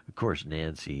 Of course,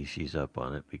 Nancy, she's up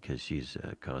on it because she's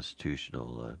a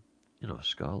constitutional,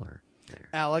 scholar. There.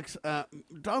 Alex,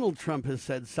 Donald Trump has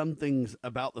said some things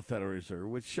about the Federal Reserve,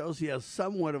 which shows he has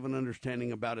somewhat of an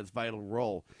understanding about its vital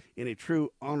role in a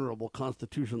true, honorable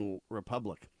constitutional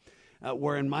republic.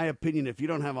 Where, in my opinion, if you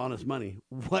don't have honest money,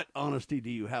 what honesty do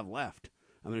you have left?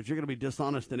 I mean, if you're going to be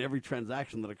dishonest in every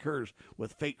transaction that occurs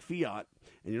with fake fiat,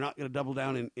 and you're not going to double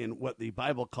down in what the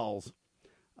Bible calls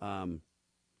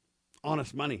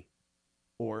honest money,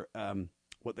 or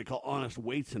what they call honest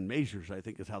weights and measures, I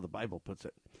think is how the Bible puts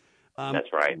it.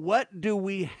 That's right. What do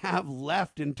we have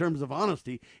left in terms of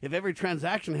honesty if every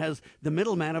transaction has the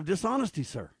middleman of dishonesty,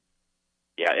 sir?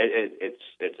 Yeah,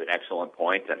 it's an excellent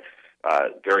point, and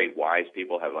very wise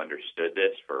people have understood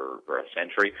this for a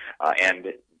century.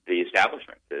 And the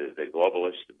establishment, the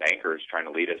globalists, the bankers trying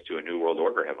to lead us to a new world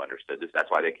order have understood this. That's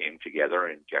why they came together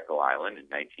in Jekyll Island in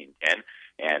 1910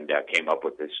 and came up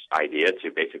with this idea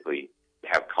to basically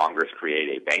have Congress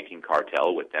create a banking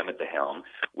cartel with them at the helm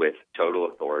with total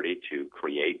authority to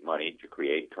create money, to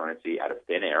create currency out of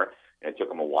thin air. And it took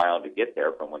them a while to get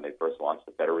there from when they first launched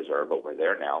the Federal Reserve, but we're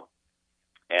there now.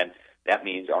 And that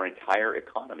means our entire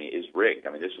economy is rigged.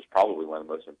 I mean, this is probably one of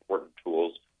the most important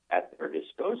tools at their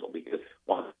disposal because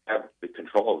once you have the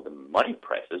control of the money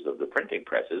presses, of the printing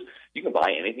presses, you can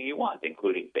buy anything you want,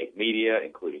 including fake media,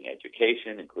 including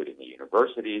education, including the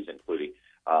universities, including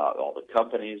all the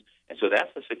companies. And so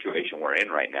that's the situation we're in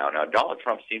right now. Now, Donald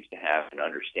Trump seems to have an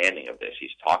understanding of this.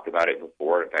 He's talked about it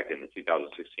before. In fact, in the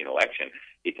 2016 election,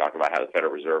 he talked about how the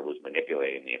Federal Reserve was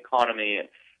manipulating the economy and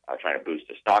trying to boost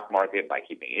the stock market by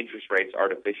keeping interest rates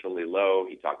artificially low.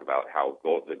 He talked about how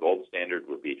the gold standard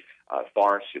would be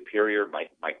far superior.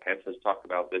 Mike Pence has talked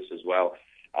about this as well.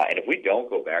 And if we don't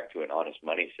go back to an honest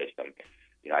money system,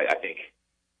 I think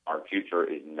our future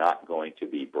is not going to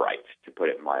be bright, to put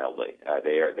it mildly.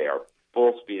 They are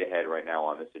full speed ahead right now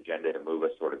on this agenda to move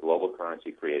us toward a global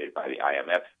currency created by the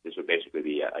IMF. This would basically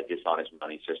be a dishonest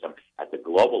money system at the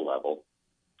global level.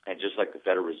 And just like the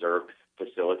Federal Reserve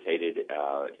facilitated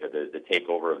the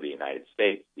takeover of the United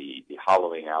States, the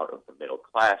hollowing out of the middle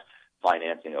class,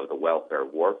 financing of the welfare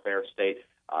warfare state,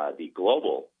 the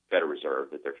global Federal Reserve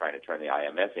that they're trying to turn the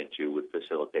IMF into would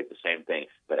facilitate the same thing,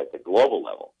 but at the global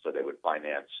level. So they would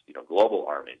finance, global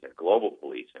armies and global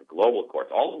police and global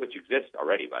courts, all of which exist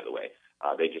already, by the way.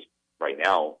 They just right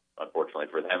now, unfortunately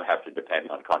for them, have to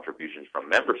depend on contributions from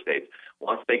member states.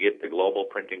 Once they get the global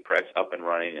printing press up and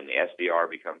running and the SDR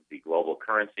becomes the global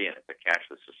currency and it's a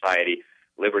cashless society,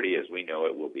 liberty as we know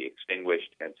it will be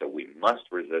extinguished. And so we must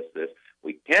resist this.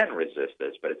 We can resist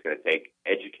this, but it's going to take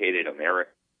educated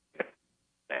Americans.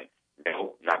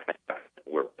 No, not going to.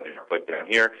 We're putting our foot down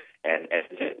here, and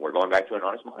we're going back to an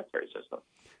honest monetary system.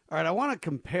 All right, I want to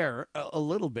compare a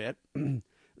little bit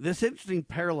this interesting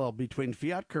parallel between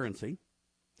fiat currency,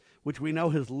 which we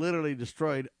know has literally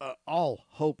destroyed all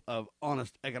hope of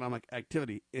honest economic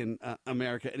activity in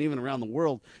America and even around the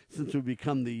world since we've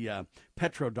become the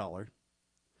petrodollar.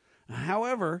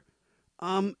 However,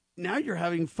 now you're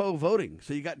having faux voting.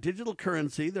 So you got digital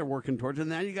currency they're working towards, and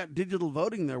now you got digital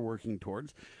voting they're working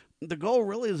towards. The goal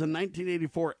really is a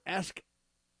 1984-esque,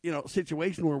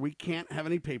 situation where we can't have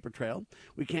any paper trail.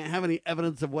 We can't have any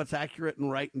evidence of what's accurate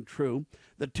and right and true.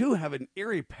 The two have an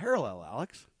eerie parallel,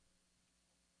 Alex.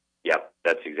 Yep,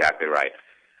 that's exactly right.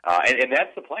 And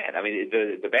that's the plan. I mean,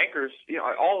 the bankers,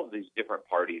 all of these different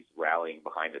parties rallying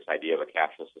behind this idea of a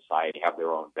cashless society have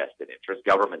their own vested interests.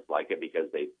 Governments like it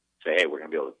because they say, hey, we're going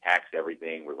to be able to tax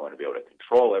everything. We're going to be able to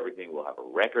control everything. We'll have a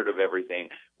record of everything.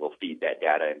 We'll feed that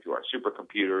data into our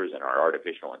supercomputers and our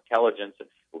artificial intelligence, and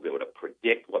we'll be able to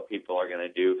predict what people are going to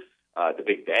do. The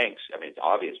big banks, I mean, it's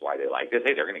obvious why they like this.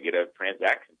 Hey, they're going to get a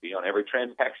transaction fee on every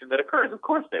transaction that occurs. Of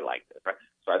course they like this, right?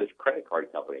 So either credit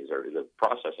card companies or the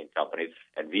processing companies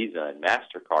and Visa and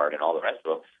MasterCard and all the rest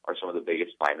of them are some of the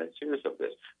biggest financiers of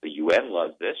this. The UN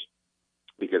loves this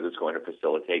because it's going to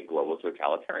facilitate global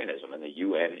totalitarianism. And the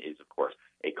UN is, of course,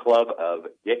 a club of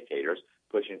dictators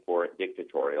pushing for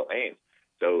dictatorial aims.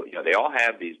 So, they all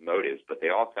have these motives, but they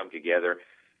all come together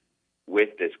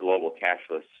with this global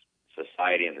cashless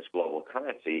society and this global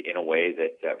currency in a way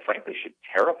that, frankly, should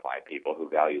terrify people who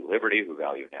value liberty, who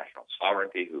value national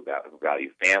sovereignty, who value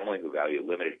family, who value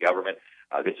limited government.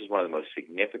 This is one of the most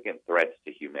significant threats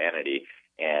to humanity,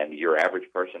 and your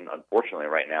average person, unfortunately,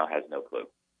 right now has no clue.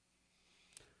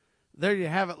 There you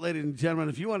have it, ladies and gentlemen.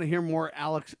 If you want to hear more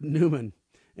Alex Newman,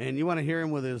 and you want to hear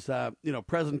him with his,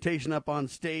 presentation up on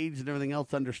stage and everything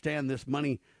else, understand this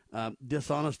money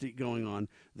dishonesty going on.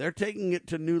 They're taking it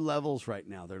to new levels right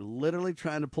now. They're literally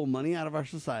trying to pull money out of our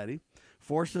society,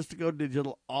 force us to go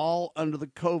digital, all under the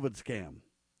COVID scam.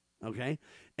 Okay?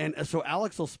 And so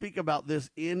Alex will speak about this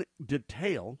in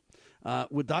detail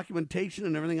with documentation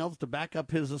and everything else to back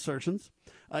up his assertions.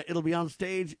 It'll be on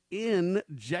stage in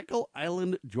Jekyll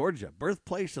Island, Georgia,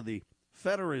 birthplace of the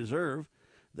Federal Reserve,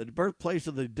 the birthplace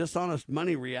of the dishonest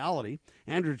money reality.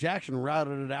 Andrew Jackson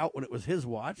routed it out when it was his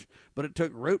watch, but it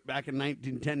took root back in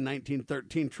 1910,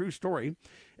 1913. True story.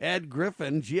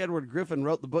 G. Edward Griffin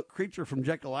wrote the book Creature from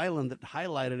Jekyll Island that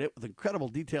highlighted it with incredible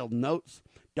detailed notes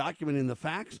documenting the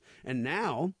facts. And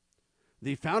now,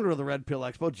 the founder of the Red Pill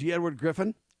Expo, G. Edward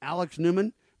Griffin, Alex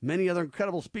Newman, many other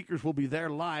incredible speakers will be there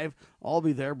live. I'll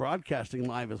be there broadcasting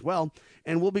live as well.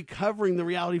 And we'll be covering the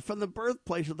reality from the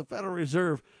birthplace of the Federal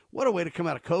Reserve. What a way to come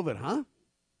out of COVID, huh?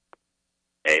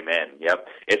 Amen. Yep.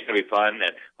 It's going to be fun,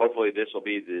 and hopefully this will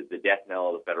be the death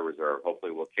knell of the Federal Reserve.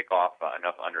 Hopefully we'll kick off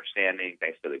enough understanding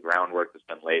thanks to the groundwork that's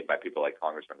been laid by people like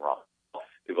Congressman Ron,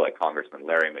 people like Congressman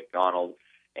Larry McDonald.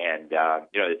 And,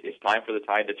 it's time for the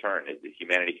tide to turn.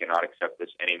 Humanity cannot accept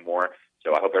this anymore.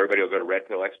 So I hope everybody will go to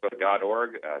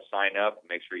redpillexpo.org, sign up,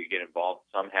 make sure you get involved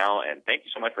somehow. And thank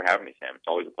you so much for having me, Sam. It's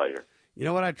always a pleasure. You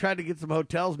know what? I tried to get some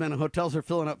hotels, man. Hotels are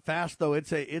filling up fast, though.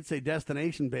 It's a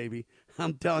destination, baby.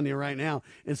 I'm telling you right now.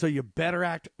 And so you better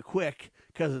act quick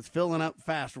because it's filling up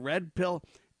fast.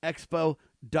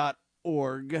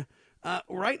 redpillexpo.org.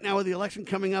 Right now with the election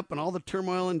coming up and all the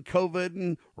turmoil and COVID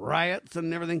and riots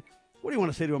and everything, what do you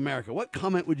want to say to America? What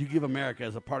comment would you give America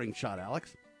as a parting shot,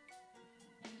 Alex?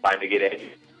 Time to get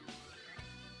educated.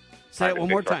 Say it one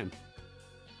more time.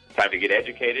 Time to get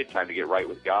educated. Time to get right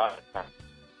with God.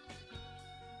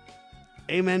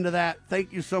 Amen to that.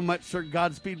 Thank you so much, sir.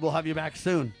 Godspeed. We'll have you back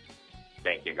soon.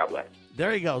 Thank you. God bless.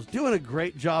 There he goes. Doing a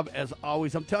great job as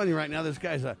always. I'm telling you right now, this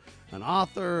guy's an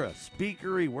author, a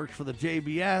speaker. He works for the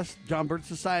JBS, John Birch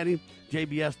Society,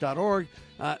 jbs.org.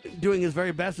 Doing his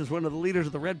very best as one of the leaders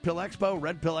of the Red Pill Expo,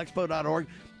 redpillexpo.org.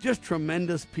 Just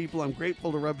tremendous people. I'm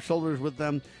grateful to rub shoulders with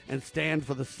them and stand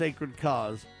for the sacred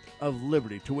cause of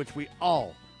liberty, to which we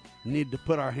all need to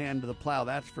put our hand to the plow,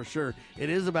 that's for sure. It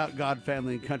is about God,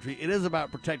 family, and country. It is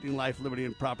about protecting life, liberty,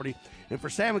 and property. And for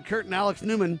Sam McCurt and Alex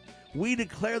Newman, we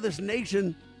declare this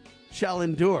nation shall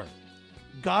endure.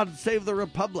 God save the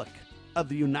Republic of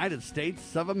the United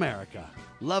States of America.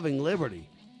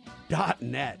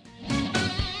 LovingLiberty.net.